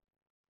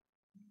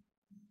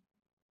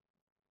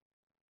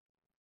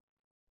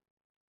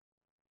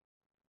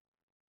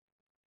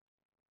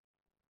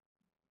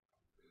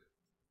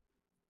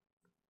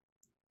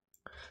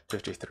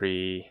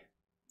 53,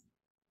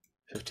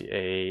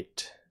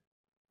 58,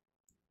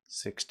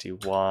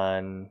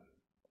 61,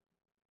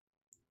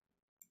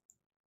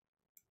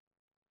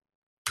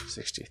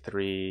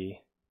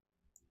 63,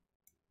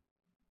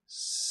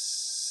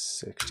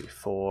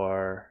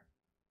 64,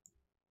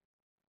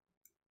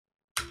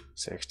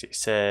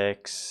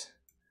 66,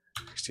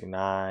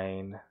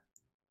 69,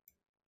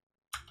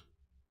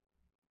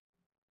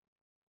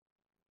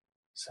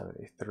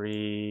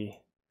 73,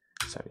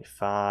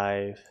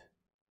 75,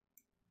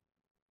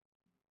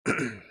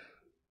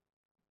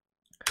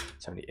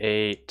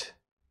 78,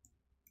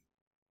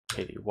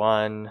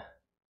 81,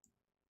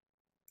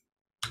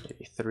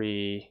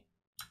 83,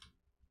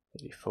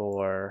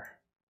 84,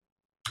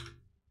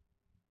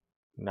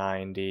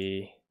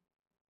 90,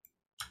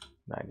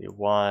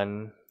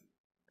 91,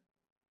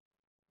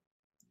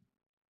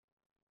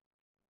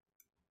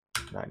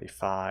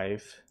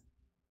 95,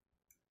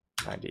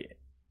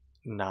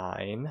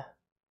 99,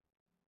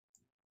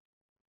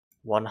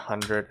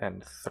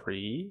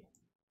 103,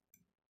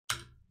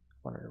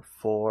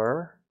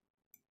 104,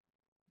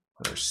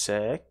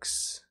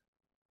 106,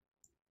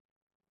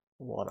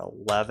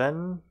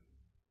 111,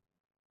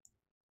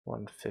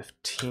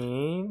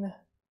 115,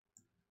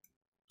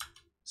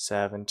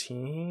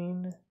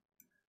 17,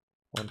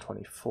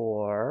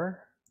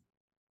 124,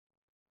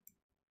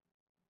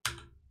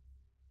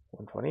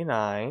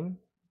 129,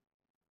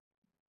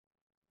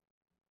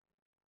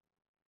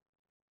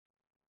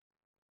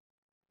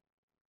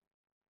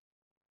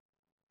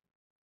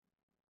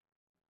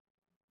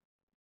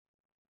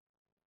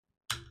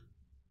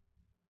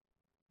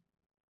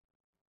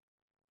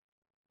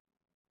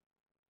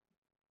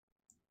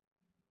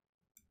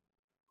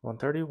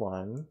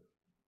 131,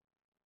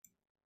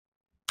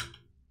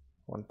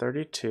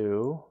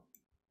 132,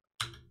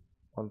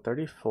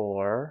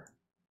 134,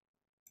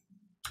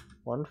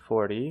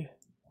 140,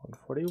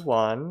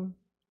 141,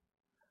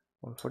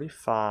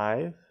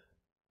 145,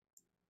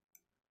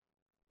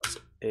 plus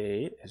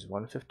 8 is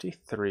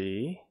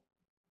 153,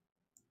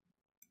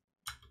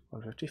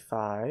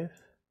 155,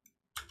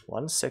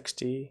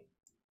 160,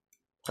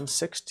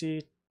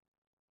 160,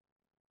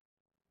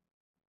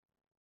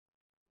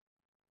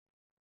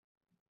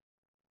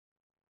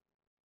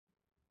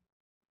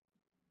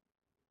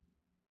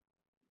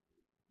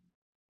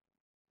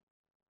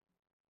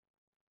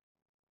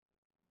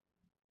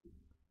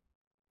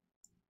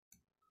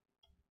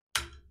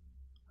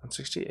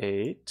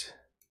 168,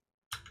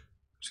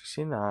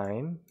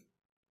 69,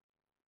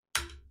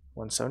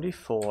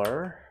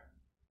 174.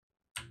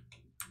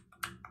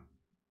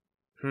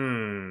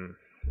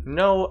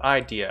 No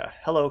idea.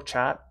 Hello,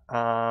 chat.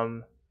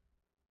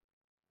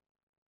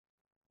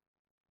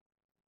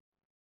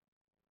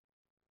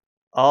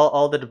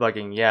 All the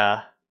debugging,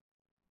 yeah.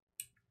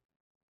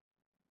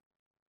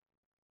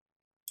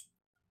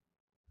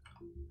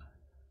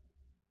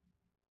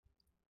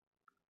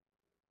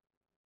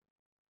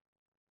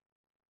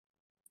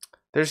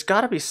 There's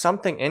got to be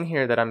something in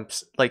here that I'm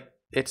like,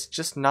 it's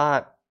just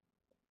not.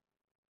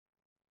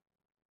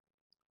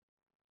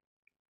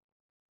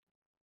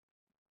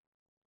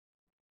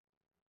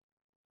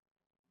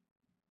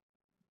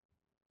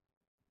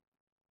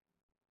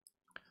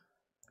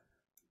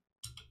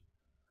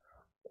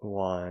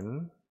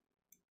 One,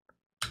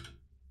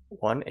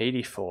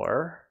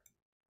 184.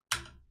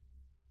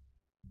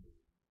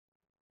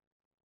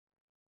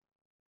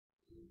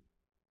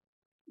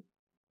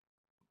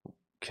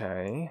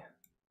 Okay.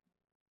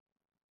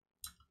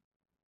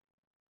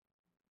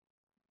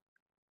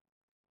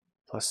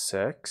 Plus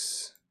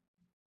 6.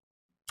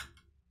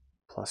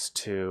 Plus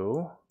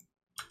 2.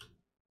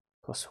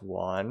 Plus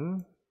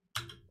 1.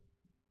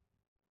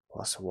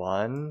 Plus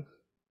 1.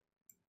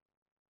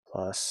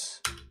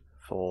 Plus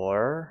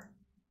 4.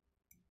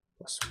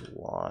 Plus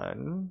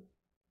 1.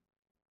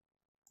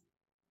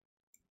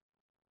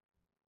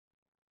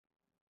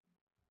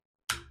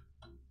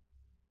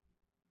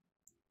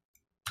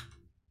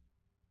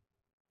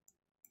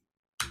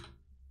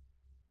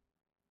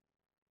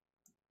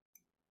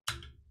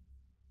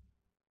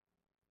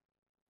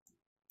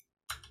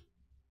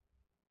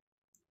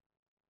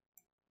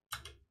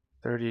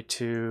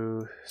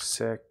 $32,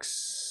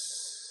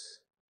 6.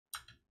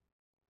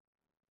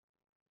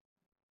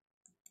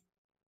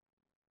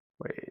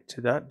 Wait,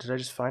 did I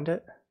just find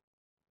it?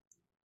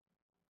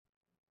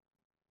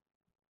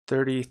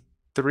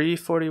 33,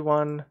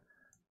 41,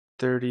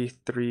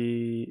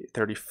 33,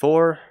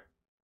 34.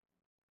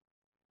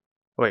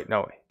 Wait,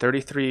 no,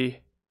 33,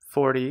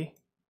 40,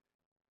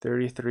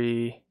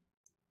 33,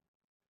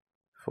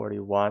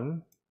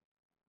 41,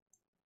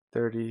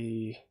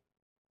 30.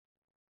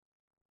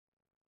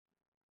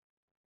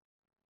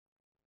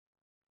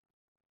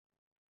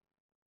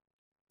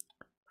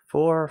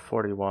 For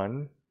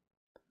 41,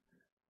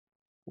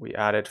 we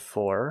added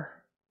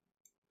 4.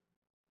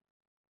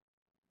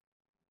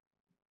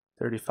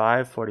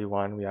 35,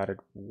 41, we added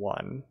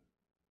 1.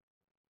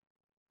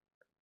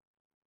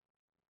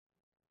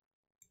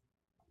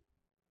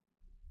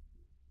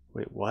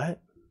 Wait,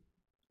 what?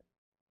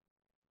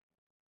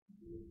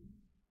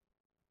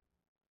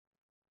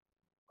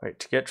 Wait,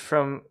 to get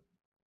from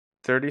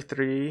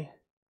 33,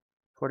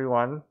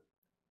 41,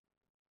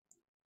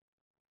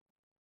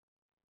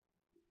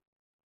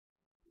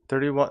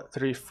 31,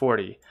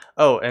 340.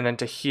 Oh, and then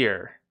to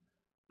here,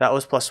 that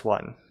was plus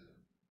 1.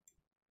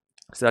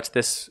 So that's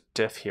this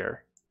diff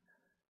here.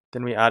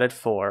 Then we added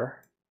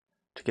 4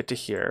 to get to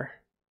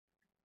here.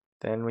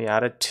 Then we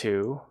added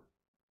 2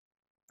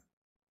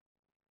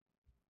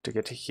 to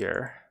get to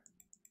here.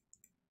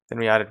 Then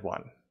we added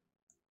 1.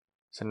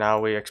 So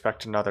now we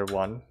expect another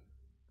 1.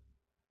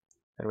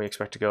 Then we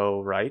expect to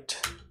go right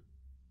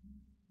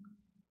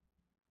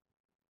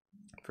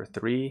for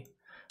 3,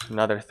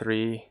 another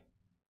 3,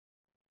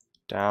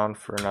 down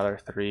for another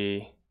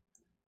 3,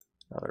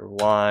 another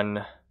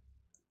 1,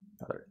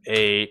 another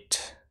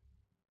 8,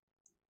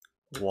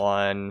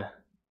 1,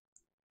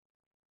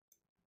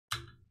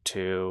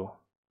 2,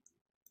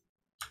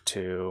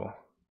 2,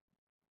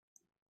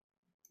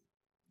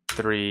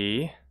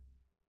 3,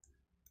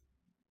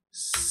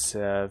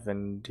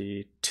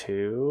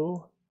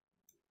 72,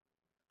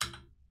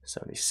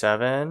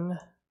 77,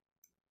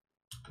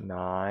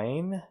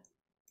 9,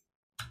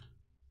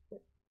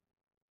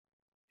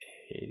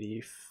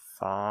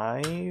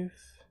 85,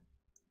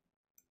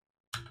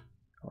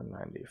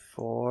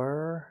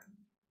 194,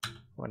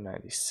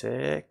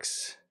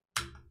 196,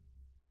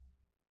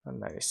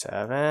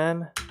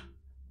 197,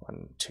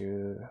 1,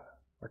 2,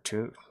 or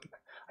 2.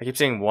 I keep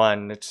saying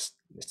 1, it's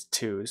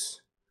 2s.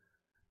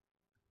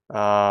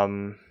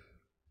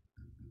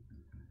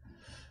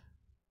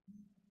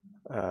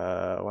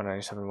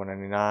 197,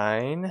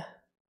 199,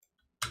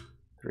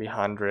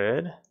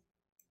 300,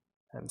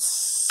 and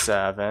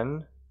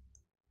 7,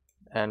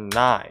 and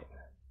 9.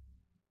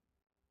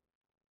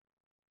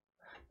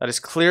 That is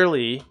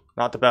clearly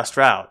not the best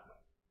route.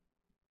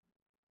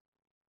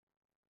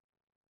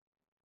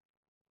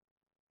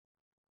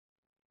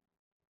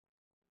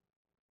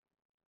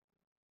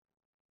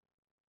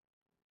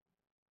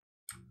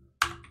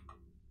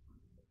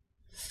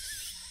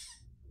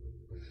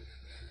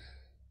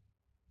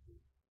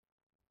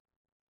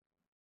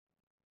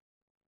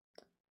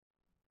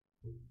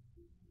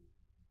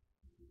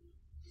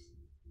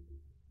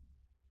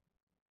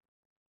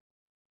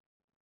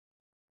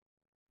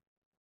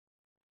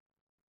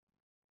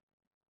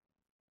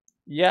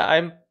 Yeah,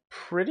 I'm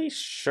pretty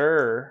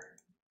sure.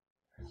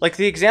 Like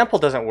the example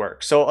doesn't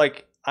work. So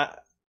like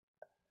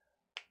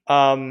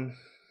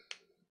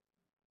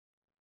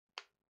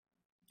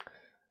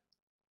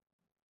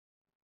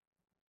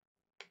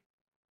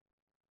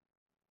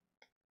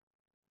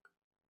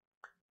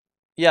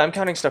yeah, I'm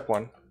counting step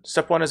 1.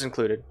 Step 1 is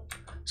included.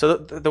 So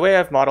the way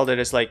I've modeled it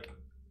is like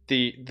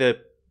the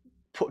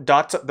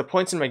dots, the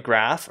points in my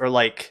graph are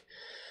like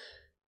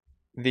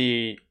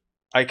I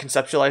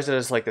conceptualize it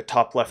as like the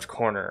top left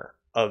corner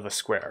of a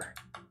square.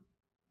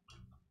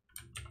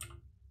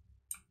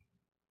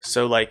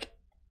 So like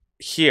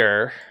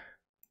here,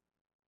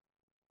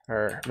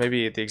 or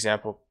maybe the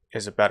example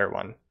is a better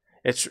one.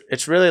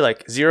 It's really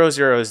like 0,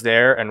 0 is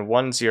there and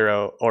 1,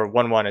 0 or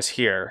 1, 1 is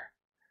here.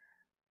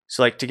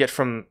 So like to get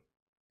from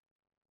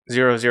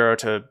 0, 0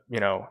 to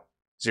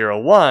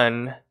 0,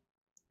 1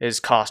 is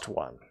cost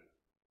 1.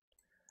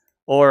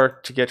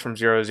 Or to get from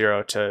 0,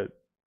 0 to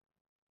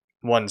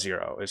 1,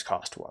 0 is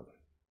cost 1.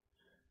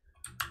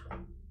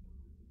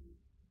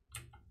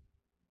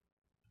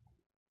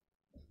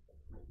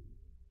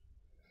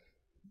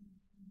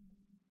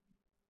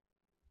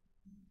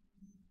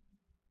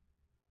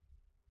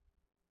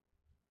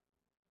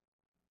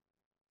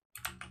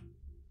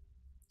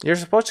 You're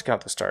supposed to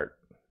count the start.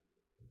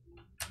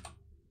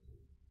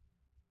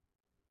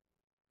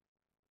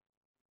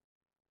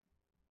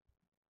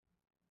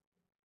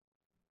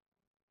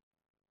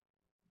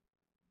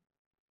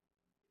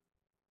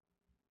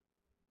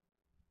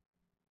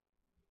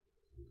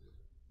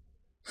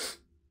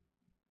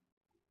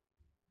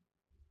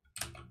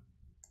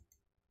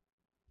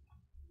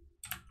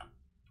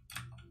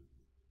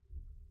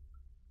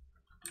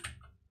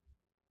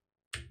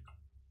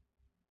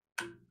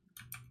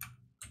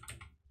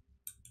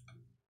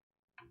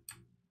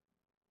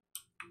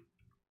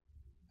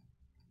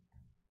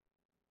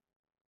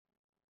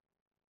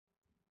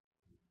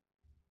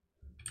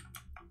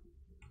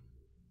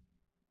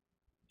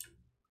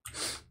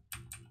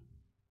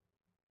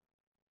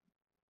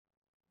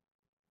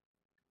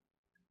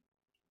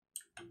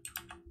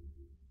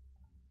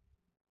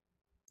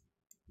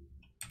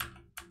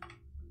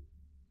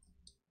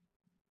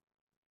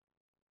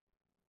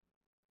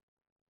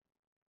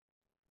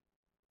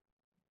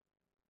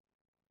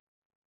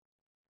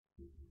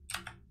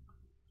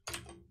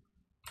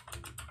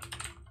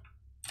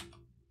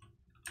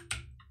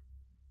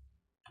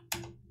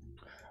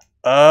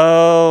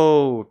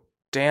 Oh,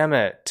 damn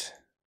it.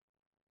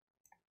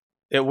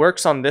 It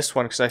works on this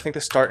one because I think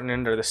the start and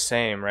end are the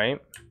same, right?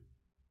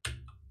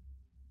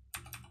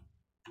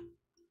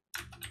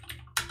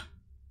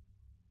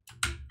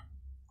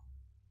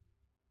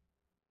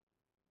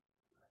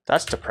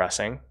 That's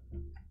depressing.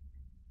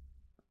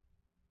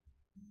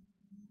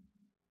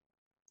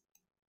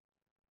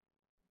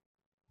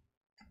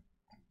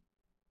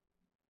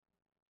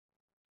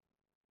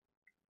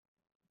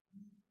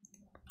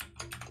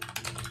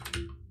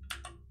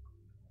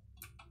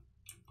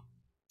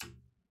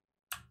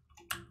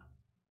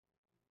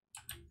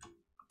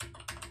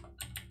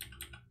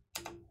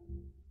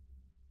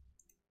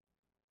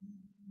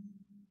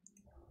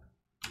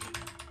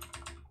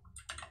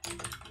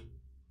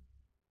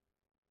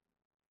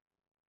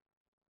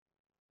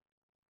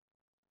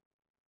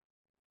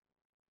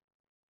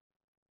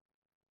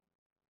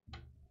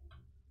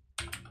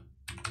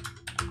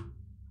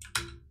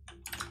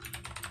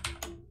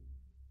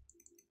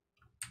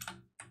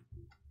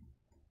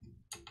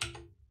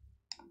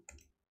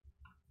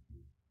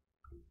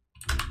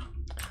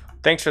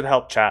 Thanks for the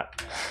help,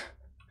 chat.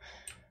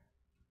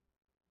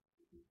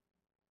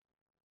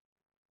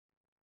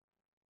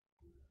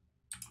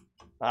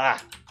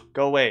 Ah,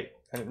 go away.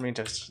 I didn't mean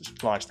to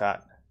launch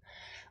that.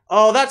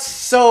 Oh, that's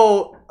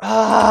so...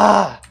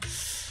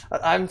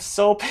 I'm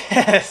so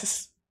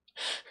pissed.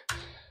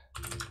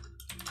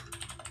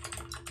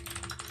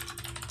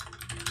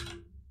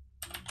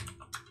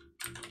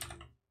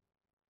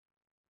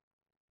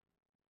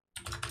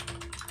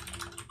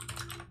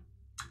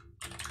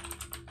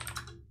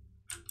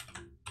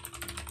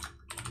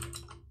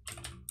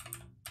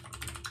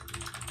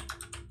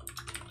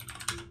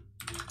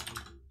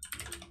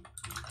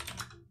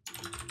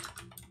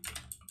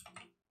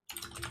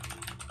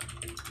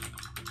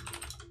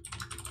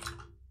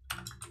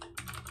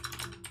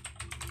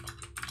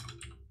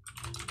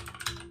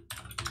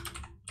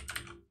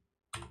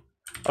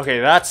 Okay,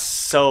 that's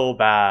so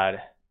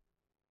bad.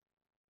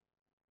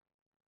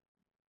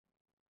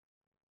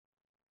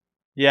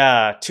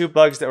 Yeah, two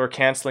bugs that were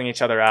canceling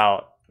each other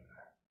out.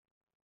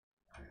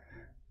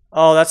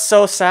 Oh, that's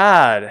so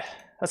sad.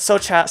 That's so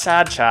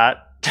sad,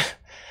 chat.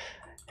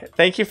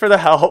 Thank you for the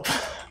help.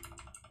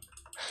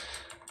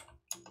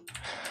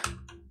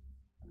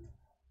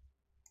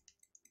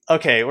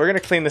 Okay, we're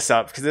gonna clean this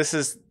up because this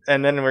is,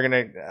 and then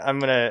I'm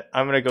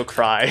gonna go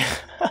cry.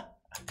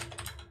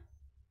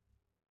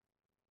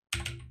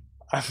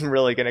 I'm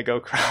really gonna go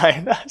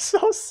cry. That's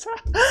so sad.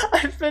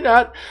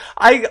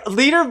 I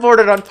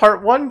leaderboarded on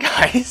part 1,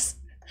 guys.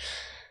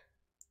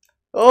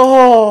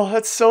 Oh,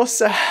 that's so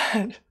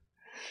sad.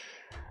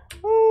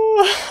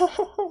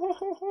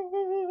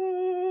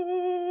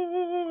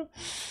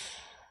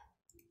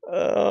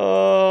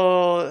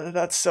 Oh,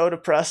 that's so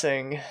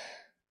depressing.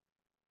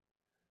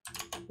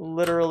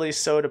 Literally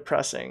so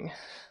depressing.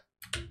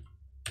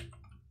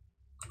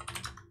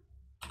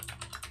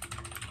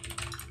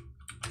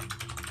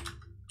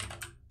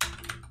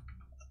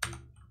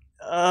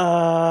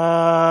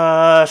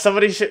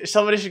 Somebody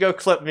should go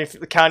clip me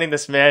counting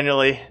this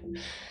manually.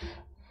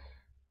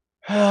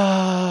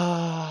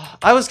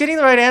 I was getting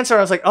the right answer.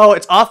 I was like, oh,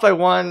 it's off by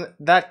 1.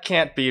 That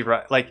can't be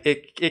right. Like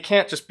it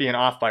can't just be an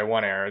off by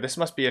 1 error. This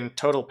must be a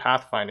total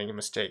pathfinding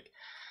mistake.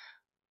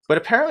 But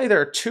apparently there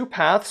are 2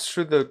 paths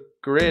through the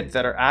grid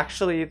that are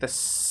actually the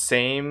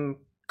same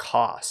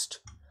cost.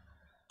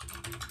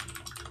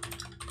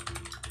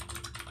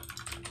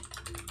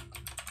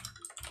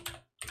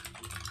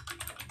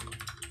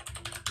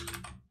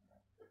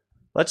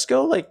 Let's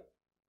go like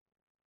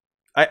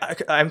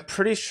I'm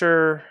pretty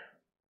sure.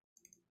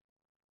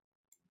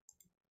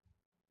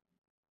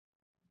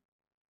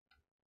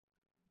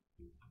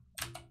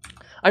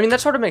 I mean, that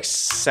sort of makes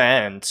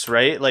sense,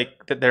 right?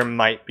 Like that there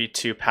might be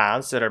 2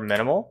 paths that are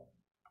minimal.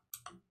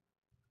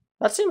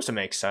 That seems to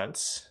make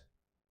sense.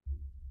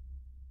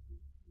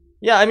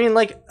 Yeah, I mean,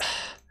 like,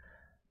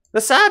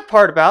 the sad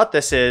part about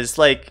this is,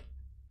 like,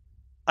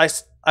 I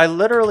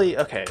literally,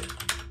 okay,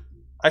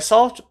 I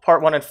solved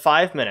part 1 in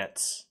 5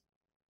 minutes.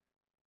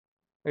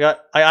 I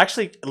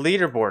actually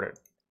leaderboarded,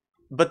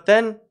 but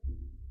then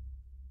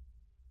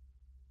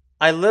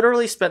I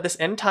literally spent this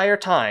entire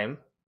time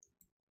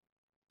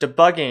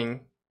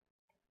debugging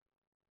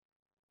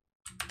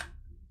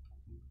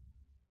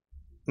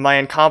my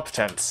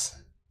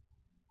incompetence.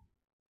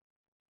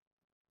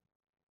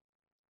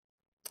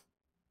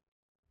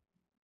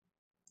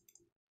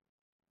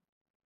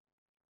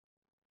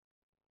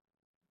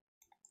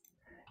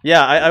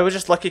 Yeah, I was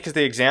just lucky because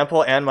the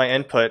example and my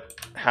input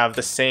have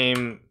the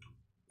same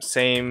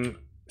thing.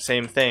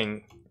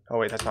 Oh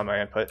wait, that's not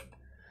my input.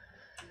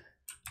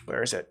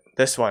 Where is it?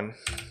 This one.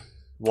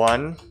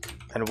 1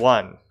 and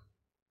 1.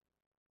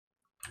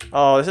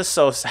 Oh, this is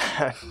so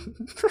sad.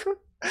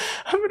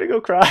 I'm gonna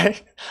go cry.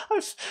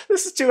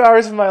 This is 2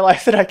 hours of my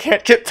life that I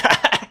can't get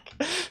back.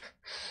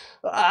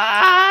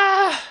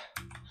 Ah!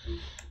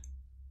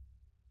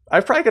 I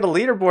probably could have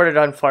leaderboarded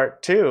on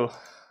part 2.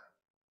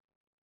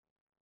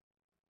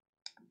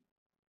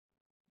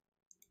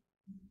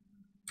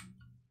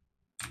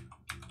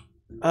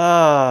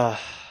 Oh.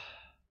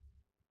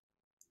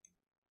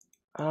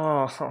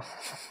 I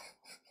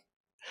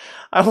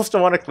almost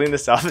don't want to clean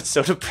this up. It's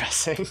so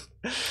depressing.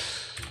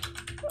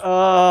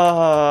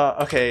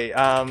 Okay.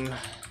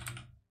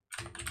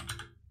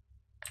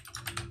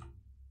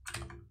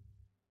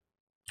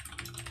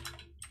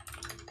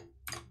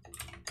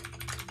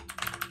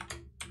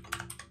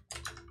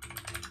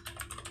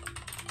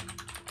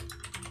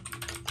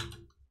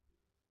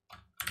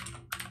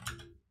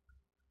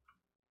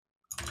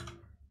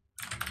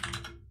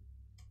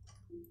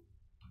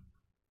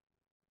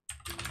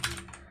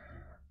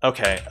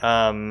 Okay.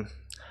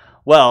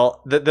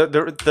 Well,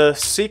 the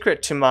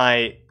secret to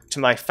my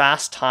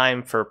fast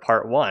time for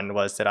part 1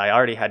 was that I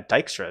already had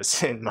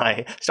Dijkstra's in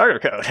my starter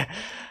code,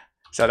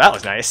 so that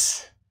was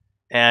nice.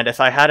 And if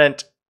I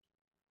had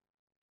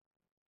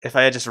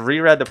just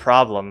reread the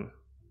problem,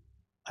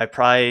 I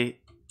probably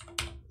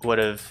would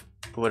have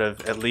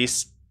at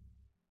least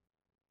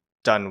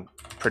done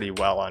pretty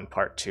well on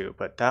part 2.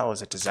 But that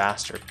was a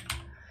disaster,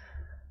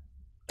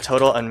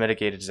 total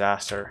unmitigated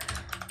disaster.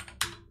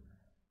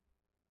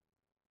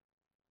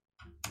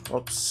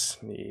 Whoops,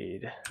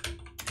 need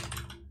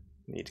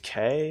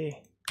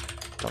K.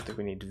 Don't think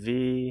we need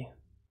V.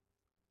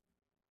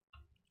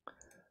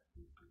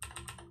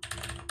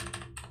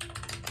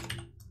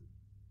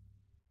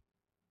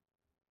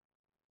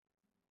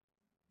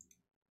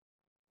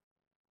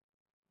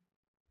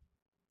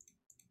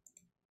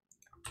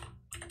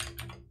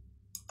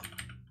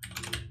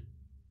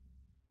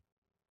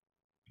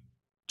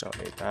 Don't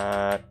need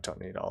that.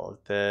 Don't need all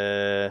of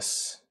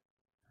this.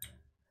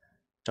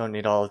 Don't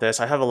need all of this.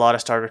 I have a lot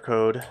of starter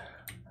code,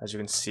 as you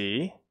can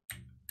see.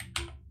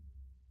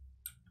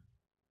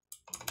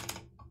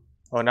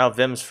 Oh, now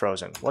Vim's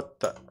frozen. What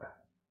the?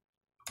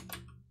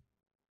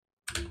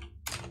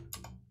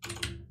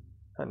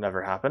 That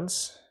never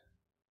happens.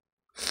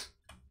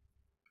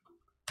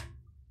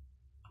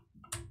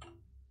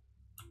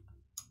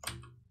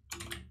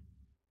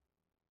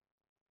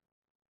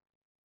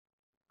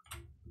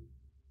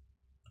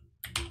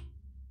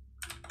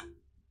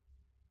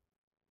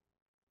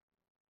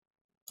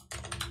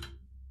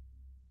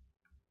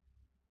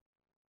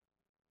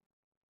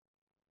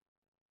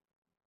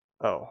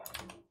 Oh,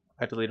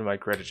 I deleted my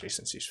grid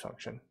adjacencies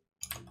function.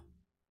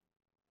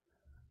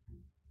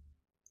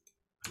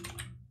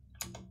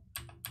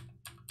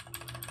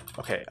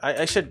 Okay,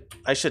 I should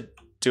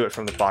do it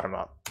from the bottom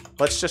up.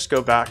 Let's just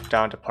go back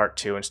down to part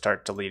 2 and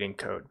start deleting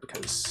code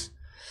because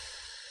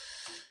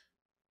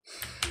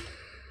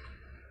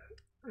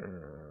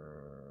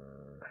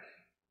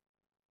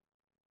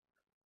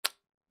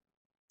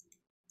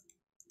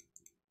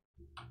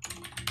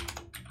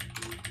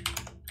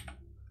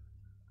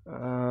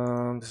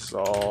this is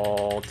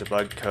all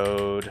debug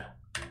code.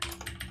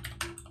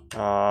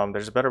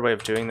 There's a better way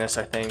of doing this,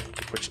 I think,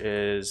 which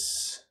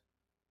is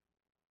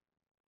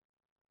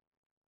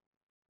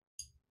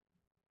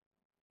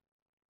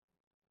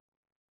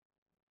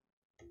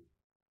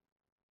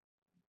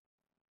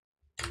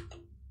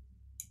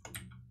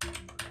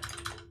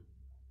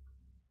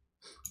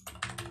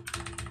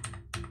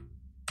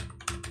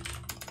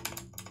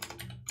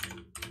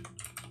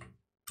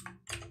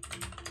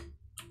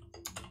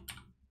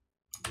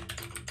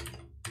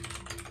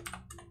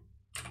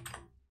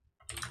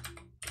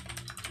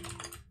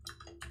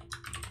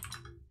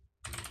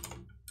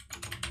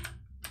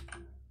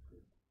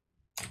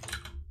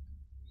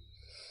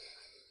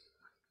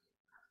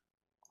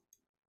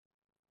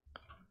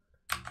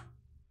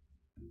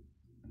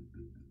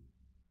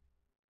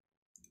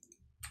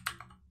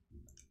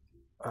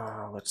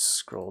let's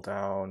scroll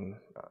down.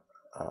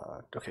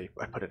 Okay,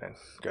 I put it in.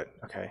 Good.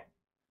 Okay.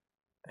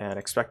 And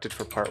expected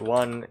for part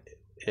 1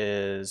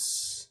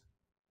 is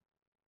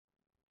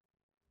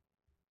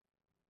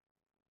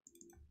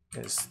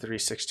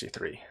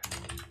 363.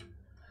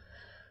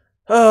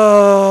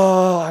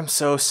 Oh, I'm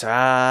so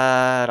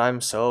sad.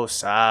 I'm so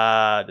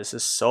sad. This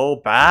is so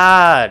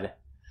bad.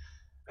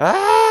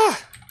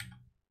 Ah!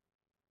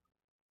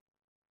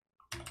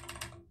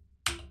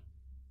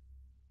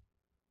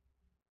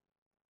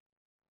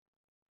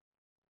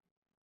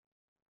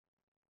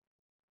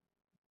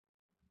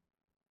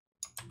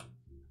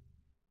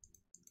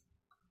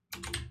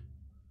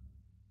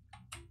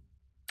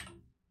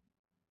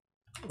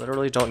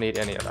 Literally don't need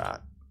any of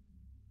that.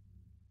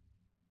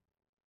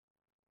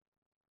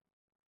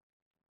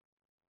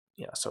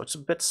 Yeah, so it's a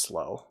bit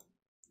slow.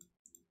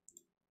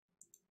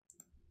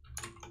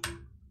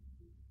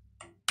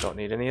 Don't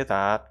need any of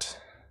that.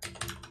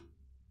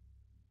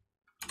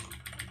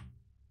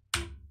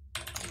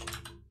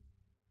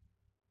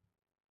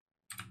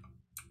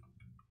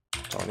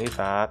 Don't need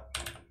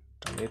that.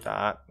 Don't need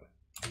that.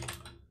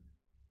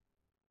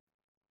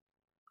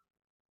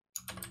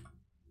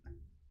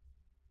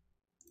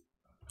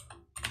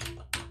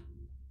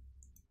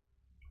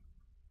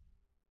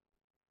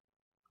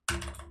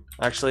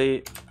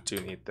 Actually, do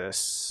need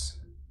this.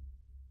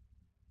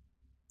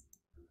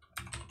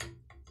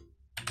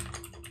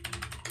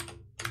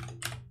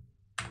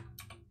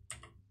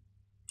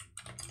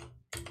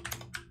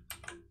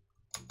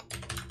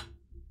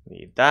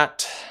 Need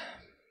that.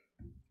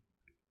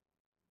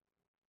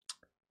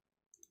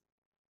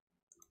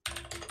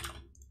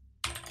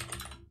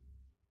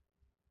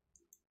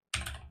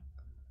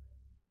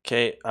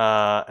 Okay,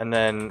 and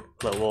then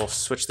we'll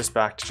switch this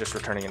back to just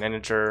returning an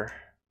integer.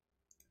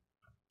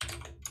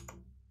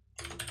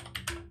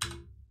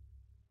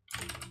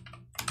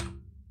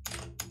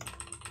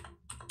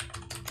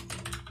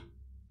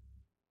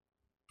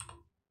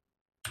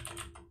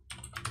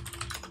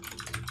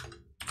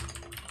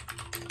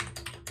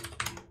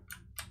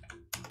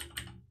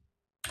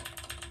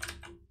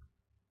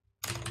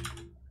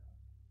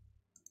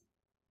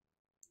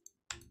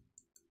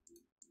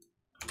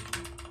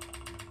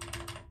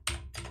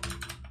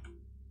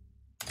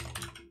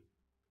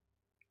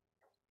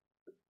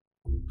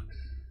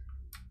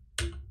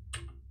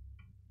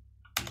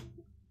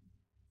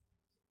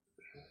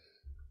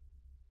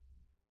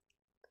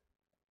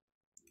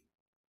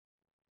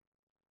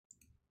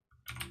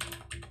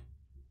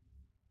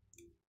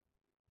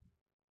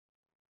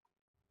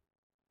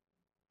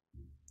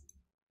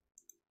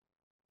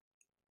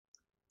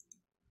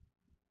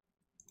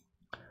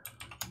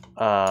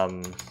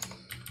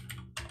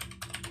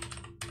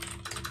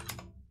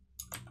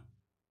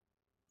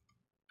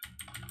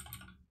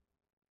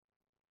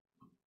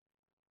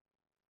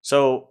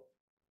 So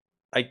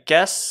I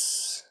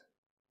guess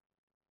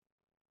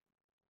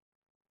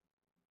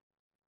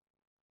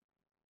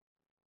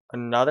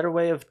another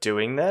way of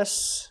doing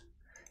this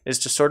is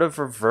to sort of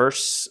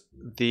reverse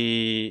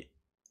the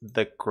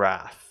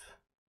graph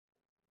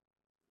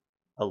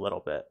a little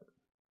bit.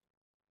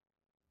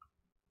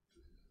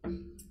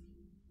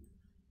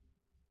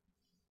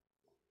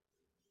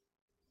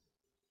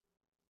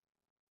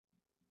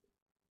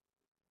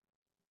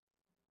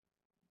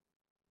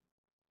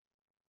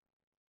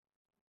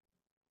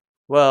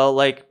 Well,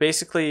 like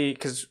basically,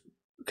 because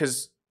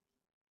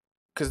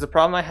the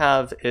problem I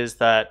have is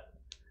that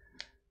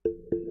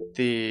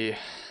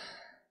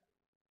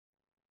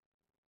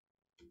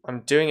I'm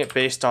doing it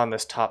based on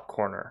this top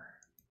corner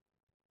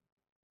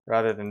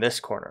rather than this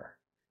corner.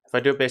 If I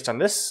do it based on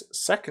this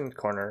second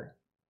corner,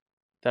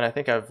 then I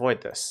think I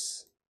avoid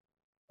this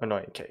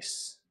annoying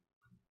case.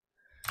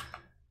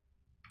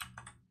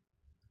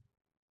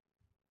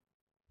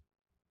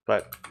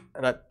 But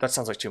that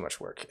sounds like too much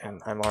work,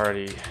 and I'm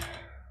already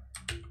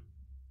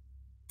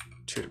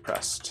too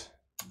depressed.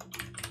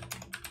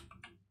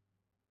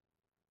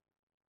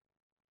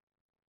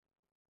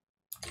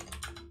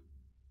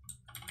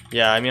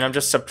 Yeah, I mean, I'm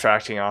just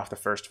subtracting off the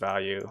first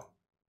value.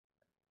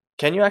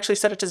 Can you actually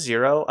set it to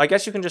 0? I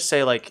guess you can just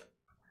say like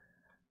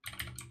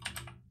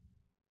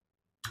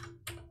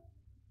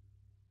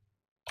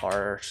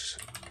R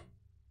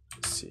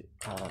C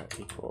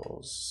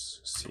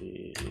equals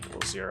C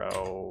equals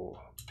 0,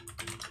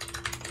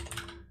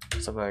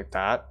 something like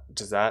that.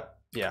 Does that?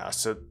 Yeah,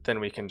 so then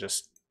we can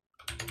just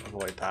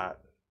avoid that.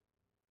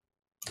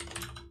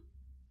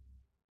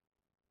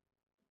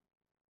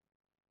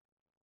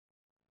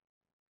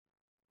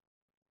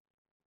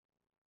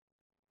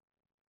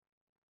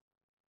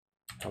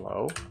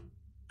 Hello?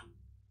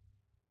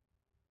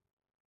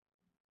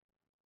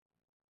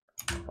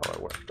 Oh,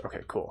 it worked.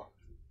 Okay, cool.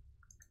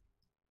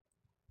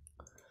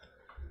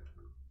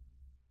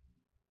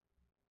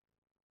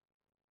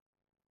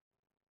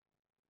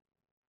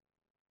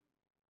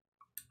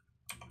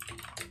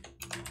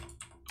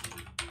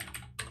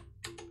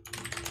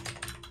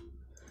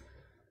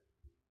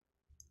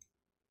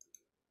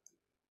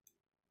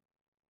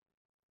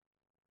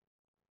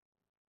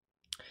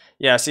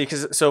 Yeah, see,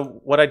 because so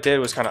what I did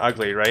was kind of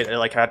ugly, right?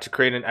 I had to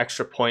create an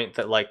extra point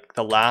that like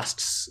the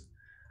last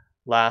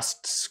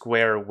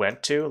square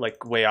went to,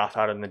 like way off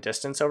out in the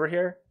distance over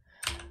here,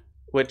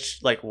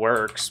 which like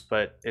works,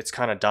 but it's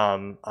kind of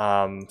dumb.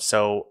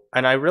 So,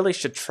 and I really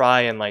should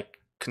try and like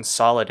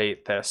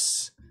consolidate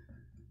this,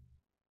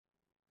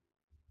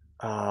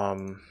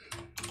 so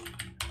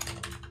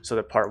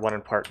that part 1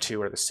 and part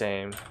 2 are the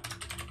same.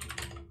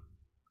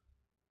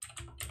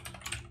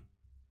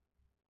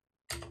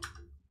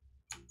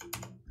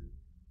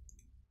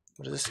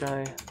 What is this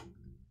guy?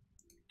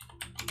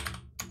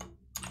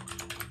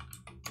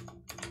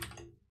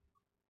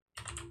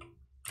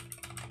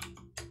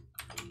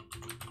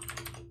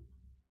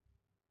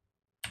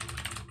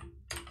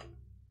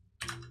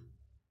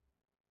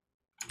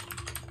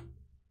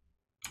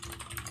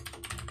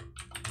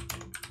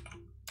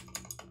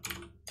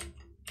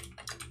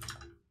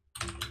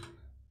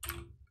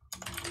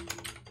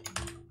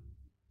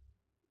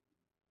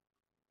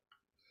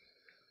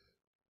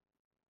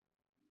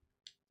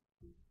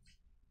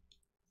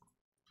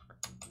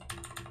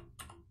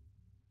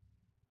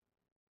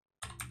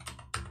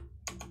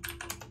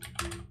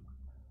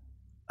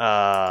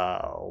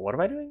 What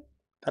am I doing?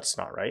 That's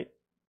not right.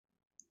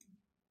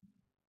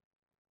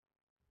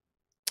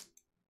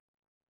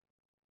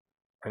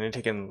 I need to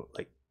take in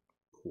like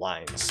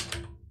lines.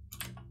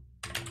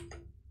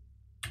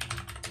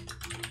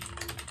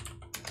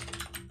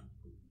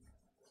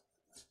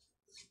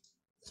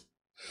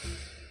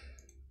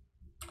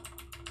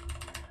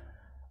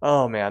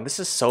 Oh man, this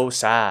is so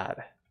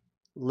sad.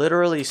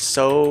 Literally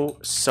so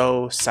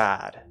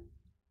sad.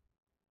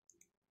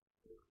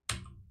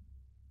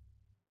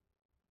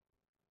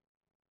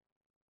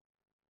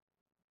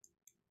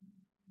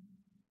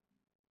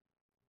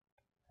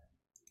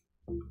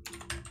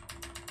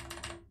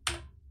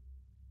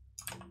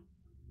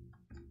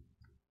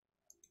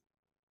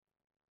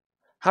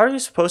 How are you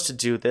supposed to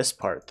do this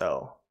part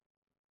though?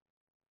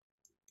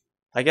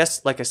 I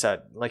guess, like I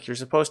said, like you're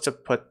supposed to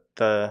put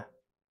the,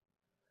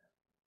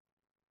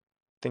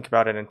 think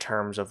about it in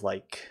terms of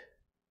like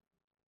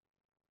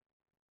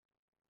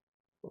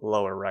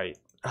lower right.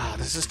 Ah,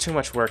 this is too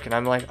much work and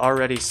I'm like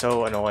already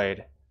so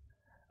annoyed.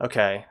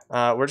 Okay,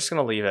 we're just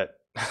gonna leave it.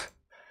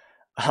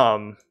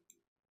 We're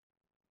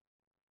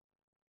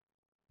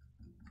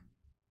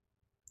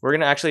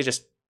gonna actually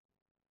just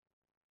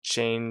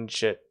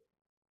change it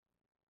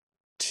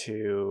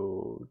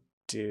to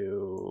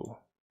do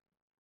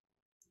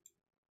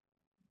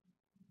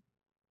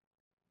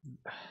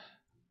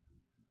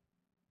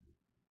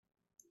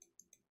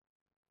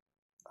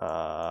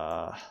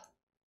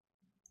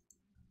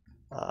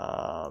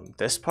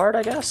this part,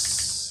 I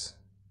guess.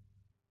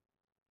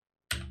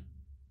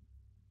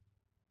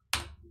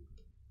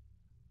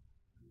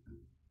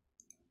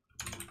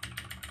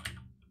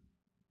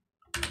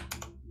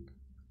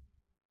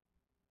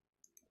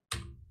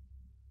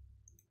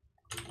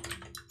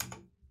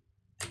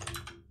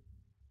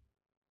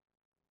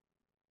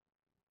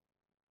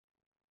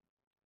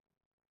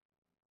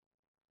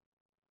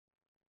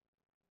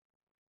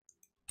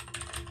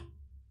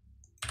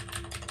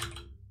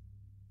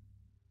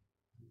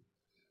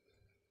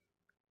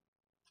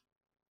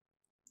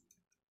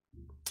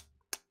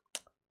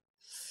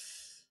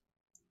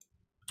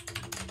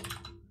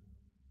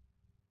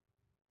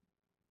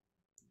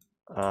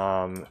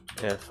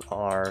 If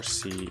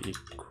RC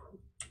equals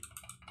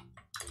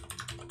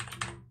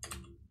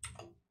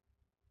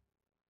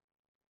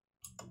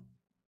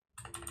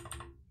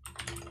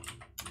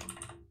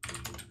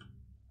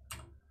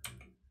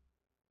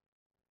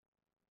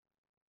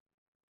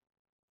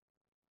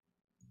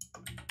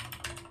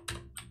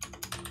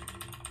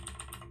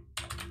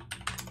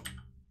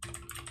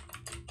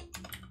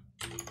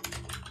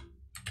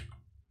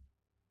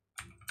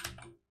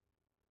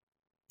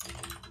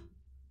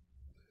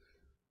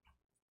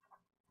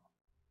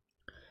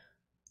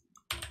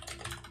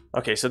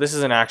Okay, so this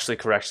is an actually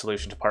correct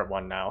solution to part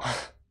 1 now.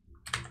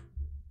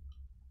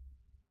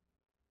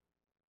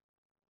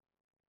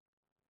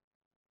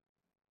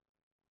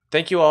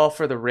 Thank you all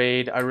for the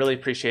raid. I really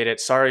appreciate it.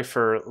 Sorry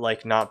for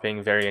like not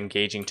being very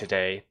engaging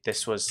today.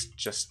 This was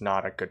just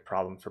not a good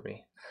problem for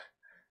me.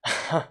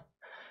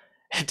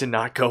 It did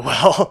not go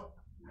well.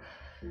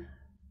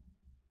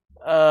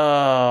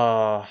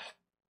 Oh,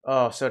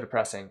 so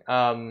depressing.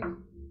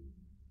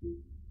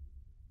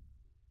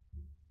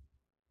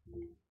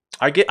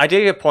 I did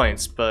get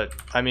points, but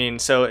I mean,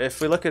 so if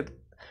we look at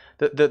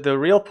the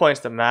real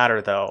points that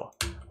matter though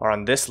are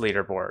on this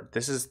leaderboard.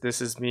 This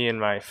is me and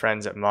my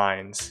friends at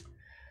Mines.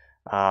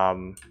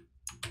 And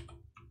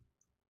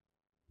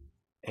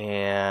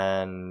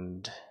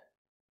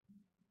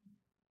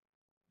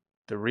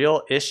the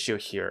real issue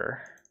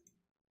here.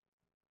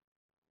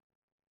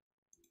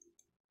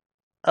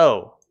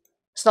 Oh,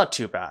 it's not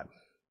too bad.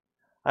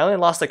 I only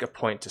lost like a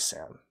point to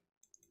Sam.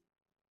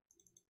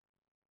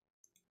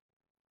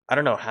 I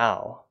don't know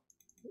how.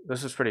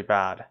 This was pretty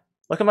bad.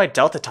 Look at my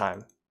delta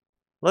time.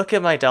 Look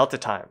at my delta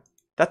time.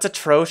 That's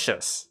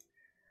atrocious.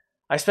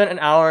 I spent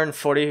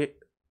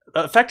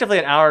effectively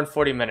an hour and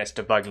 40 minutes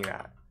debugging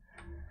that.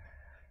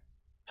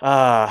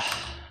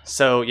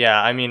 So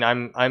yeah, I mean,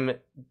 I'm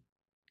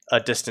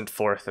a distant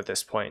fourth at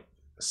this point,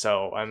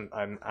 so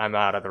I'm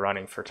out of the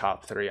running for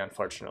top 3,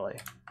 unfortunately.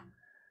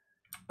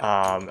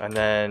 And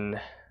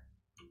then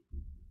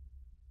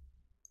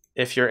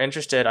if you're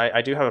interested,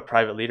 I do have a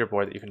private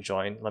leaderboard that you can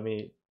join.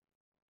 I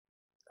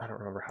don't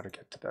remember how to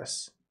get to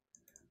this.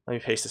 Let me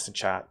paste this in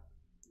chat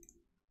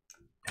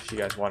if you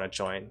guys want to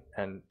join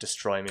and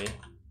destroy me.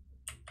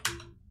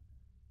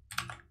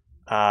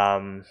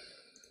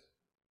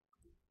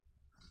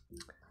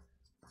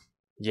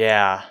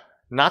 Yeah,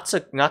 not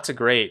so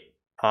great.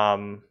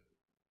 2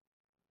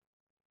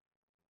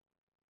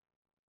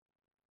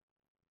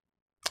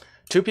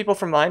 people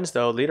from Mines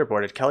though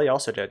leaderboarded. Kelly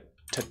also did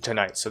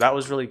tonight, so that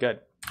was really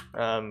good.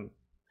 On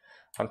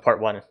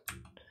part 1,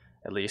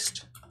 at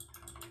least.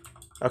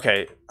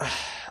 Okay,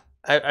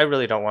 I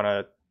really don't want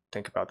to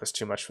think about this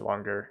too much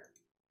longer.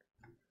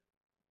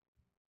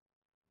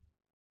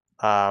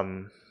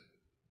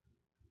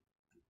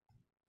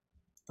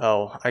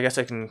 Oh, I guess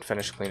I can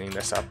finish cleaning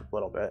this up a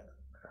little bit.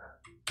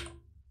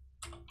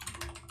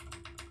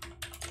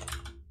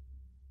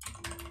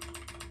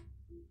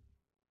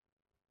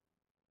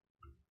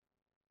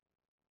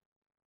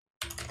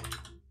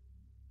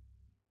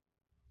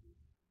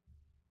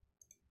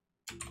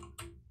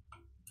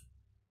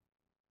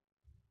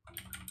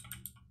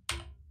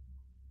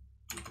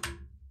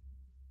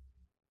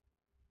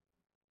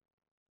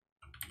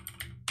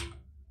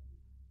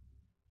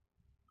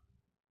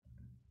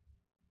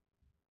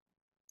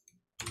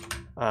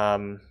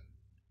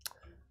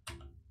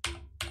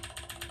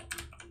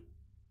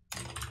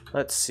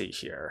 Let's see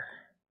here.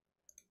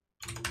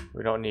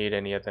 We don't need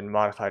any of the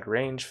modified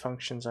range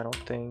functions, I don't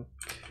think.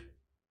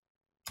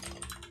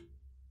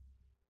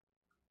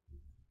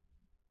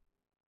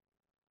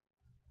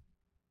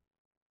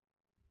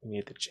 We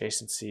need the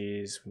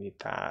adjacencies, we need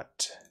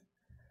that.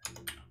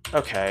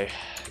 Okay,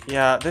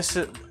 yeah, this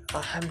is,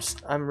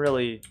 I'm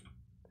really,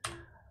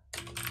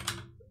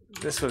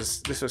 this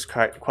was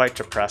quite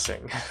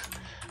depressing.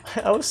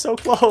 I was so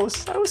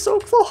close, I was so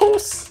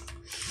close.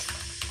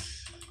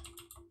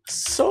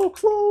 So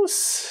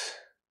close.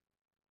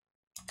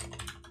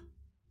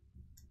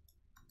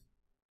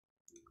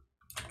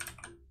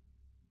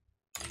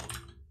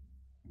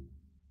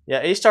 Yeah,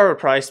 A-star would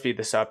probably speed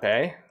this up,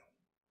 eh?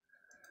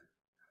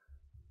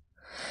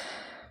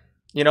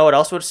 You know what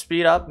else would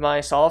speed up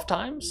my solve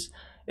times?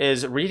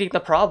 Is reading the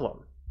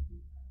problem.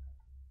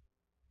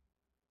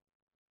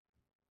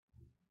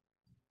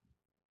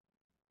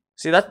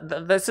 See,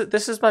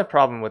 this is my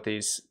problem with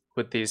these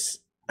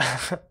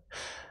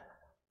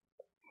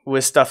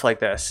with stuff like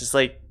this. It's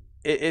like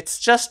it's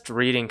just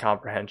reading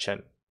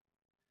comprehension.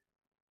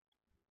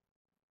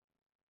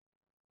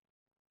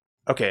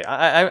 Okay,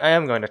 I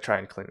am going to try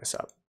and clean this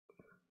up.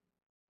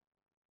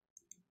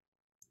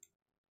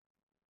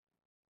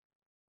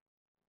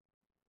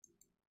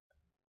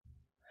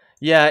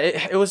 Yeah,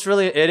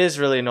 it is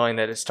really annoying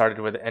that it started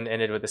with and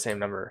ended with the same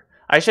number.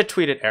 I should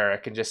tweet at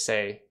Eric and just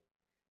say,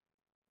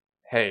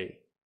 hey,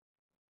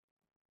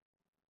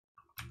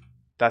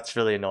 that's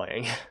really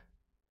annoying.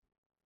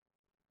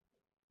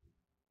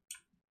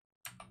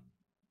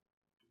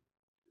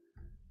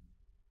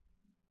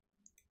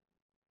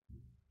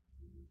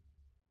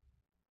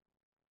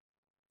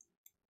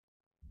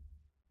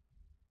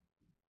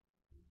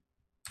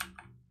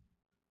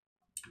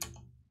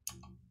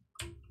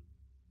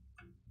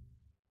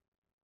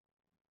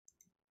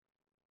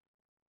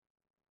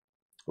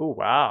 Oh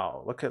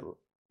wow, look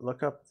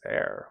up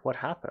there. What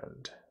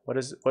happened? What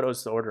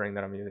was the ordering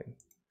that I'm using?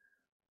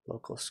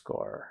 Local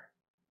score.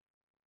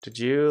 Did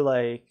you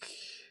like,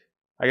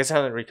 I guess I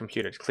haven't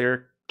recomputed.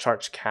 Clear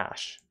charge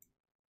cache.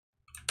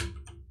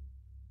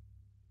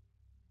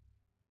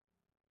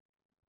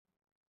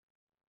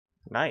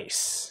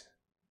 Nice.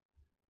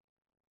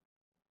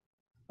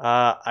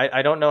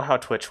 I don't know how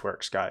Twitch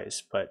works,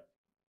 guys, but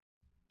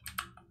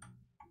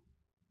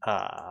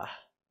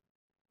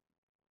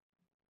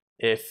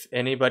if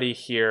anybody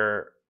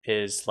here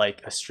is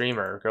like a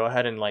streamer, go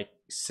ahead and like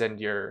send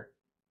your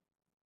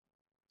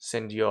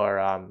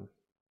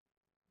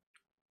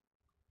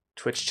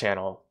Twitch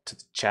channel to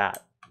the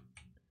chat.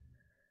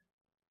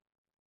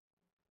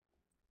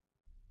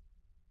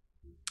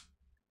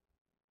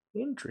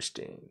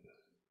 Interesting.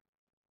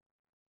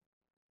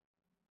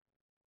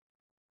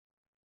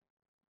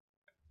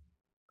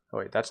 Oh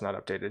wait, that's not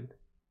updated.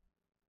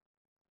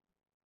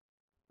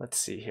 Let's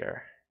see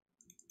here.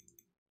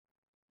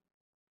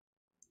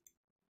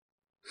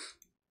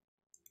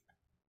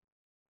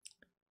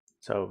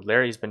 So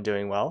Larry's been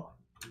doing well.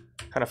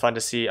 Kind of fun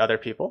to see other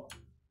people.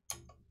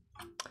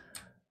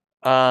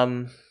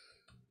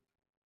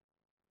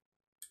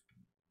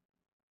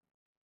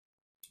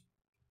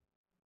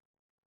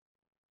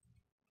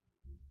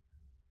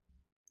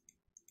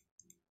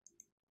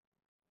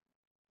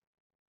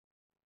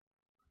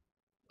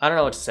 I don't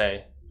know what to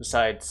say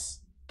besides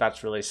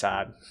that's really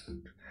sad.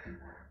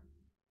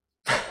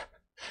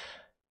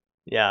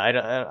 Yeah,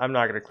 I'm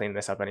not gonna clean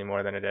this up any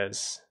more than it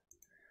is.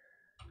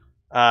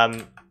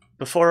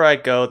 Before I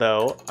go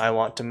though, I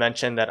want to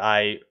mention that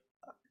I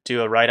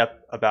do a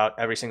write-up about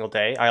every single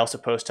day. I also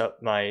post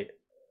up my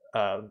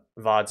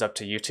VODs up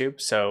to YouTube.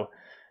 So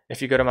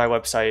if you go to my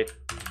website,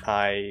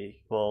 I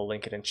will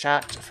link it in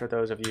chat for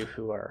those of you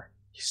who are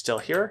still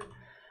here.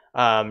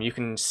 You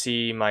can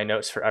see my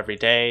notes for every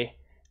day.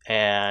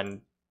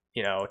 And,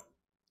 you know,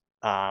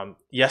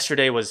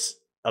 yesterday was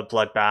a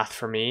bloodbath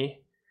for me.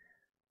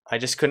 I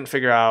just couldn't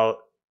figure out,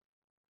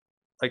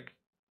 like,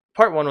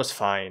 part one was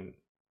fine,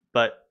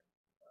 but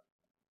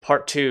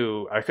part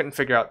two, I couldn't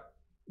figure out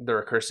the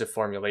recursive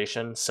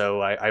formulation. So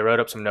I wrote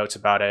up some notes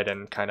about it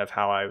and kind of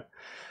how I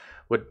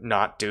would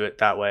not do it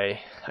that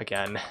way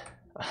again.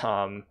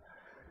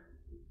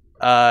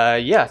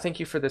 Yeah, thank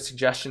you for the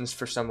suggestions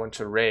for someone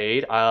to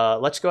raid.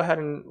 Let's go ahead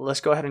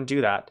and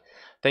do that.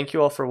 Thank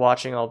you all for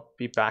watching. I'll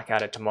be back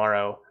at it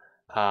tomorrow.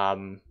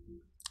 And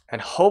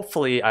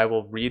hopefully I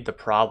will read the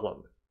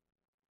problem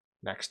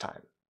next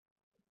time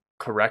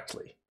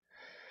correctly.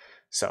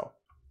 So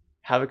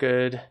have a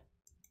good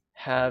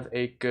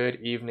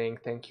evening.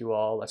 Thank you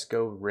all. Let's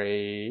go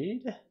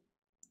raid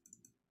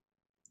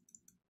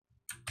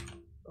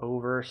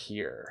over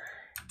here.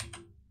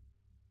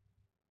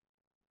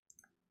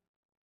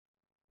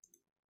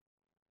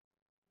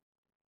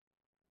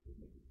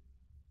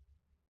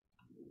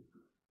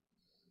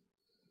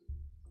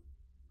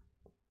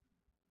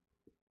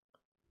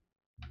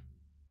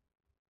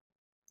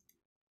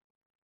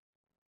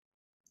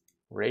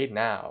 Raid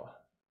now.